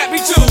ain't nappy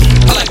too.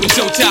 I like when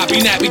Joe Top be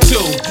nappy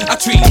too. I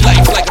treat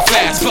life like a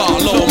fast car,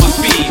 lower my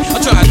speed.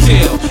 I try to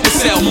chill and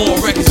sell more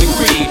records than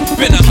Creed.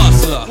 Been a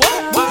hustler,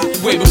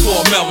 way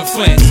before Melvin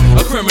Flint's.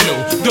 A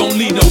criminal, don't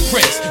need no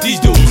prints.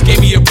 These dudes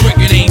gave me a brick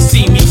and ain't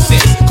seen me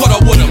since.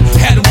 Caught up with them,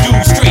 had them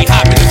dudes straight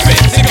hopping the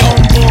fence. They go,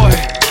 homeboy,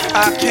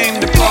 I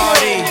came to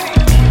party.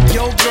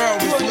 Your girl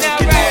was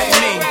looking at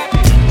me.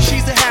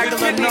 She's a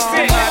haggler, no,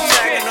 I'm not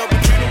tagging her,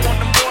 but you don't want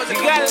them boys to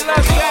come over.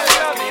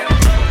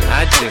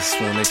 I just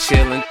wanna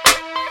chill and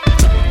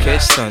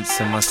catch stunts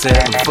in my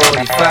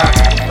 745.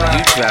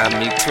 You drive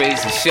me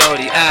crazy,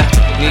 shorty. I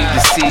need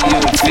to see you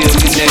and feel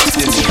you next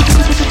to me.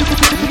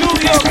 New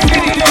York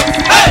City,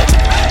 hey!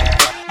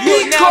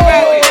 You are now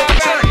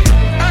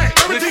back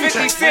with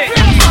 50 Cent.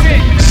 Stop it!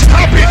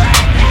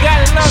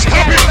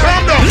 Stop it!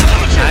 Calm down!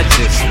 I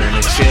just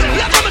wanna chill and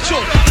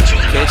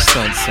catch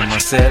stunts in my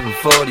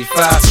 745.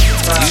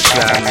 You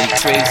drive me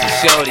crazy,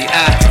 shorty.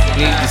 I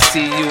need to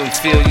see you and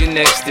feel you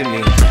next to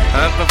me.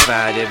 I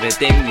provide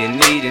everything you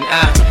need, and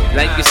I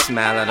like your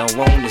smile. I don't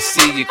want to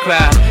see you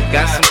cry.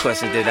 Got some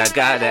questions that I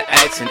gotta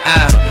ask, and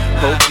I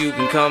hope you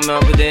can come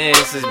up with the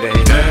answers,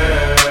 baby.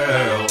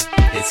 Girl,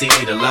 it's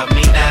easy to love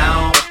me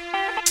now.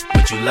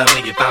 Would you love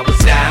me if I was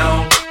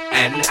down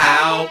and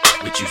out?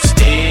 Would you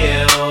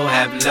still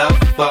have love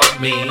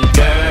for me,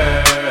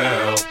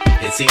 girl?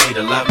 It's easy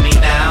to love me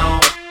now.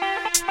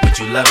 Would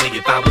you love me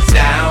if I was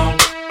down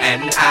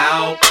and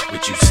out?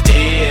 Would you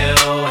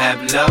still have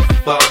love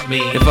for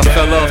me, If I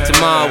fell off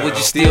tomorrow, would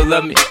you still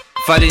love me?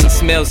 If I didn't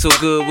smell so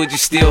good, would you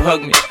still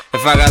hug me?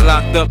 If I got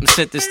locked up and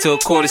sentenced to a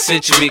quarter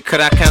century,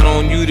 could I count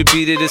on you to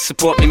be there to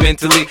support me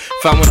mentally?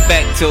 If I went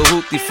back to a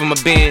hoopty for my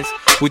bands,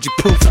 would you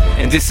poof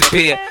and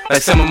disappear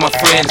like some of my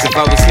friends? If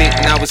I was hit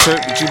and I was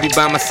hurt, would you be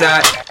by my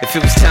side? If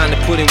it was time to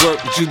put in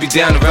work, would you be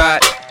down to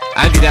ride?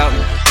 I'd get out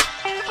and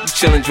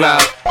chill and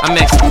drive. I'm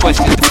asking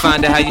questions to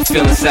find out how you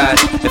feel inside.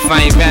 If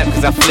I ain't rap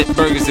cause I flip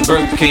burgers at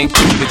Burger King,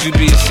 would you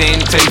be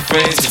ashamed to tell your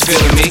friends you're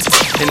feeling me?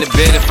 In the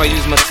bed, if I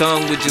use my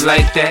tongue, would you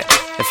like that?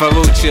 If I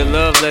wrote you a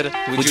love letter,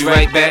 would you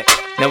write back?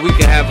 Now we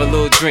can have a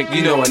little drink,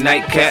 you know, a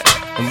nightcap,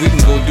 and we can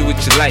go do what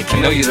you like,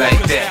 you know you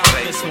like that.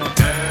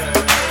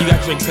 You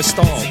got drink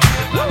Cristal.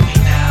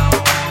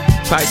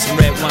 Probably some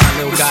red wine,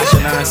 little guys,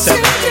 9-7.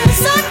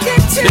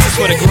 This is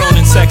for the grown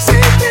and sexy.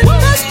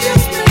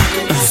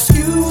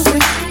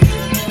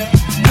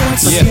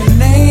 Yeah.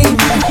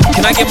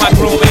 Can I get my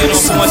grown man on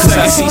for 1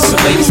 second? I see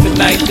some ladies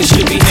tonight that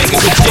should be hanging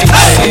with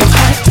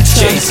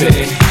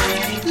Jay-Z.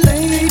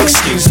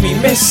 Excuse me,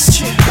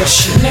 miss,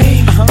 what's your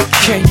name?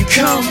 Can you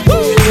come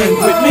hang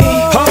with me?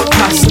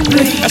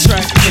 Possibly. That's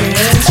right. Can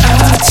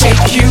I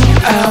take you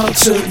out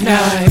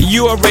tonight?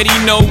 You already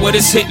know what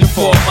it's hitting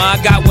for, ma.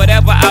 I got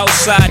whatever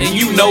outside, and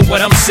you know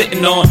what I'm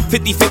sitting on.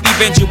 50-50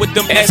 venture with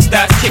them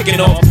S-dots kicking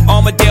off.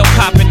 Armadale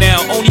popping now,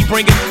 only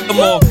bringing them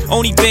more.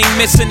 Only thing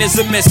missing is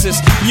a missus.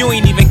 You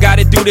ain't even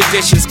gotta do the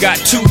dishes. Got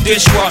 2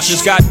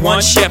 dishwashers, got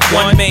 1 chef,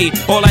 1 maid.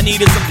 All I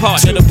need is a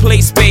partner to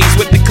play spades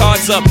with the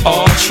cards up.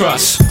 All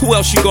trust. Who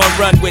else you gonna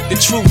run with? The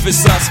truth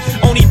is us.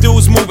 Only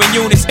dudes moving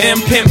units,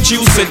 M Pimp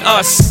Juice and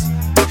us.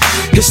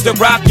 It's the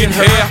rockin'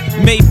 hair.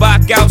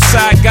 Maybach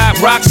outside, got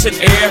rocks in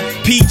air.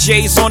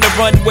 PJs on the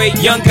runway,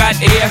 young got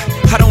air.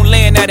 I don't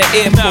land at an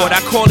airport,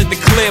 I call it the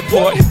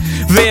clearport.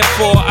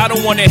 Therefore, I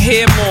don't wanna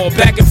hear more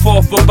back and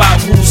forth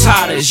about who's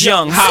hotter.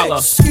 Young, holla.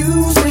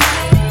 Excuse me.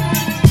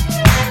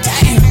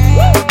 Damn.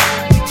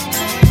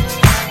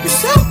 You're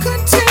so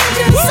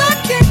contagious, I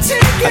can't take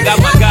it. I got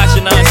my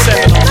Gotcha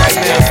 9-7 on right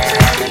now.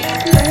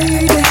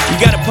 You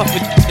gotta puff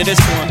it to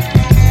this one.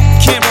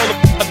 Can't roll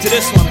up to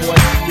this one, boy.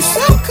 You're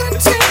so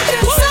contagious,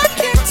 I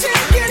can't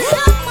take it.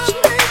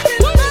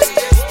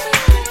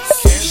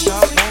 Can't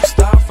stop, won't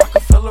stop.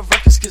 Rockefeller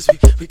Records, 'cause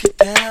we get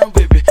down,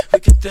 baby. We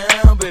get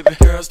down, baby.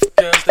 Girls, they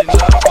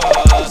love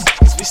us.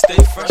 'Cause we stay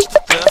fresh to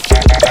death.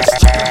 The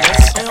best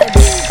chocolate, LB.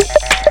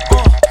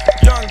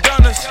 Young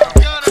Gunners,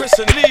 Chris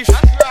and Leaf.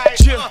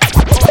 Yeah.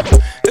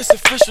 It's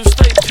official,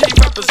 State P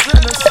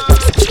represent us.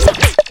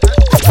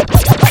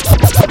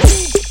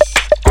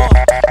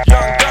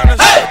 Young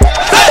Gunners,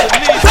 Chris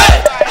and Leaf.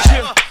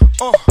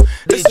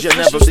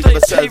 DJNEVILLE, big up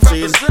yourself,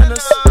 team.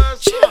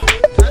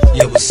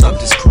 Yo, what's up?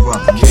 This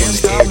Corrupt. I'm on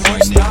the air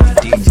right now.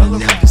 DJNEVILLE.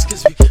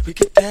 'Cause we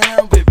get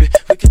down, baby.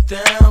 We get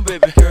down,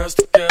 baby. Girls,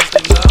 they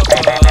love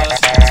us.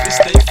 'Cause we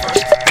stay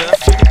fresh to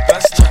death. You're the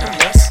best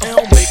chocolate. They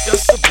don't make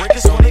us or break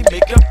us when they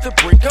make up the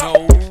break up.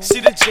 See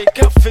the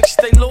J-Cup, fix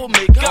they little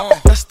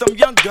makeup. That's them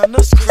Young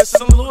Gunners, Chris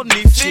and Lil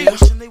Neefy.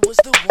 Wishing they was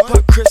the one,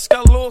 but Chris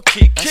got Lil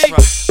Kiki.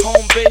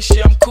 Home base,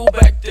 yeah, I'm cool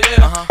back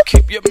there.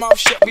 Keep your mouth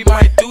shut, we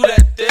might do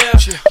that there.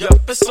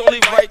 Yup, it's only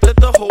right that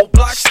the whole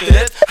block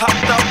stared.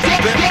 Hopped out the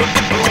bed with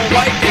the blue and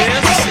white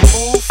ears. I say,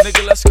 move,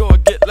 nigga, let's go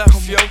and get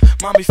left, yo.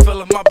 Mommy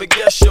feeling my big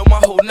ass, show my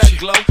whole neck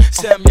glow.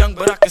 Say I'm young,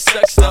 but I can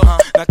sex though.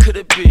 Now could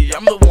it be?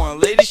 I'm the one,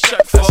 ladies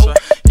check for.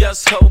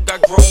 Yes, ho,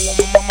 got grown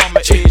when my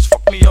mama age.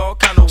 Fuck me all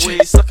kind of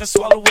ways, suck and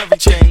swallow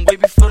everything. Way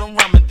before them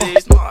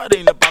remedies. No, it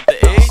ain't about the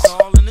age. It's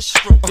all in the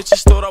stroke.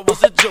 Bitches thought I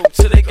was a joke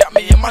till they got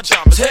me in my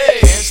pajamas. Hey,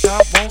 can't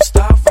stop, won't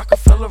stop.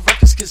 Rockefeller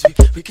Records, 'cause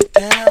we get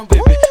down,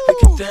 baby. We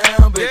get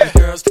down, baby.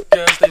 Girls,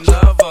 they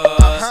love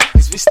us.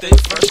 'Cause we stay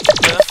fresh to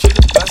death. You're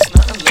the best,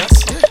 nothing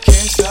less.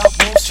 Can't stop,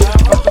 won't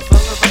stop.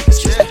 Rockefeller Records,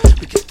 'cause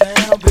we get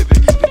down, baby.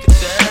 We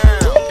get down.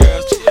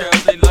 Girls,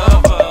 they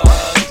love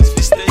us. 'Cause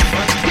we stay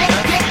fresh to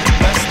death. You're the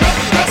best,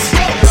 nothing less.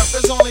 Yup,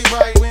 it's only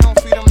right. We don't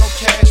feed them no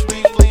cash.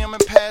 We flee them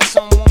and pass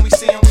them. When we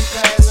see them, we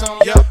pass them.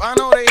 Yup, I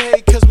know they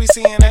hate 'cause we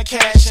seeing that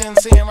cash and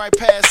seeing right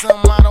past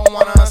them. I don't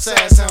wanna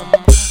assassin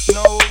them.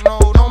 No,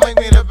 don't make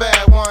me the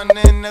bad one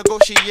and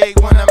negotiate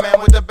when a man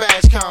with the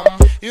badge come.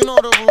 You know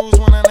the rules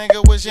when a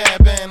nigga was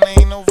yapping.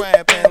 Ain't no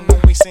rapping.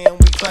 When we see him,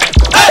 we clap him.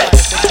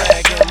 Flash the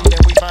bag him, then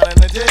we find in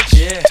the ditch.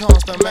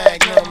 Toss the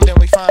magnum, then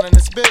we find in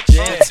this bitch.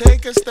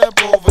 Take a step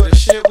over the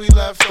shit we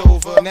left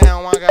over.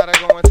 Now I gotta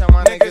go and tell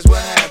my niggas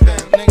what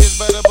happened. Niggas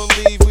better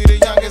believe we the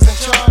youngest in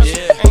charge.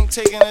 Ain't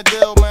taking a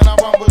deal, man, I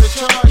run with a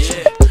charge.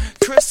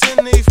 Chris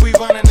and Neef, we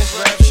running this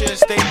rap shit.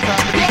 State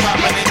property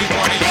popping any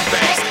one of you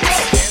bastards.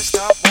 Can't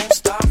stop, won't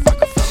stop.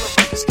 Rockefeller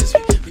Records, 'cause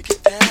we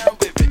get down,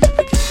 baby.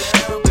 We get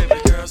down, baby.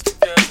 Girls, they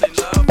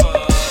love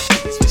us.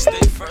 'Cause we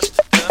stay fresh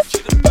to death.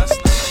 You're the best,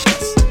 nothing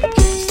less.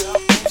 Can't stop,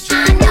 won't stop. I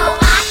know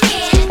I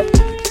can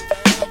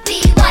be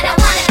what I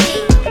wanna be.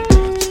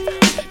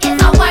 If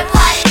I work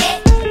hard at it,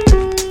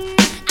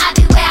 I'll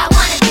be where I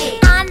wanna be.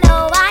 I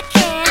know I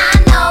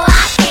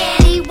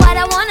can be what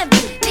I wanna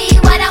be. Be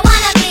what I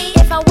wanna be.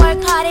 If I work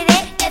hard at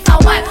it,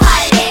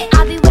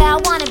 I'll be where I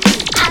wanna be.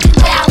 I'll be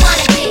where I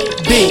wanna be.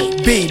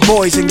 Be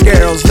boys and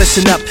girls,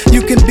 listen up.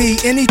 You can be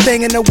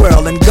anything in the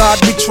world, and God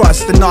we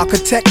trust. An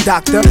architect,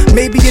 doctor,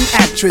 maybe an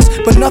actress,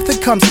 but nothing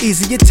comes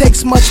easy. It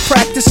takes much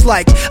practice.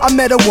 Like I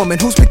met a woman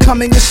who's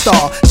becoming a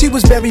star. She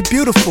was very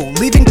beautiful,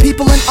 leaving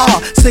people in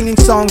awe. Singing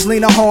songs,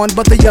 Lena Horne,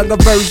 but the younger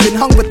version.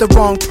 Hung with the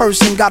wrong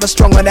person, got her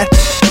strung on that.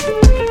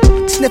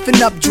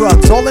 Sniffing up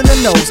drugs, all in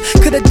her nose.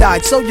 Could've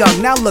died so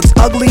young, now looks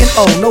ugly and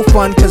old. No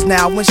fun, cause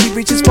now when she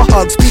reaches for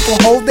hugs, people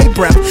hold their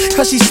breath,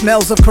 cause she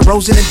smells of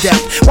corrosion and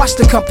death. Watch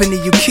the company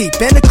you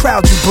keep and the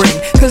crowd you bring,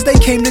 cause they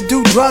came to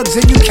do drugs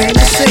and you came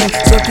to sing.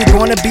 So if you're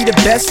gonna be the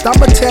best,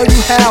 I'ma tell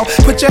you how.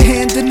 Put your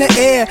hand in the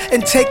air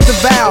and take the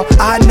vow.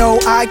 I know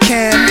I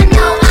can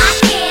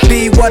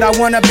be what I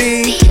wanna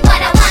be.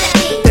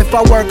 If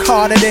I work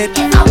hard at it,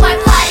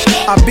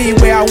 I'll be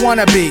where I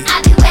wanna be. If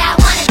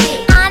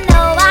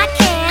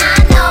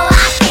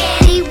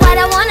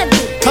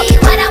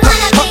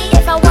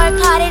I work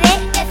hard at it,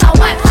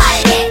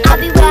 I'll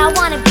be where I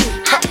wanna be.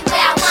 I'll be where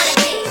I wanna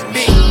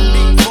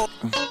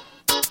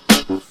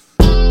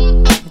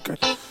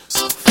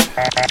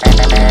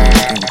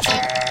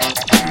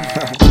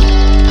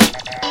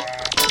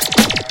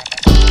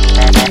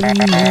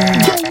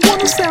Don't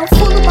wanna sound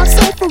full of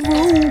myself or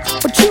rude,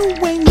 but you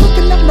ain't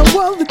looking at no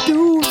other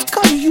dudes.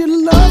 Cause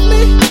you love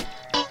me.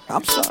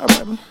 I'm sorry,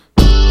 baby.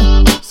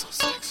 So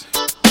sexy.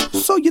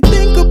 So you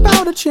think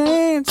about a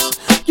chance.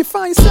 You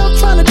find yourself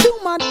trying to do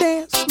my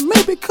dance.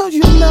 Maybe cause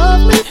you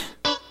love me.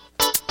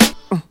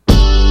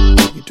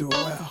 You do it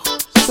well.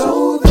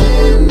 So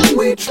then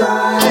we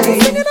tried.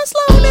 Sing it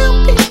slow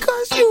down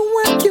because you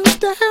weren't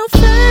used to how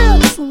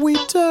fast we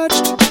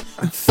touched.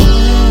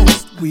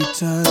 We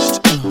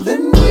touched.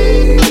 Then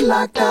we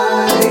locked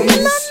eyes.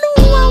 And I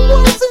knew I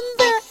wasn't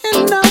there,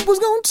 and I was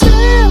gonna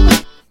tell.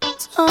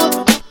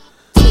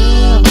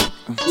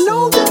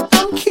 Know that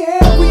I'm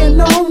carrying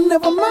on.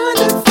 Never mind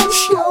if I'm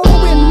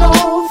showing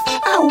off.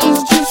 I was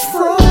just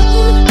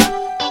frontin'.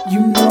 You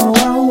know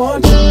I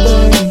want you,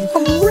 babe.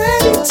 I'm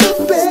ready to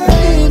bet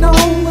it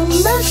on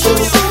unless you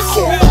say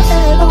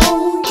carry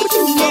on. But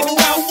you know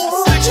I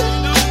want you.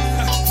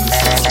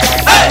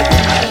 Hey!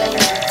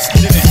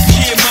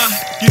 Yeah, ma,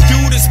 you do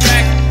this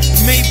back.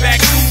 Maybach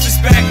truth is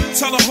back.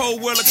 Tell the whole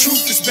world the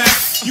truth is back.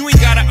 You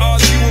ain't gotta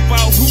argue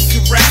about who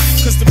can rap,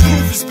 cause the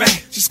proof is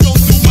back. Just go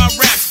through my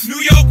raps. New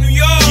York, New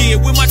York. Yeah,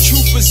 where my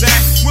troopers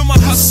at? Where my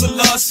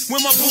hustlers?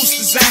 Where my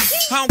boosters at?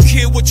 I don't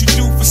care what you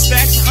do for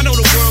stacks. I know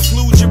the world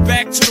glued your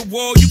back to the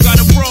wall. You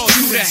gotta brawl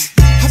through that.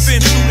 I've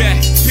been through that.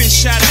 Been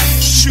shot at.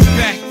 Shoot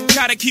back.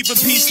 Gotta keep a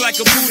peace like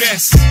a boot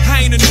ass.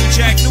 I ain't a new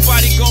jack.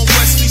 Nobody gon'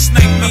 Wesley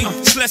snipe me.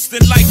 It's less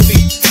than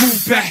likely. Move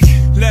back.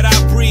 Let I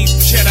breathe.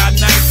 Shed I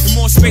night. The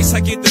more space I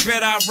get, the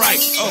better I write.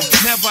 Oh,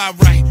 never I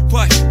write.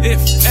 But if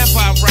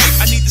ever I write,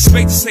 I need the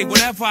space to say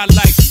whatever I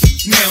like.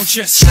 Now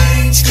just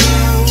change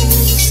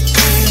clothes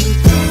and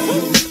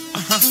go.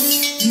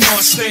 You know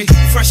I stay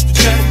fresh to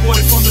death,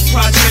 aborted from the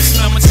projects,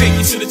 and I'ma take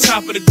you to the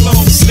top of the globe.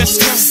 Let's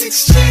go. Let's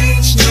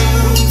exchange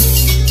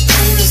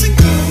numbers and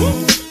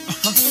go.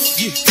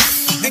 Yeah.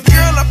 And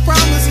girl, I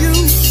promise you,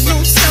 no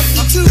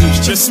substitute.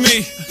 It's just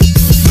me.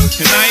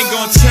 And I ain't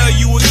gonna tell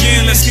you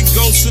again, let's get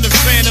ghosts in the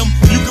phantom.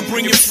 You can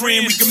bring your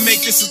friend, we can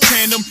make this a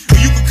tandem. Or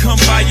you can come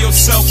by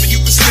yourself and you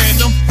can stand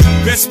them.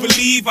 Best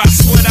believe I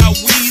sweat out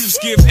weaves,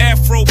 give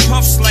afro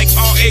puffs like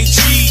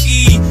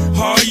R-A-G-E.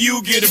 Hard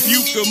you get if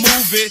you could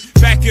move it,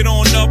 back it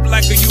on up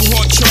like a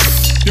U-Haul truck.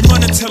 Then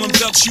run and tell him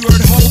ducks, you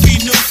heard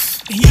Hobie knew.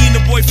 He and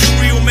the boy for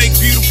real make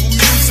beautiful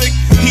music.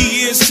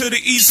 He is to the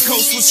East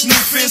Coast with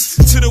Snoop is,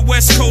 to the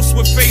West Coast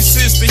with Face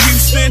is to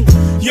Houston.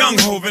 Young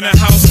Hov in the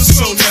house, it's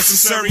so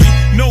necessary.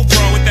 No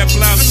bra with that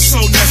blouse, it's so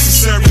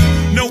necessary.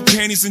 No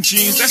panties and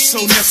jeans, that's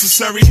so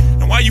necessary.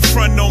 Now why you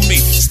frontin' on me?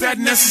 Is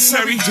that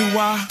necessary? Do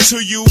I?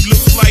 To you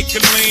look like a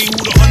lame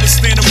who don't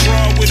understand a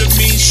bra with a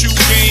mean shoe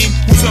game.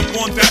 Who's up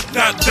on that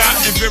dot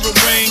and Vera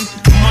Wang?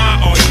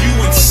 Ma, are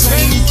you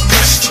insane?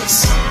 That's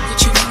just what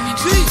you want me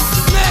to do.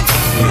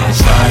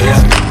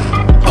 Fire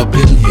up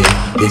in here,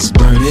 it's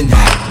burning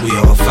hot. We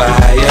on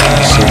fire.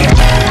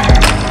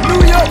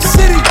 New York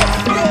City,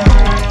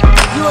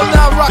 you are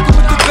now rocking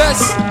with the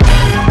best.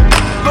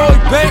 Lloyd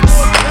Banks,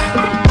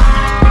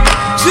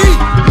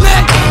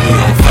 G-Lit. We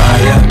on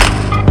fire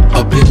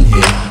up in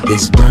here,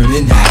 it's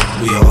burning hot.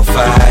 We on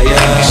fire.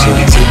 Should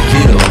we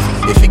take it off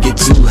if it get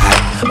too hot?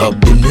 Up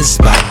in this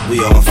spot, we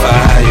on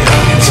fire.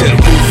 Tear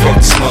the roof off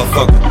this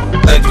motherfucker,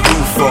 let the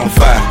roof on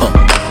fire.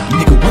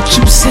 Nigga, what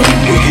you say?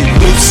 We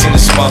get loose in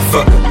this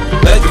motherfucker.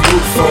 Let the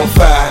roof on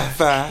fire.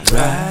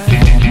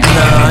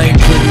 Nah, I ain't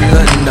putting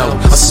nothing out.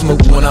 I smoke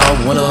when I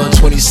wanna.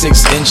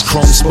 26-inch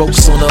chrome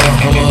spokes on a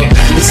Hummer.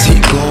 This heat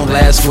gon'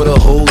 last for the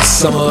whole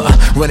summer.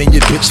 Running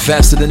your bitch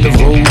faster than the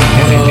road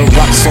runner.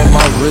 Rocks on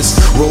my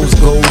wrist, rose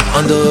gold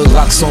under.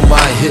 Locks on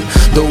my hip,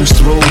 those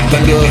throw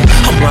thunder.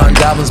 I'm riding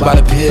diamonds by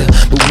the pier,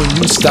 but when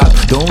you stop,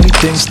 the only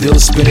thing still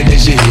spinning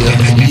is your ear.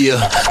 Yeah,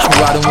 I'm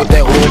riding with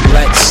that all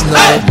black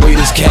snug.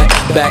 Waiters cat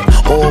back,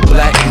 all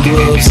black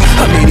gloves.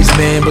 I made these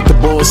man, but the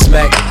boys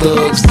smack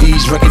thugs.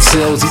 These record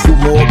sales equal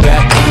more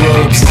back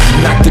rubs.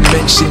 Not to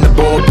mention the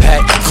ball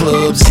pack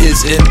clubs.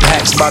 His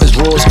impacts about as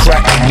raw as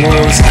crack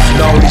was.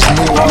 And all these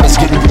new artists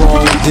getting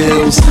wrong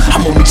deals.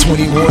 I'm only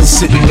 21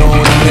 sitting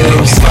on the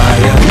mills.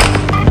 Fire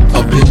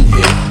up in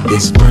here,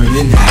 it's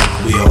burning hot.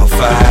 We on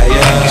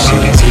fire.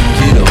 Should we take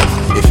it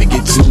off if it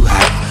get too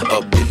hot?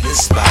 Up in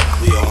this spot,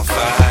 we on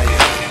fire.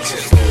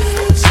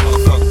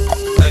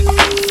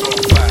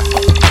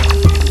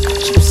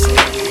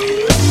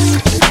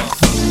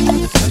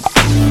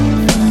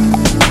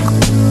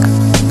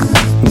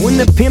 When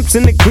the pimp's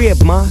in the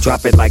crib, ma,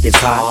 drop it like it's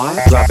hot.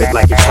 Drop it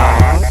like it's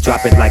hot.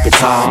 Drop it like it's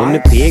hot. When the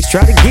pigs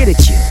try to get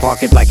at you,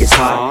 park it like it's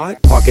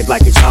hot. Park it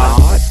like it's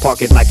hot.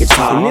 Park it like it's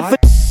hot. And if a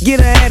get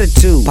an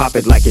attitude, pop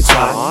it like it's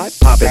hot.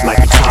 Pop it like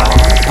it's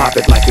hot. Pop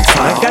it like it's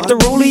hot. I got the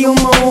rollie on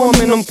my arm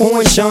and I'm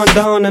pouring Sean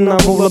down and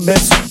I'm over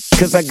best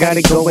cause I got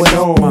it going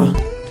on.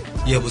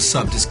 Yeah, what's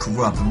up? This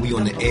Corrupt and we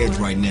on the edge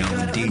right now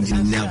with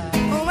DJNEVILLE.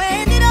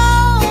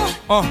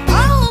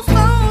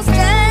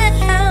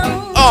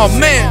 Oh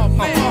man.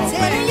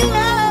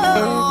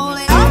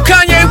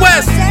 Kanye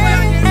West,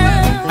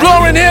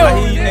 Lauryn Hill.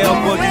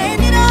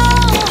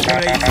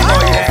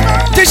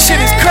 This shit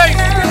is crazy.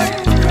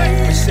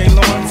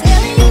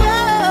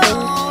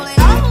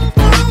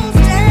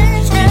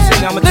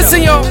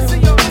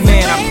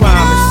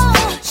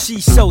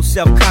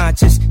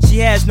 self-conscious. She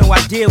has no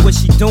idea what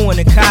she doing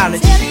in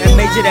college. That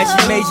major that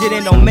she majored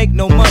in don't make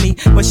no money,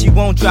 but she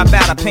won't drop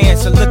out her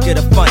pants, so look at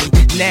her funny.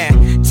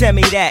 Nah, tell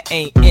me that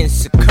ain't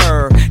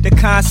insecure. The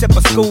concept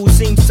of school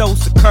seems so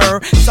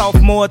secure.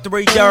 Sophomore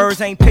 3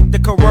 years, ain't picked a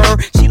career.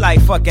 She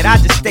like, fuck it, I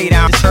just stay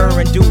down with her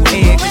and do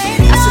hair.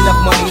 That's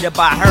enough money to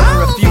buy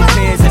her a few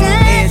pairs of new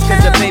ears.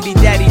 Cause the baby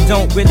daddy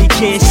don't really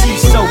care.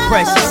 She's so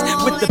precious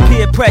with the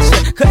peer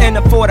pressure. Couldn't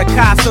afford a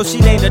car, so she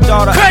named her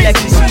daughter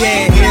Alexis. She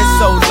had hair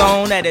so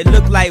long that it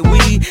looked like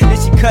weed. Then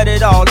she cut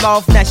it all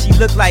off, now she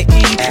look like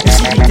Eve. And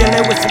she be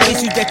dealing with some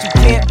issues that you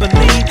can't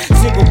believe.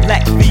 Single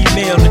black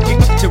female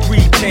addicted to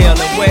retail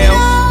and well.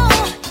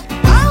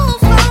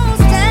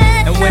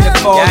 And when it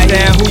falls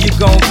down, who you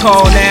gon'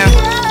 call now?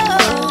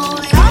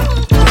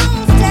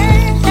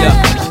 Yeah,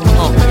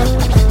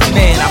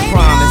 man, I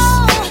promise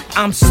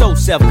I'm so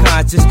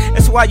self-conscious.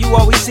 That's why you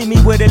always see me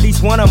with at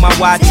least one of my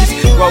watches.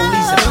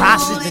 Rollies and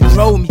Poshas that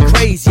drove me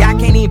crazy. I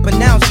can't even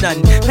pronounce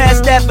nothing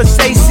past that for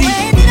Stacey.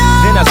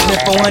 Then I spent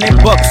 $400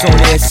 on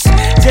this,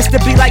 just to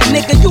be like,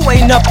 nigga, you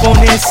ain't up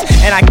on this.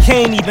 And I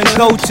can't even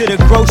go to the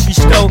grocery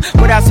store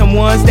without some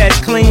ones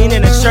that's clean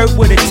and a shirt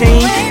with a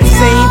team. It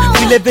seems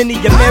we live in the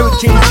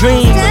American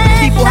dream, but the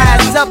people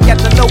highest up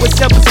got the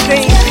lowest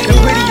self-esteem. The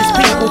prettiest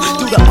people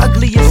do the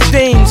ugliest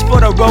things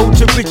for the road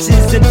to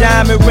riches and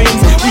diamond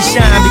rings. We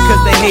shine because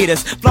they hate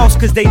us, floss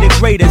cause they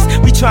degrade us.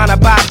 We tryna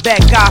buy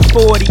back our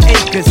 40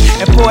 acres,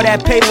 and for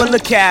that paper,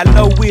 look how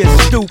low we're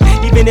stoop.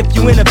 Even if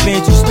you in a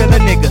bench, you still a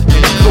nigga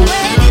in a coupe.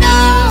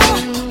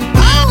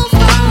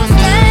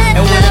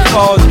 And when it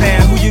falls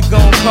down, who you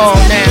gon' call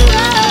now?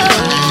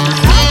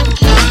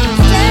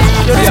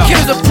 Yo, this kid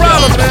is a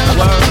problem, man.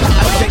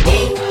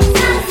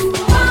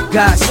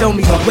 God show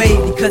me the way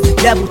because the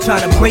devil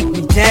tryna break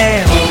me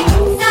down.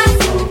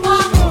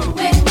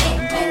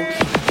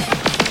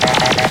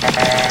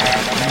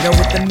 You know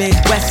what the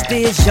Midwest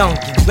is? Young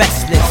and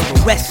restless,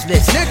 but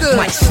restless. Nigga.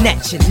 Might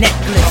snatch your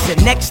necklace,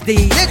 and next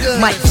these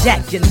might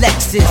jack your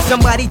Lexus.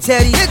 Somebody tell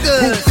these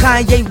who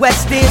Kanye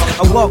West is.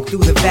 I walk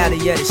through the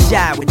valley of the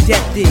Shire where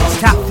death is.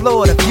 Top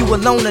floor, the view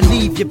alone will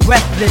leave you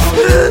breathless.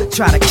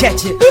 Try to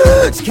catch it,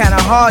 it's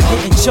kinda hard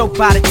getting choked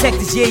by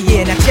detectives.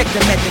 Yeah, now check the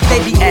method. They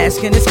be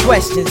asking us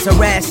questions,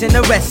 harassing,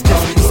 arrest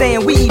us,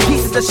 saying we eat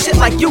pieces of shit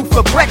like you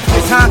for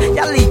breakfast, huh?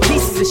 Y'all eat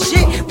pieces of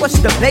shit? What's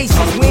the basis?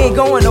 We ain't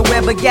going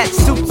nowhere but got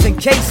suits and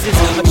cases.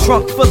 A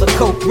trunk full of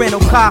coke, rental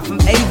car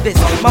from Avis.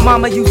 My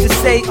mama used to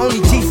say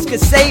only Jesus could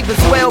save us.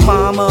 Well,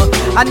 mama,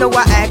 I know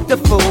I act a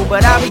fool,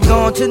 but I'll be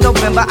gone till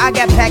November. I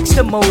got packs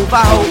to move.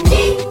 I hope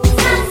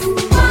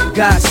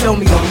God show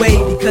me the way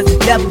because the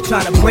devil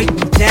tryna break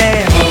me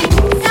down.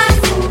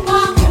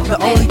 The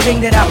only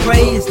thing that I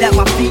pray is that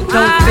my feet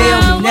don't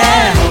fail me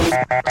now.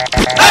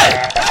 Hey!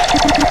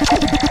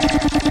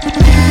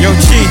 Yo,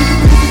 G,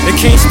 they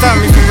can't stop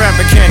me from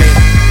rapping,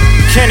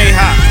 Kenny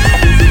hot.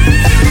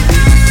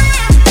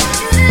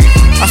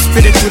 I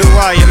spit it through the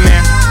wire, man.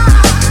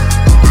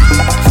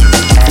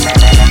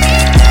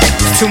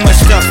 There's too much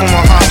stuff on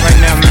my heart right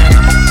now, man.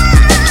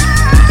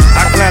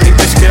 I gladly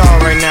risk it all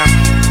right now.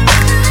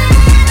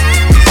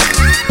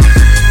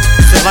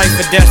 It's a life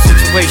or death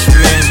situation,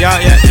 man.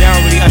 Y'all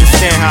don't really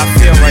understand how I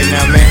feel right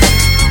now, man.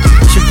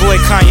 It's your boy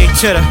Kanye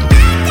Titter.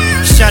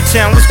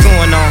 Shot-town, what's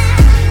going on?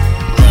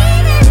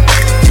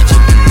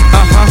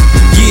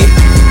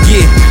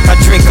 Yeah, I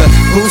drink a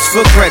boost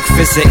for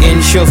breakfast, an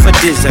insure for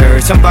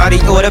dessert. Somebody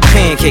order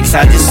pancakes,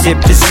 I just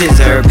sip the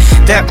scissor.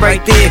 That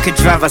right there could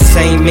drive a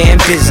sane man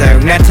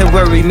berserk. Not to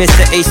worry,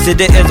 Mr. Ace to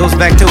the Izzles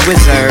back to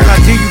Wizard. How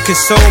do you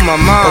console my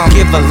mom or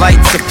give her light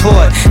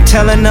support?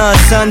 Telling her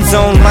son's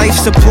on life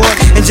support.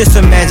 And just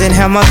imagine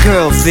how my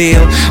girl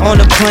feel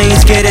on the plane,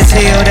 scared as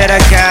hell that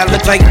a guy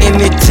looked like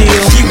Emmett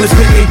Till. She was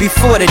with me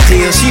before the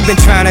deal, she been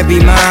trying to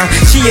be mine.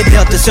 She a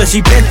Delta, so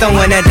she been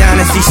throwing that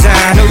dynasty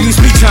sign. No use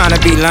me trying to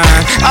be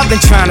lying, I've been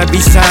trying to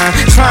be signed,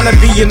 trying to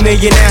be a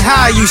millionaire.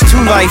 How I used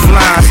 2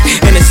 lifelines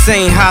in the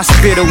same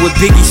hospital where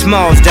Biggie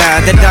Smalls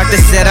died. The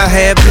doctor said I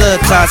had blood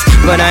clots,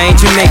 but I ain't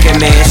Jamaican,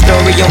 man.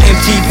 Story on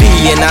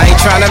MTV, and I ain't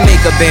trying to make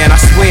a band. I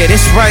swear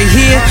this right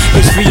here,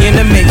 history in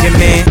the making,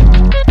 man.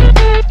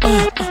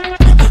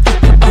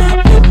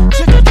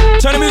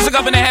 Turn the music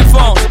up in the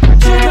headphones.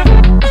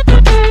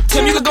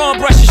 Tim, you can go and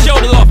brush your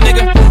shoulders off,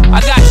 nigga. I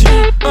got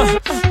you.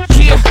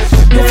 Yeah.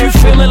 If you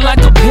feeling like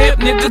a pimp,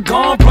 nigga,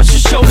 go and brush your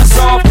shoulders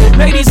off.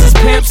 Ladies is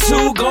pimps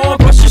too, go and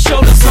brush your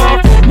shoulders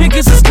off.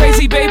 Niggas is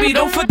crazy, baby,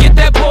 don't forget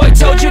that boy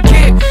told you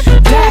get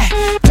that.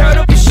 Turn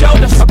up your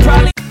shoulders, I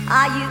probably.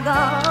 Are you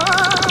gonna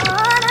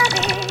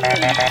be?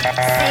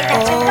 Say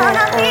that you're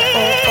gonna be.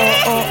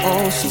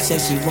 She said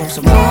she wants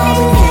some more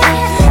with me.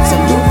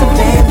 Some Luther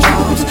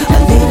Vandross, a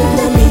little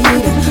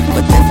Anita,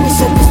 but definitely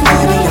said this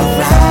party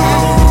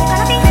alright.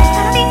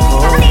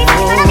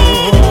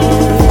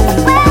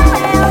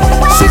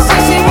 She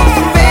said she wants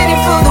some ready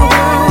for the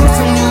world,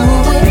 some new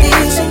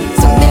edition,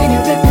 some mini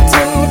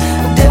repertoire,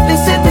 but definitely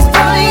said this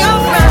party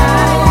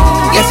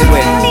alright. Yes, it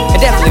will. It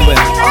definitely will.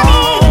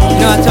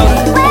 You know I told her?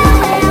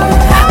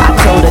 I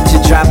told her to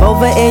drive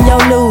over in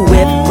your new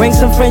whip, bring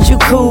some them friends you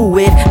cool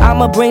with.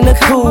 I'ma bring the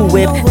cool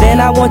whip, then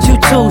I want you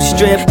to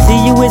strip.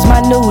 See you is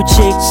my new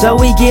chick, so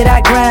we get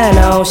our grind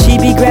on. She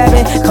be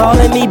grabbing,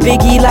 calling me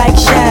Biggie like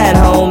Shine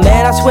Home.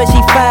 Man, I swear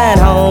she fine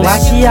home. Why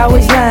she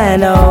always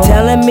lying on?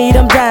 Telling me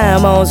them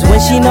diamonds when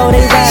she know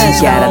they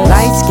rhyme. Got a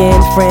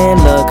light-skinned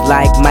friend, look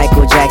like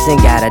Michael Jackson.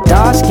 Got a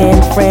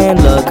dark-skinned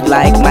friend, look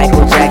like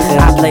Michael Jackson.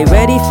 I play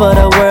ready for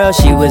the world,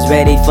 she was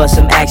ready for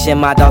some action.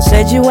 My dog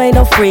said you ain't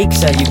no freak,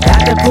 so you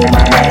got to prove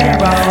my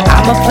man wrong.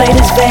 I'ma play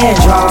this Van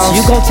Draws,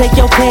 you gon' take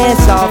your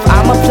pants off.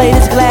 I'ma play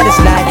this Gladys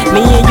night,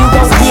 me and you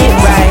gon' get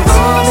right.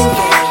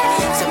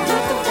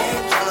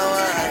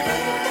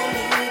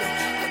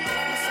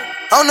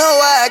 Don't know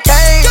why I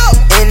came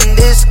in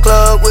this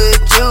club with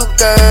you,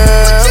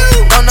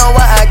 girl. Don't know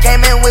why I came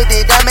in with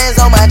the diamonds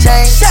on my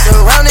chain.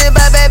 Surrounded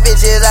by bad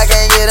bitches, I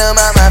can't get them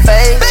out my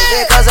face.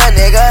 Is it cause a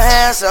nigga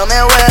handsome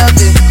and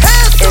wealthy?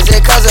 Is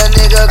it cause a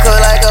nigga cook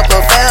like a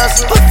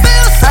professor?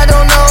 I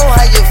don't know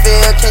how you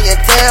feel, can you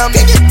tell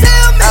me?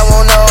 I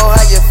won't know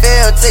how you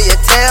feel till you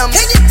tell me.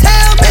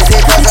 Is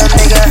it cause a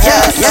nigga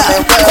handsome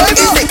and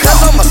wealthy? Is it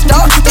cause I'm a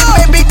star?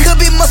 It maybe could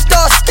be my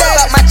star. Step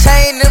out my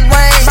chain and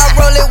ring. My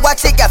Rolex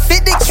watch, it got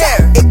 50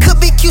 carat. It could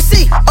be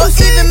QC, or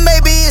even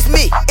maybe it's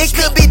me. It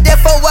could be that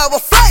 4-hour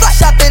flight,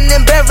 shopping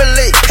in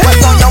Beverly.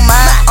 What's on your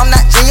mind? I'm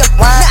not genuine.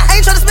 I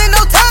ain't tryna spend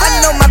no time.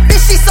 I know my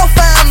bitch, she so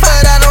fine,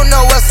 but I don't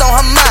know what's on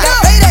her mind.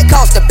 Pay that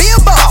cost to be a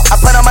boss. I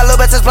put on my little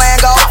bitches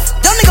playing golf.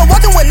 Dumb nigga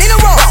walking with Nina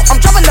Ross. I'm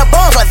dropping the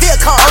bombs like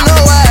Viacom. Don't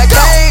know why I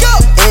came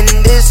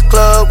in this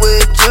club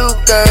with you,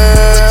 girl.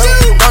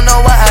 Don't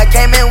know why I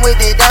came in with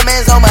the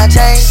diamonds on my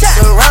chain.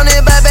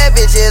 Surrounded by bad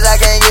bitches, I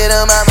can't get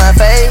them out my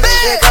face.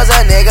 Is it cause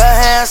a nigga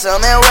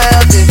handsome and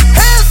wealthy?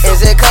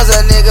 Is it cause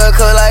a nigga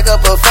cook like a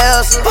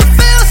professor?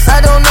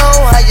 I don't know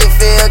how you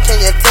feel, can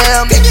you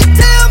tell me?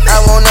 I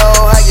won't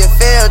know how you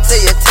feel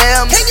till you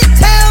tell me.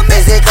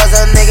 Is it cause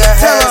a nigga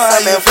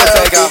handsome and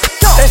wealthy?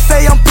 They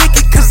say I'm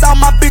picky cause all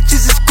my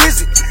bitches is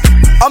grizzly.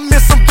 I'm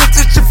in some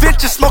vintage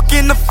adventure,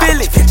 smoking the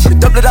Philly. The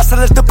double I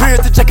select the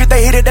beard, the jacket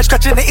they hit it, they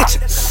scratching the itching.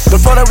 The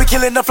Florida we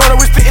killing, the Florida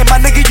we spitting, my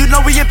nigga you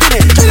know we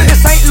invented. In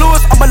St. Louis,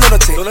 I'm a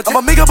lunatic. I'm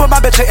a nigga but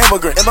my bitch an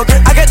immigrant.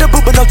 I got the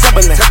boot but no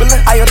Timberland.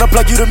 I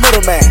unplug you the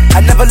middleman.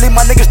 I never leave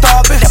my niggas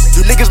starving.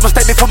 You niggas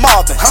mistake me for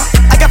Marvin.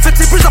 I got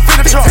 50 bricks up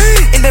in the trunk,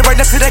 and they right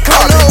next to that car.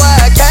 Don't know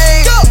why I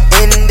came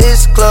in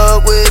this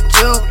club with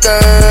you, girl.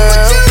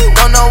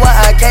 Don't know why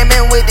I came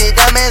in with the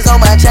diamonds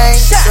on my chain.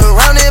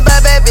 Surrounded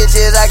by bad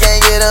bitches, I can't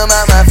get them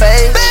out my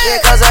face. Is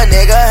it cause a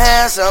nigga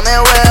handsome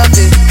and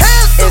wealthy?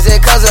 Is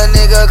it cause a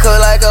nigga cook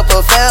like a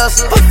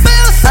professor?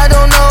 I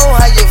don't know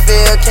how you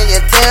feel, can you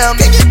tell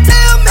me?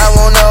 I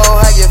won't know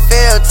how you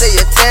feel till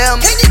you tell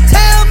me.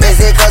 Is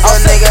it cause a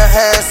nigga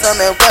handsome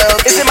and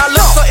wealthy? Is it my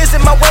looks or is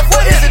it my wealth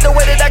or is it the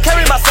way that I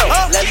carry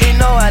myself? Let me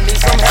know, I need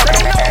some help.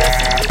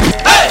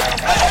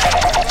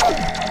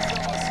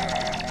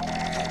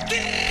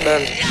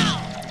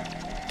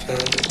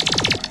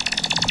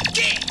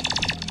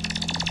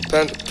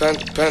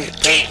 Panda.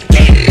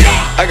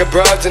 I got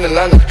broads in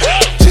Atlanta,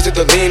 just to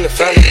the lean the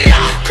family.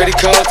 Credit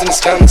cards in the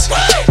scammers,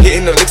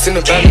 hitting the licks in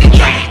the van.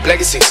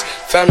 Legacies,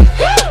 family,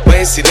 wait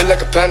and see, look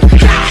like a panda.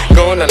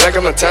 Going out like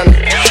a Montana,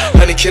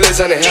 honey killers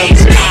on the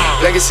helmets.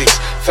 Legacies,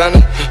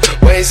 family,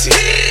 wait and see,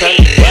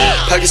 panda.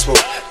 Pockets full,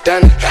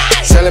 Danny,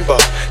 selling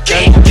ball,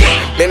 candy.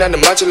 Man on the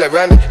macho like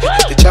Randy,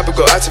 the chopper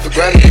go out to for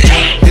granted.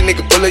 This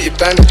nigga bullet your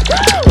bandit,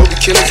 hope the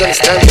killers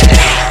understand it.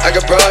 I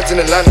got broads in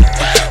Atlanta,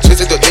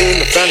 just to the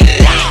lean the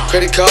family.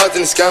 Credit cards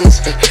and the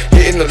scammers,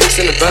 hitting the licks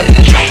in the van.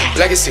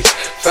 Legacy,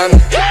 family,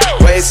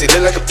 wait and see,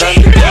 look like a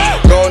panda.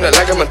 Going out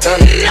like a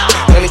Montana,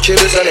 honey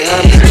killers on the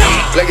helmets.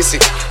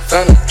 Legacy,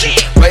 family,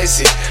 wait and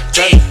see,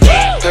 panda.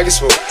 Pockets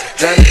full,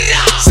 Danny,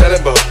 selling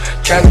ball,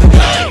 candy.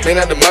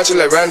 Man out the macho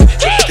like Randy,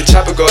 the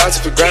chopper go out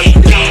to for granted.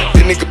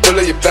 This nigga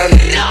bullet your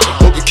bandit,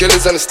 hope the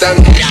killers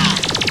understand me.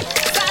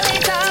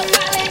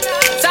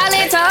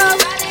 Solid talk,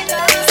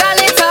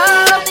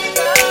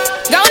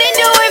 don't it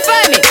do it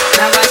for me?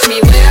 Now watch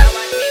me whip,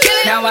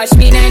 now watch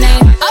me nay nay.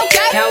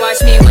 Okay, now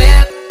watch me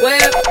whip,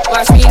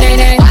 watch me nay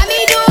nay. Now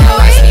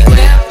watch me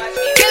whip,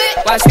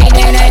 watch me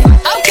nay nay.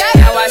 Okay,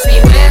 now watch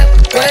me whip,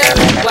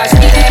 watch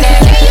me nay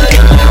nay.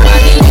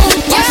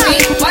 Now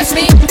watch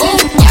me, ooh,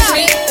 watch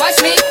me, watch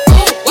me,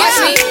 ooh,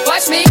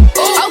 watch me,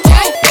 ooh,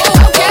 okay,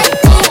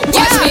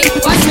 watch me,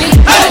 watch me,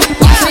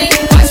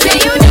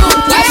 you do,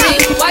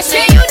 watch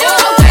me, you do,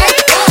 okay.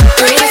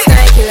 Do the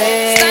stanky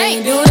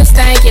leg, do the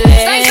stanky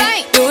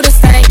leg, do the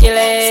stanky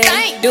leg,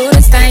 do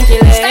the stanky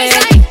leg,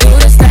 do the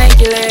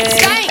stanky leg,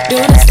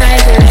 do the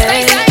stanky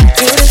leg,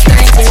 do the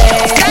stanky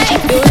leg,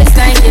 do the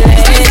stanky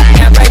leg.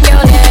 Now break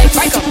your legs,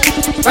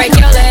 break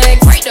your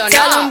legs,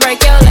 tell them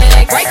break your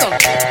legs, break your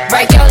legs,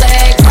 break your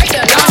legs, break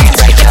your legs,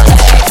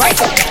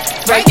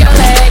 break your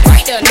legs,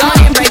 break your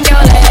legs, break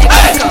your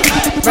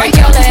legs, break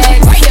your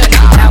legs.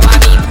 Now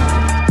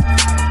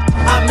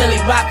I really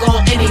rock on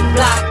any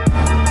block.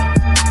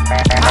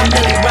 I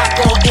really rock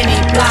on any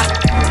block.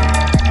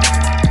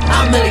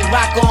 I really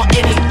rock on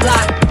any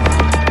block.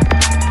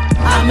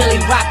 I really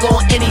rock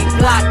on any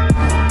block.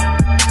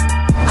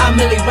 I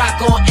really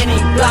rock on any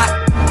block.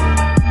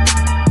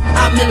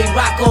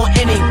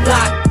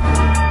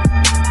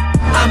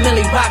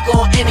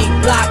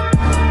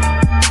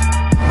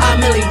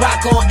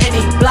 rock on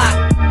any block.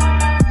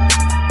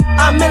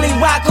 I Millie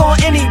rock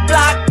on any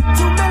block.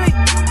 2 Millie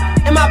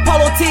in my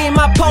polo tee and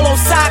my polo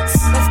socks.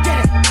 Let's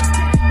get it.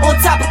 On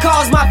top of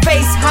cars, my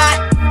face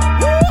hot.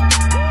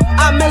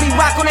 I Millie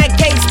rock on that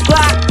Gates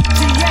block.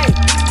 GA.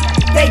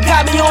 They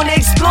got me on the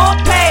explore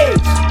page.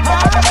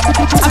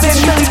 I've been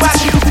Millie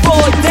rocking for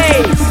 4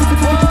 days.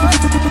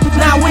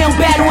 Now we don't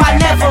battle, I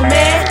never,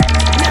 man.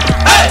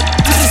 Hey,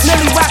 this is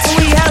Millie rockin',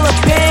 we hella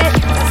bad.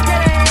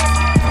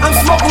 I'm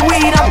smoking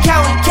weed, I'm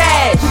counting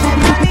cash.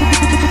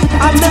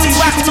 I'm Millie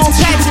rockin' on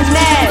patch and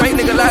nash. Ain't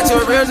nigga lie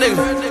to a real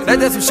nigga. That's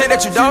just some shit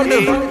that you don't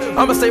do.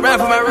 I'ma stay right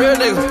for my real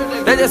nigga.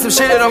 That's just some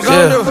shit that I'm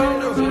gon' do.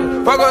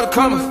 Fuck all the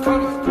commas.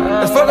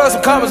 Let's fuck up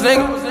some commas,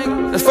 nigga.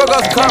 Let's fuck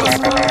up some commas.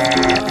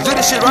 Let's do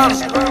this shit wrong.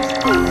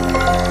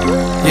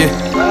 Yeah.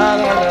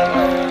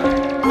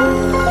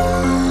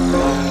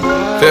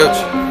 Filch.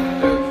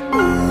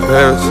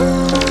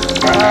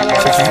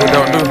 Shit you just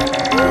don't do.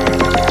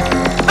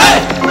 Hey!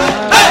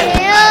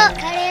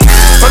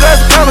 Fuck up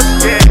some commas.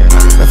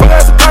 Let's fuck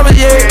up some commas,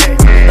 yeah.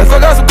 Let's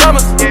fuck up some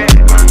commas.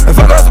 Let's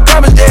fuck up some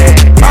commas, yeah.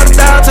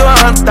 100,000 to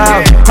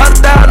 100,000.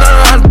 100,000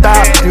 on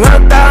 100,000.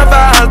 200,000 for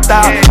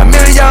 100,000. $1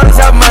 million is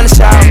out money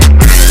shop.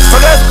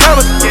 Fuck up some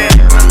commas.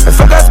 Let's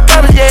fuck up some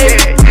commas,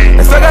 yeah.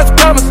 Let's fuck up some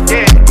commas.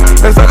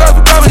 Let's fuck up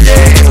some commas,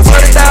 yeah.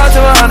 100,000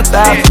 to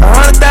 100,000.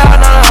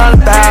 100,000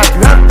 on 100,000.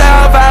 200,000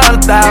 for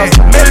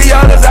 100,000. $1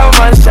 million is out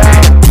money shop.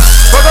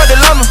 Fuck up the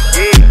lumber.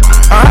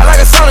 I'm hot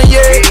like a sauna,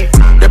 yeah.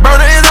 The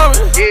burner is on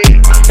me.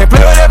 Can't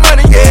play with that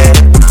money, yeah.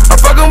 I'm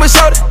fucking with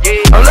Shorty.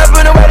 I'm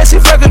loving the way that she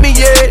fucking me,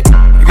 yeah.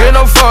 You get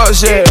no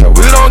fucks, yeah.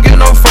 We don't get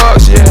no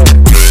fucks, yeah.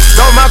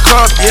 Throw my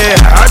cup, yeah.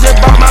 I just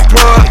bought my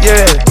plug,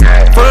 yeah.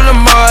 Full of the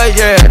mud,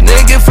 yeah.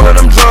 Nigga full of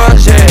them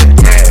drugs, yeah.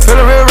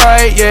 Feeling real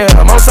right, yeah.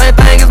 I'm on the same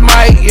thing as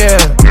Mike,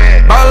 yeah.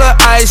 Ball of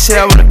ice,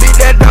 yeah. Wanna beat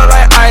that dog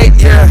like Ike,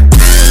 yeah.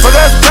 Fuck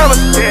up some commas,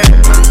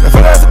 let's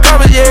fuck up some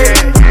commas, yeah.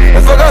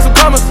 Let's fuck up some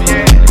commas,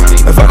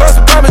 let's fuck up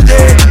some commas,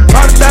 yeah.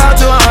 100,000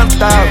 to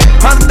 100,000.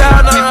 100,000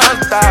 on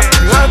 100,000.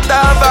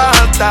 200,000 for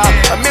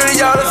 100,000. $1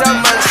 million out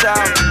money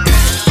shop.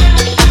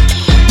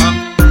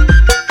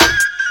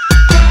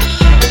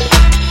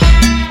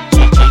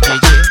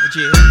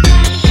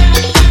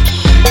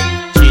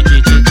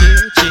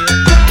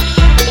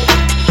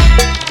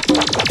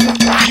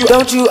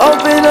 Don't you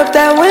open up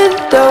that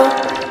window.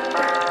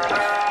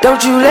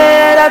 Don't you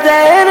let out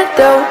that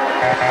antidote.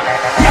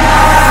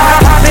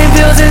 Popping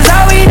pills is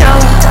all we know.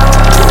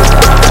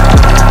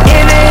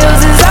 In the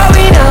hills is all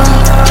we know.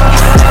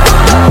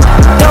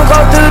 Don't go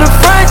through the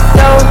front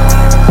door.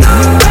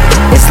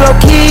 It's low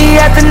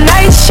key at the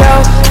night show.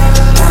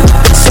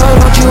 So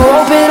don't you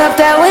open up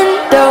that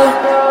window.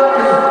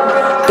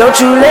 Don't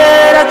you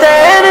let out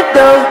that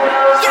antidote.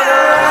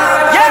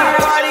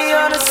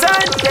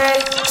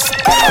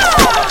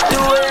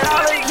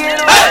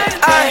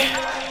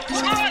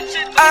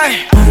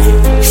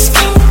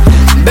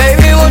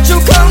 Baby, won't you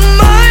come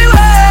my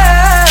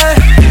way?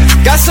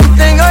 Got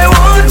something I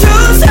want to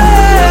say.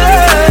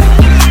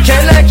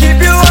 Can I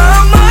keep you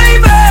on my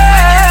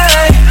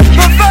bed?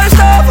 But first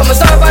off, I'ma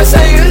start by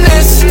saying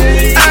this.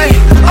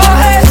 All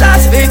hands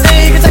off, if you think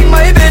you can take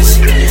my bitch.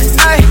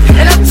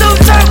 And I'm too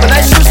tough when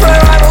I shoot, swear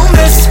I won't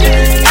miss.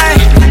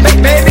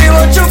 Baby,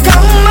 won't you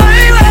come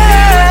my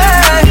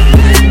way?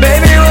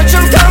 Baby, won't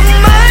you come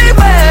my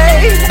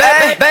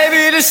way?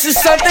 Baby, this is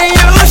something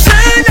you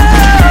should know.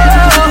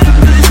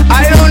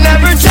 I don't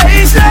ever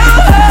chase no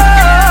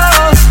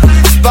hoes.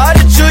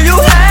 Spotted you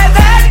had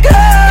that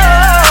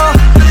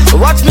girl.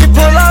 Watch me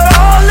pull out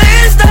all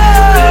this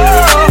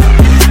dough.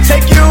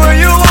 Take you where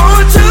you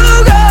want to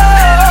go.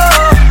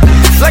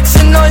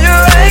 Flexing on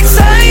your ex,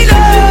 I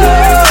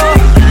know.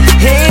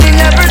 He ain't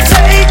never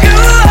take you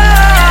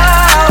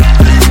out.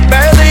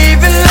 Barely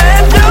even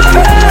left your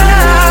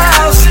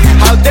house.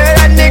 How dare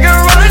that nigga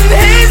run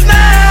his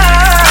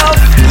mouth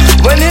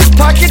when his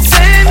pockets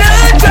in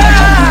the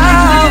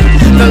ground?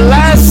 The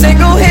last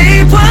single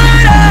he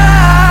put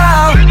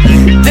out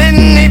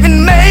didn't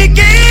even make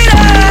it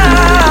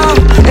out.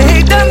 And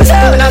he dumb as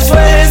hell, and I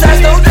swear his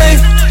ass don't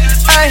think.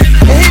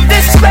 And he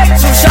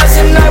disrespect 2 shots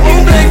and I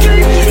won't blink.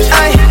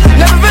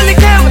 Never really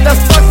care what the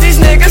fuck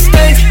these niggas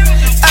think.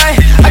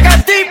 I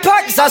got deep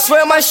pockets, I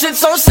swear my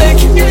shit's on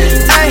sync. And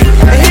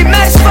he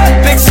mad as fuck,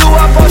 big Sue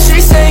up while she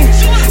sing.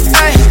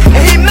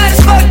 And he mad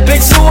as fuck,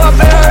 big Sue up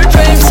in her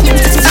dreams.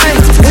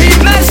 And he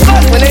mad as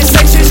fuck when they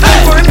say she's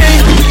good for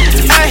me.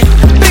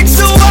 Big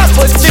Sue up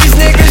what these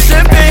niggas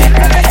should be.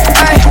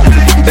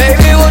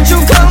 Baby, won't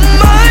you come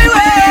my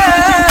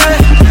way?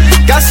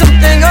 Got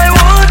something I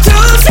want to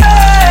say.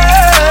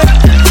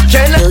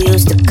 You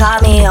used to call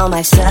me on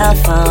my cell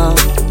phone.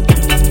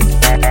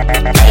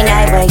 Late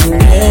night when you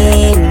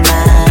need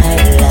my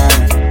love.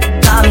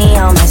 Call me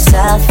on my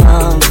cell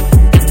phone.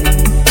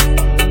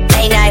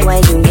 Late night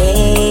when you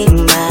need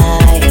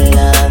my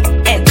love.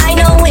 And I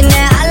know when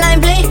that hotline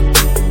bling,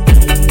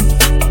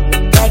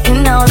 that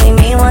can only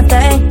mean one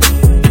thing.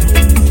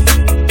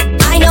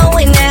 I know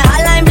when that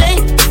hotline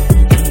bling,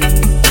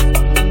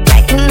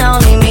 that can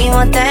only mean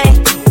one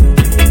thing.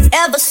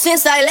 Ever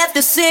since I left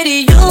the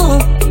city,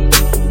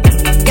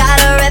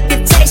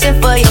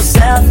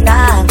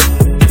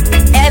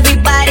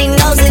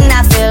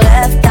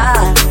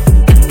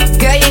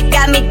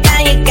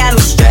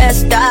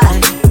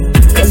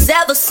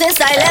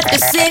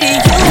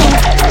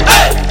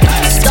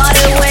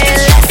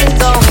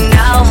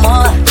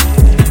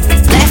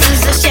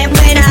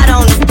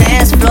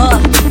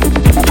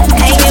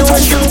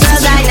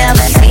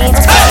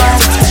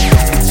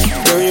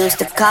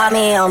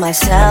 on my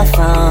cell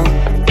phone.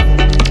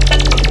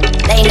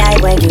 Late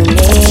night when you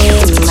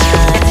need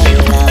my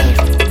love.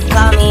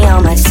 Call me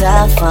on my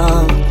cell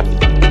phone.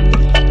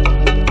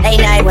 Late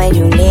night when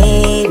you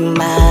need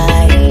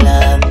my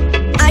love.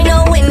 I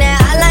know when that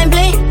hotline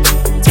blink,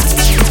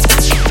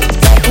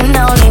 that can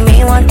only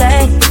mean one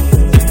thing.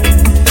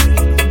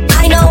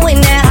 I know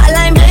when that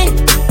hotline blink,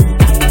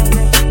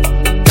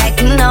 that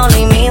can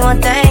only mean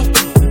one thing.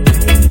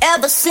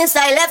 Ever since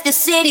I left the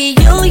city,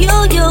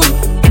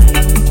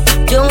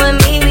 you and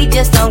me, we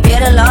just don't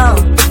get along.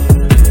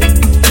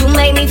 You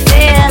make me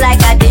feel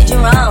like I did you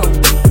wrong,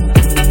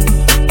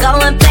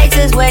 going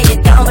places where you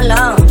don't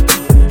belong.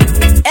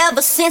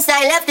 Ever since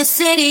I left the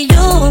city, you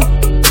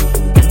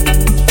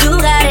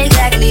got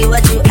exactly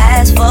what you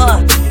asked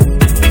for.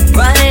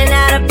 Running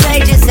out of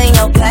pages in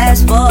your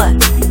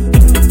passport.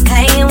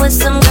 Hanging with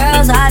some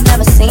girls I've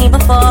never seen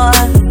before.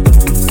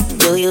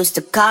 You used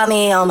to call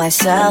me on my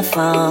cell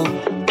phone.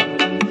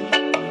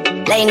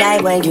 Late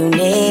night when you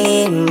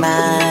need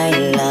my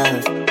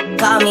love.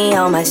 Call me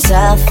on my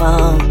cell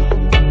phone.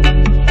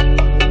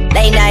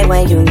 Late night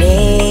when you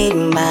need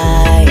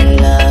my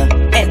love.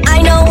 And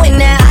I know when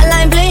that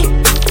hotline blink,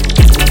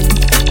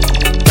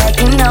 that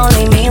can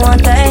only mean one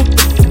thing.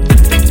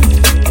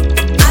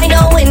 I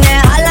know when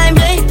that hotline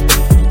blink,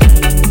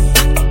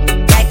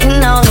 that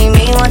can only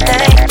mean one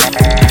thing.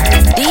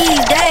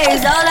 These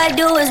days all I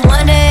do is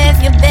wonder if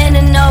you're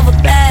bending over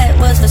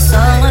backwards for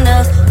someone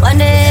else.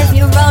 Wonder if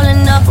you're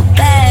rolling up a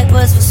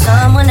backwards for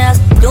someone else.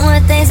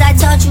 Doing things I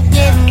taught you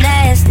getting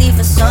nasty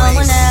for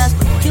someone else.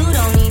 You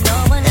don't need no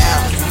one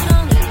else.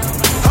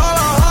 Hold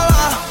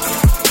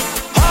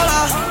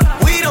up,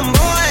 we them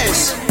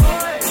boys.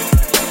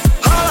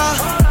 Hold up,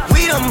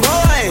 we them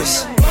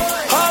boys.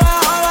 Hold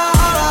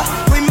up,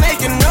 we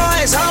making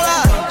noise. Hold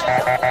up,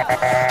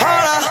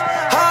 hold up,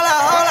 hold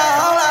up, hold up,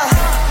 hold up.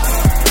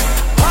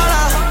 Hold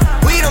up,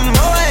 we them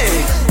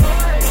boys.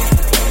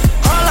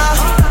 Hold up,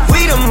 we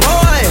them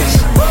boys.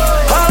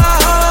 Hold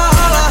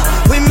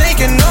up, we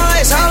making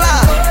noise. Hold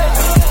up,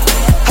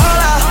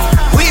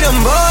 we them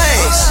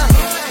boys.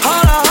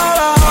 Hold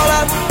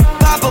up,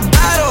 pop a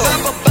bottle.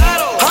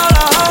 Hold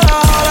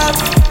up,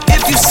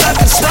 if you suck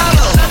and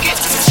swallow.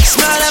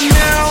 Smell that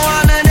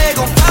marijuana, they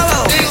gon'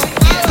 follow.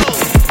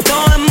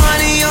 Throwing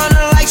money on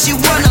her like she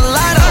won a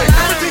lotto.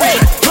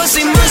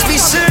 Pussy must be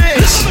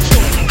serious.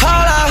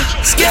 Hold up,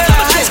 scared of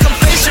heights, come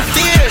face your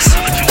fears.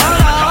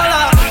 Hold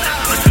up,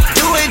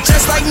 do it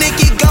just like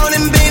Nicki, gone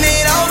and bend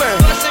it over.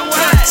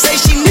 Say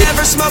she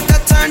never smoked, I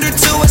turned her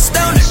to a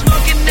stoner.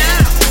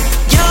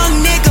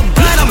 Young nigga,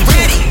 but I'm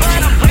ready.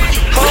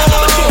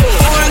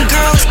 Foreign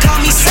girls call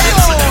me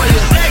sexy.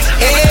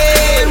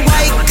 And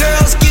white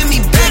girls give me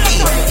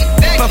Becky.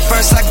 But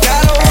first I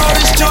gotta roll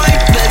this joint,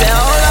 baby,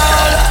 hold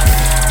up.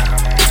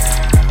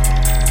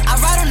 I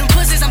ride on them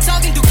pussies, I'm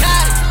talking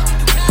Ducati.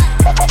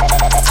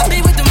 I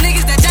be with them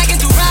niggas that jackin'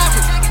 through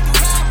robbery.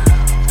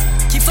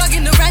 Keep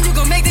fucking around, you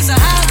gon' make this a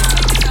hobby.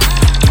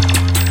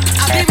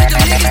 I be with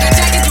them niggas that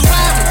jackin' through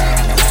robbery.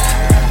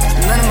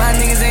 None of my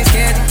niggas ain't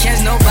scared to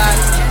catch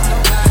nobody.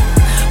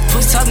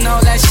 Puss talking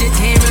all that shit,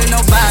 he ain't really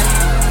nobody.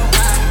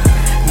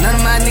 None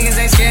of my niggas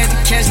ain't scared to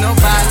catch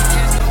nobody.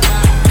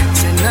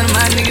 Said none of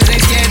my niggas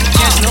ain't scared to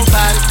catch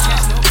nobody.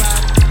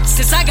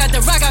 Since I got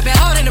the rock, I been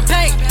hard in the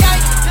paint.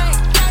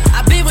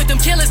 I be with them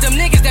killers, them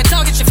niggas that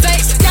talk at your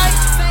face.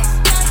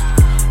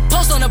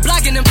 Post on the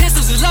block and them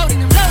pistols is loaded.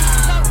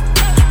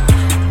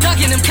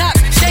 Ducking them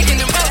cops, shaking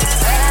them ropes.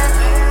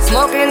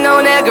 Smoking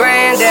on that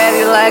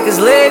granddaddy like it's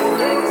lit.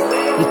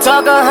 You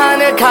talk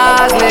 100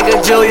 cars,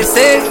 nigga, Julius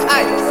 6.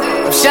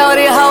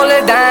 Shorty hold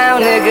it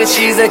down, nigga,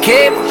 she's a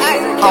kid.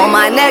 On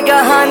my neck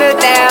 100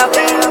 down,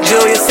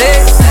 Julius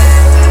 6.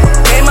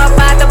 Came up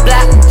out the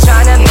block,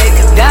 tryna make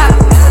a dot.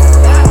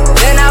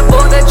 Then I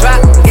bought the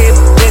drop, give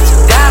a bitch a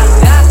dot.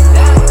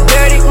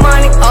 Dirty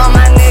money, all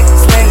my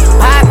niggas sling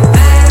pop.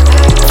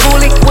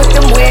 Fully with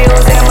them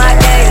wheels and my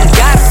gang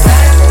got it.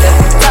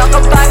 Talk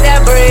about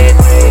that bread,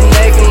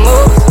 making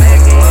moves.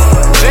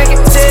 Drink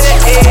it to the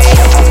edge,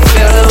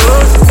 feel the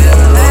roof.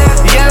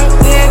 Young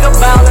nigga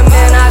ballin',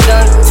 man, I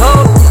done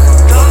told.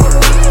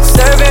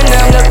 Serving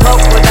them the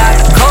coke without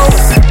the coke.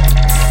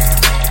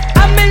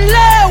 I'm in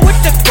love with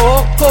the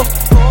coco.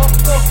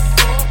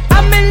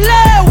 I'm in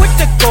love with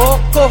the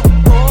coco.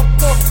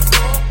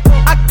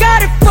 I got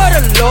it for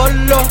the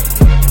Lolo.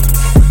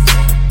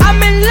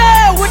 I'm in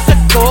love with the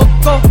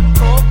coco.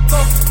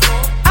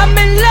 I'm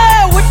in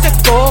love with the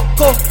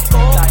coco.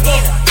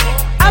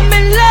 I'm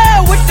in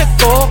love with the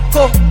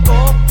coco.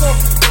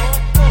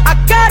 I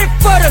got it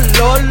for the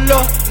Lolo.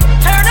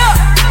 Turn up.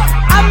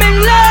 I'm in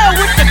love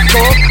with the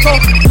coco.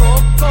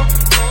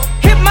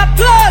 Hit my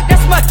plug,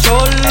 that's my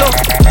cholo.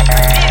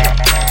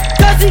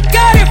 Cause he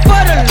got it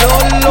for the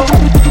Lolo.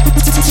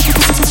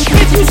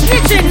 If you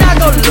snitchin', I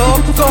go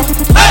loco.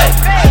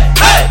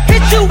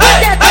 Hit you with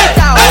that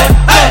 3,000.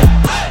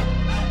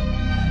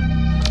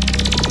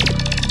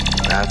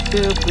 I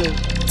feel good.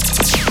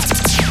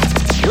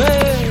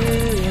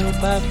 Way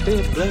up, I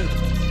feel good.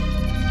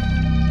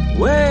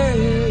 Way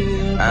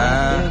up, I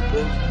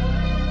feel good.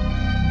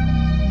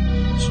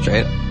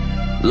 Straight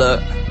up.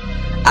 Look,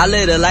 I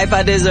live the life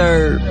I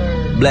deserve.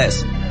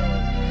 Bless.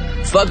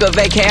 Fuck a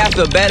vacay, I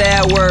feel better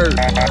at work.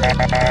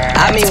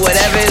 I mean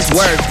whatever it's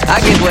worth, I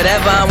give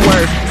whatever I'm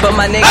worth. For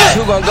my niggas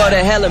who gon' go to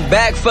hell and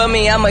back for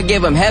me, I'ma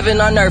give them heaven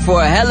on earth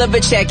for a hell of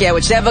a check, yeah,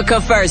 whichever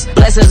come first.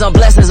 Blessings on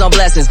blessings on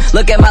blessings.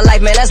 Look at my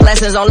life, man, that's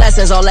lessons on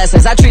lessons on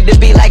lessons. I treat the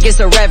beat like it's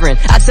a reverend.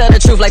 I tell the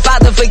truth like,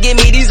 Father, forgive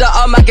me, these are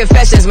all my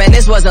confessions. Man,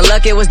 this wasn't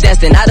luck, it was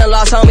destined. I done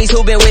lost homies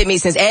who been with me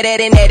since Ed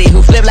and Eddie,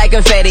 who flip like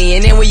confetti.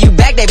 And then when you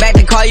back, they back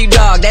to call you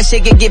dog. That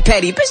shit can get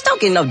petty. Bitch, don't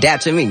get no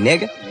dap to me,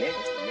 nigga.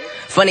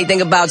 Funny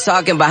thing about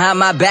talking behind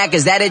my back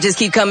is that it just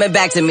keep coming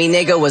back to me,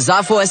 nigga. Was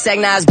off for a sec,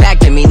 now it's back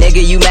to me,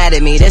 nigga. You mad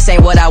at me? This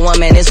ain't what I want,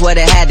 man. This what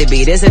it had to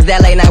be. This is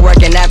that late night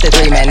working after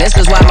 3, man. This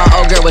is why my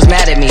old girl was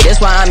mad at me. This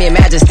why I'm your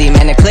majesty,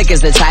 man. The click is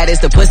the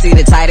tightest, the pussy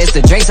the tightest,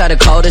 the drinks are the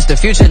coldest, the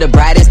future the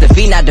brightest, the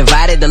feet not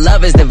divided, the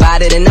love is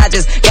divided, and I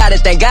just gotta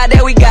thank God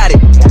that we got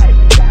it.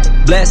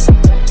 Bless.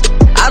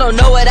 I don't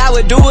know what I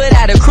would do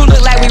without a crew.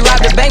 Look like we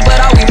robbed a bank, but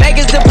all we make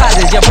is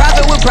deposits. Your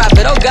profit with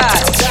profit, oh God.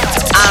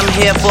 I'm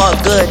here for a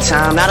good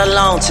time, not a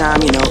long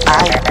time, you know.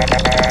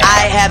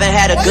 I haven't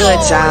had a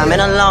good time in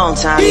a long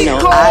time, you know.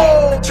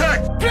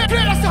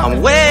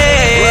 I'm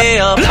way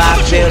up, I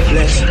feel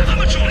blessed.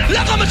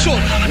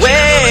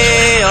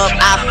 Way up,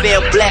 I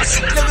feel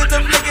blessed. Look at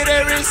the flick of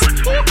their wrist.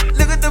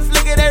 Look at the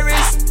flick of their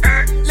wrist.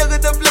 Look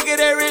at the flick of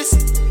their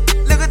wrist.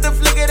 Look at the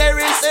flick of their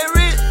wrist.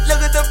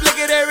 Look at the flick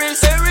of their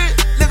wrist.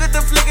 Look at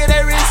the flick of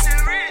their wrist.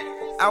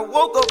 I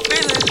woke up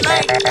feeling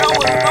like I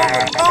was on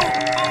the moon.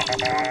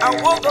 I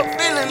woke up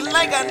feeling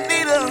like I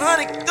need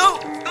 100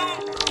 gold.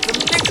 Some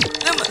niggas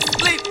in my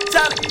sleep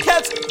trying to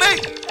catch a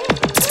bait.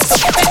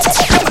 Some bitches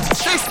in my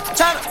streets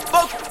trying to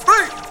fuck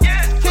free.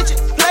 Kitchen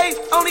play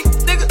on these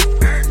niggas.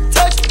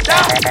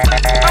 Touchdown.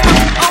 I'm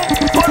on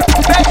for the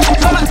back.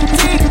 Call my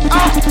team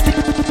off.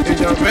 If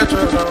your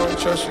metro don't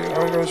trust you,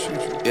 I'm gonna shoot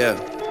you. Yeah.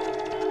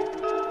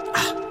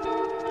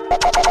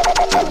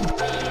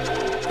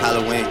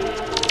 Halloween.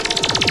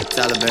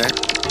 Taliban.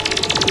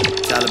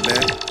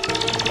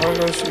 I'm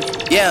gonna shoot you.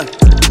 Yeah.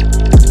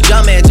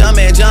 Jumpin',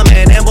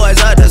 them boys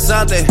up to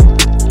something.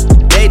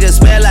 They just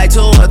spent like 2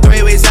 or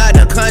 3 weeks out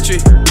the country.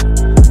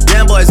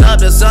 Them boys up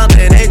to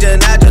something, they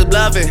just not just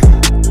bluffing.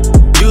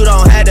 You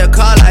don't have to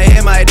call, I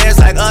hit my dance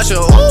like Usher,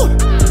 ooh.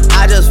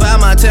 I just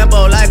found my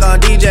tempo like on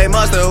DJ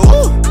Mustard,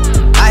 ooh.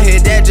 I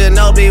hit that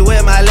Ginobili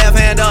with my left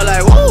hand, though,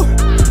 like woo.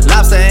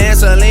 Lobster and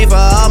saline for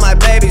all my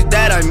babies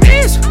that I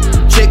miss.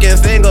 Chicken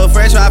finger,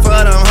 french fry for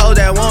them hoes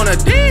that wanna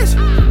dance.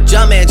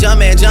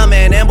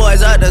 Jumpin', them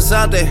boys up to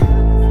something.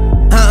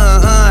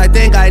 I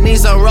think I need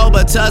some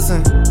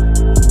Robitussin.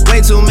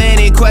 Way too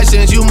many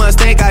questions, you must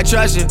think I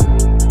trust you.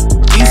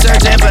 You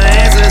searching for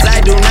answers,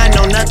 I do not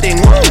know nothing,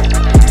 woo.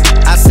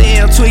 I see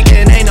him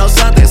tweaking, ain't no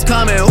something's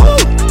coming, woo.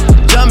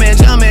 Jumpin',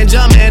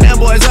 them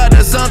boys up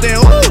to something,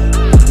 woo.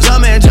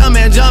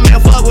 Jumpin',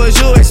 fuck what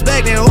you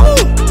expecting, woo.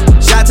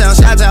 Shout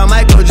out,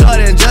 Michael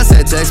Jordan just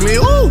said text me,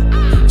 woo.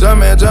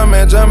 Jumpin'.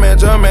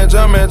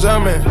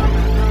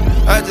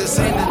 I just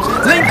seen the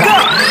link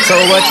up. So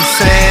what you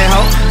saying,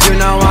 ho? You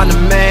know I'm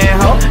the man,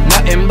 ho.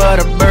 Nothing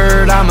but a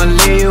bird, I'ma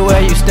leave you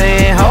where you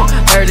stand, ho.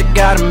 Heard you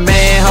got a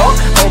man, ho.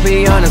 Hope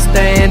he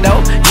understand,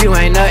 though. You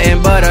ain't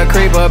nothing but a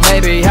creeper,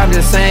 baby. I'm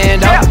just saying,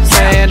 though.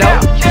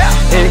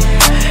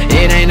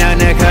 It ain't nothing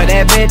to cut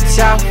that bitch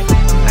off.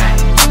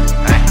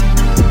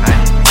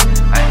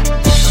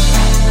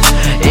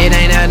 It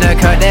ain't nothing to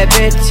cut that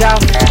bitch off.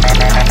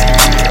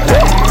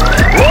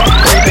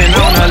 Creeping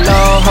on the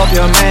low, hope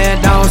your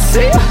man don't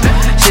see.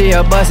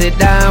 She'll bust it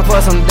down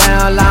for some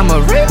down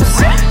llama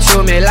rips.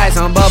 Shoot me like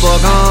some bubble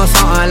gum,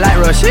 something like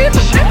Rashida.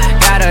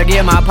 Gotta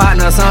give my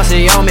partner some,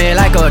 she on me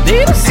like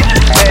Adidas.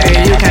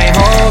 Baby, you can't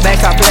hold back,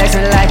 stop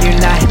flexing like you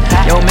not.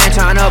 Your man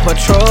tryna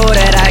patrol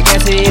that, I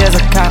guess he is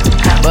a cop.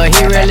 But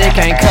he really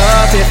can't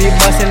cuff if he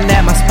bustin'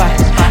 at my spot.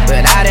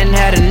 But I didn't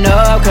have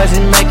enough, cause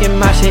it's making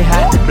my shit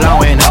hot.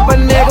 Blowing up a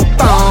nigga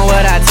phone,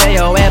 what I tell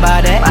your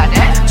about that?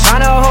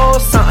 Tryna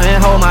hold something,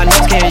 hold my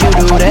nuts, can you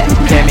do that?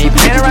 Get me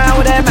playing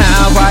around with that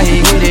mouth while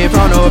he hit it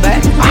from the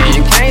back. And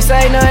you can't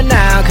say nothing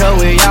now,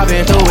 cause we all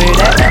been through with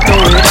that,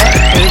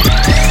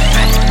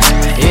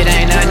 It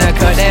ain't nothing to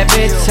cut that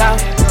bitch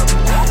off.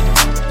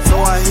 So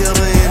I hit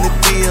her in the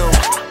DM.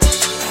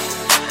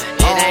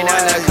 It ain't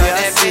nothing to cut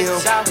that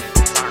bitch off.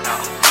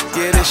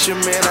 Yeah, that's your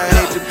man, I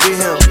hate to be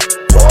him.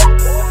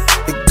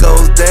 It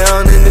goes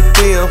down in the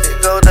DM.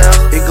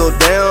 It go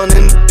down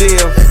in the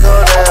DM.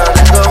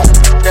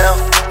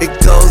 It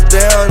goes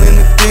down in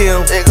the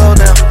DM.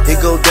 It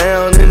go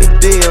down in the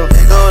DM.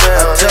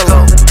 I tell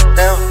him,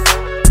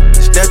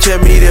 Snapchat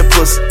me that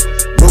pussy,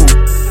 move.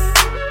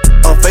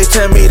 Or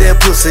FaceTime me that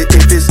pussy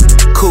if it's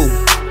cool.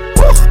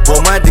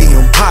 Boy, my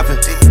DM poppin'.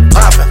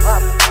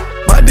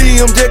 My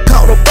DM just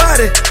caught a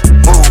body,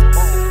 move.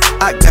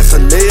 I got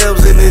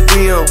celebs in the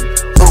DM.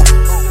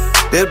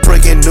 They're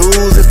breaking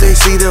news if they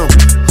see them.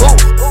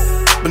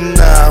 But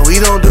nah, we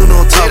don't do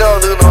no talking.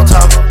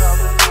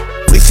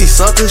 We see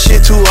sucker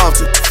shit too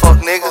often.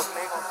 Fuck niggas.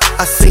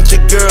 I seen your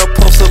girl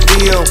post a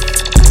DM,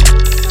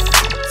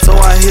 so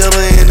I hit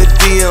her in the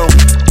DM.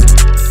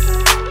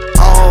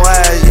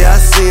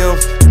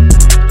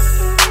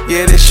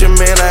 Yeah, this your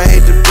man, I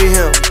hate to be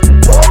him.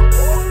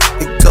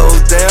 It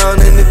goes down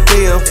in the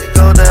DM. It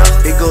go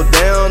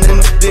down in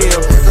the DM.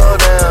 It go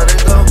down, it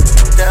go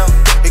down.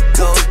 It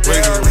goes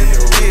down in the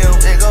DM.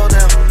 It go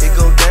down in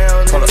the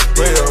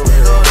DM.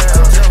 It go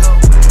down.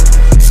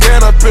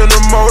 Stand up in the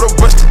motor,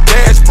 bust the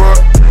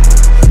dashboard.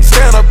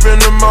 Stand up in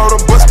the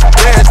motor, bust the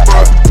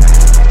dashboard.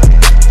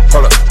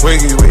 Hold up,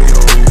 wiggy, wiggy,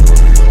 wiggy.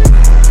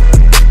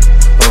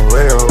 Oh,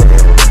 well,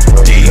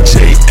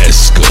 DJ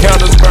Esco.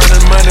 Counters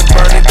burning money,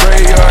 burning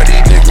graveyard,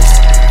 these niggas.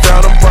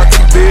 Found them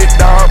barking, big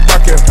dog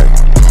barking.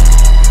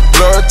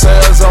 Blood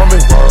tails on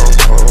me.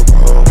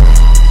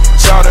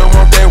 Shout it,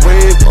 want that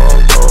wig.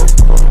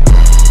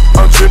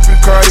 I'm tripping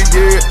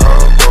Cartier.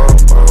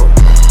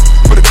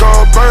 Put a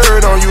gold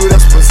bird on you,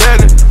 that's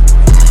presented.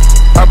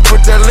 I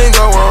put that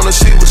lingo on her,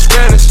 she was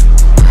Spanish.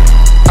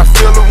 I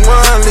feel the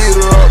 1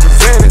 liter of the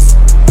Venice.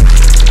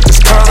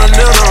 It's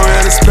continental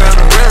and it's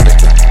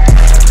panoramic.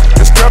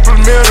 It's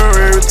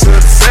complimentary to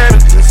the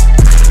sandwiches.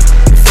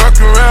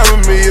 Fuck around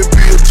with me, it'd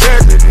be a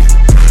tragedy.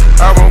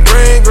 I want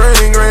green,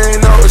 green,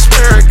 green, no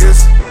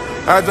asparagus.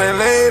 I think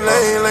lay,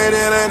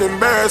 that ain't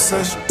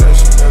embarrassing.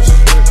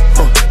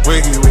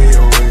 Wiggy, wiggy,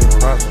 wiggy,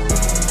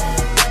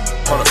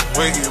 hold up,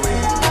 wiggy,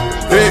 wiggy.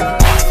 Hey,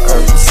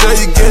 say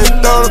you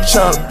getting thrown, I'm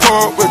tryna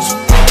park with you.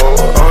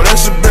 Oh,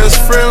 that's your best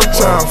friend, I'm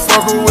tryna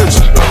fuck with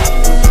you.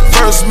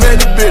 First met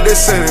the bitch, they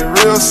say they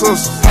real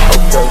sisters. I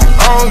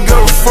don't give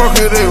a fuck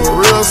if they were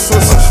real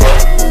sisters.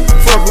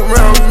 Fuck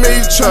around with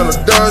me, you tryna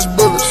dodge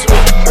bullets.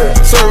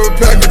 Serve a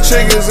pack of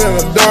chickens and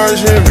a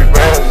Dodge Henry.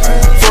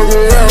 Fuck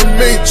around with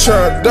me,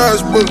 tryna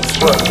dodge bullets.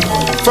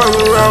 Fuck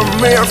around with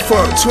me, I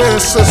fuck twin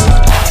sisters.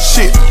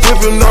 Shit,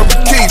 whipping up a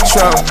key,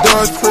 tryna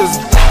dodge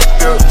prison.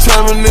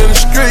 Timing in the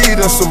street,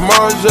 that's some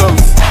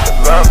Margellas.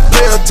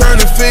 They are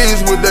turning fees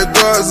with that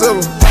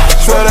Godzilla.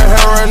 Try to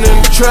have right in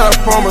the trap,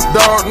 I'm a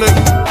dog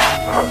nigga.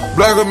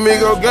 Black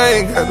Amigo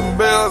gang, had them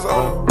bells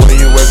on. When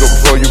you wake up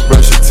before you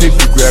brush your teeth,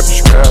 you grab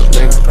your scrap,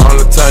 nigga. All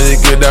the time you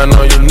get down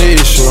on your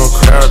knees, you don't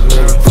crowd,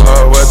 nigga.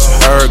 Fuck what you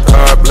heard,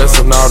 God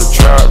blessing all the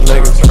trout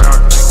niggas.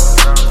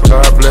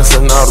 God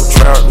blessing all the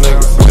trout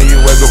niggas. When you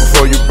wake up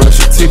before you brush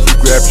your teeth, you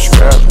grab your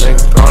scrap, nigga.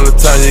 All the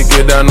time you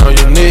get down on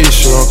your knees,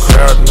 you don't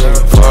crowd,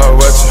 nigga. Fuck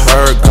what you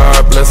heard,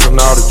 God blessing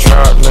all the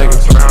trout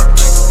niggas.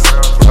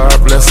 God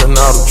blessing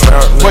all the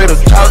trout niggas. Weighed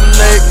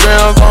 1,008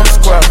 grams on the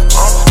squat.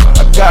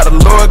 I got a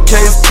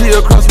lowercase T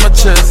across my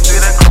chest.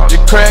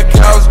 Your crack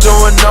house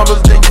doing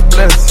numbers, then you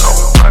bless.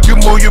 You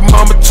move your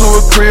mama to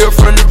a crib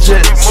from the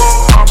jets.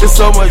 It's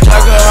so much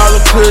alcohol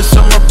and push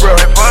on my bro.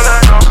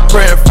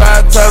 Praying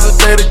 5 times a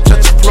day to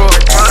catch a plug.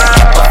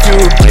 A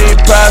few bean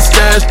pie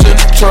stashed in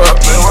the truck.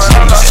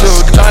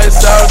 Shoot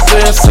nice out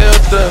there and sell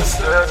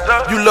dust.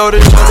 You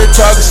loaded up, they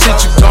talking shit,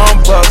 you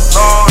gon' bust.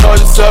 Know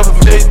yourself a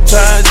million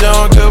times, you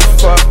don't give a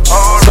fuck.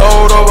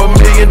 Sold over $1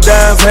 million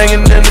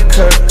hanging in the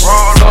cut.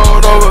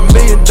 Sold over $1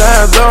 million,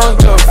 I don't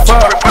give a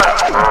fuck.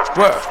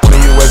 What? When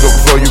you wake up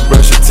before you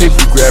brush your teeth,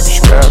 you grab your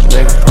scrap,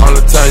 nigga. All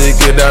the time you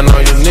get down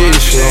on your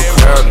knees, you don't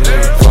crowd,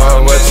 nigga.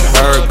 Fuck what you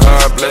heard,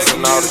 God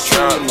blessing all the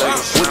trout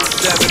niggas. With the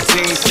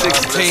 17s,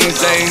 16s,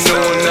 they ain't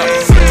doing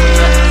nothing.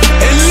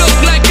 It look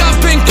like I've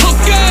been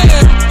cooking.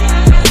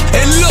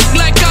 It look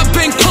like I've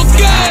been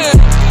cooking.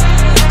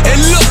 It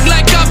look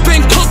like I've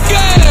been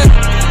cooking.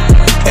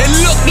 It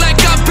look like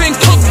I've been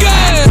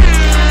cooking.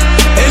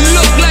 It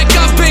look like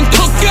I've been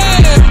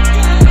cooking.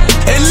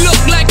 It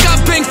look like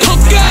I've been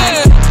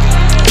cooking.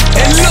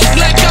 It look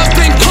like I've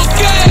been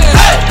cooking.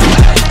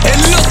 It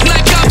look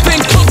like I've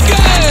been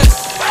cooking.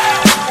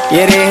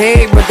 Yeah, they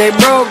hate, but they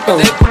broke them.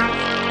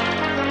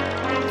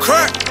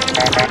 Crack.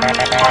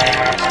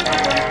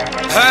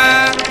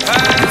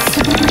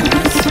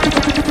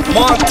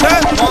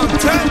 Montana.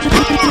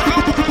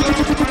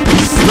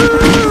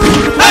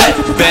 Hey.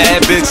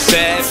 Bad bitch,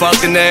 bad,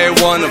 fucking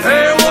every one of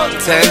them.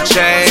 10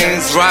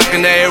 chains,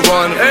 rocking every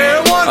one of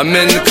them. I'm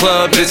in the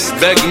club, bitches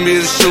begging me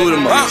to shoot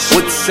them up.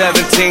 With the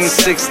 17s,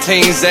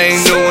 16s, they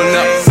ain't doing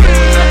nothing.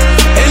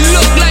 It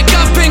look like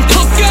I've been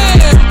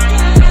cooking.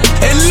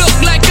 It look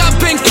like I've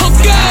been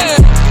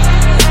cooking.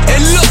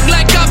 It look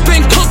like I've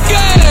been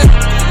cooking.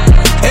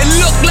 It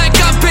look like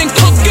I've been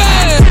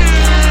cooking.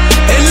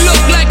 It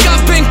look like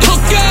I've been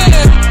cooking.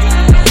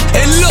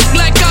 It look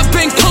like I've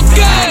been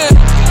cooking.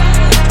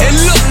 It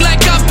look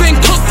like I've been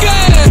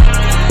cooking.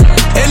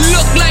 It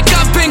look like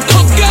I've been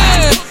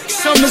cooking.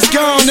 Summer's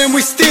gone and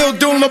we still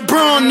doing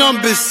LeBron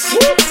numbers.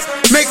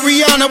 Make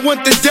Rihanna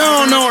want the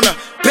down on her.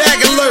 Bag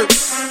alert.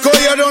 Go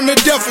out on the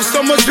duffel.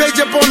 So much rage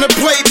up on the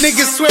plate.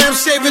 Niggas swear I'm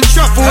shaving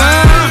truffle.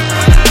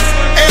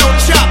 El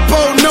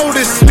Chapo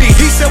noticed me.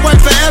 He said wait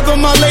forever.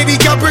 My lady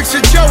got bricks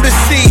for Joe to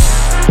see.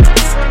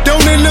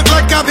 Don't it look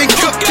like I've been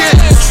cooking?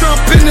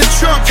 Trump in the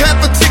trunk.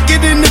 Half a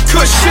ticket in the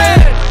cushion.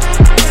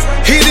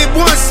 Hit it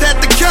once at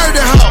the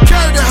Curtis Hall.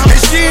 And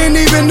she didn't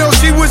even know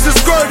she was a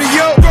squirter,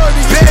 yo.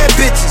 Bad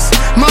bitches,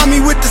 mommy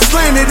with the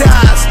slanted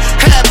eyes.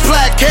 Half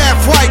black, half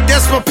white,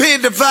 that's my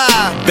peer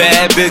divide.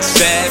 Bad bitch,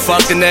 bad,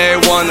 fucking every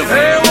one of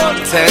them.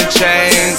 10 chains,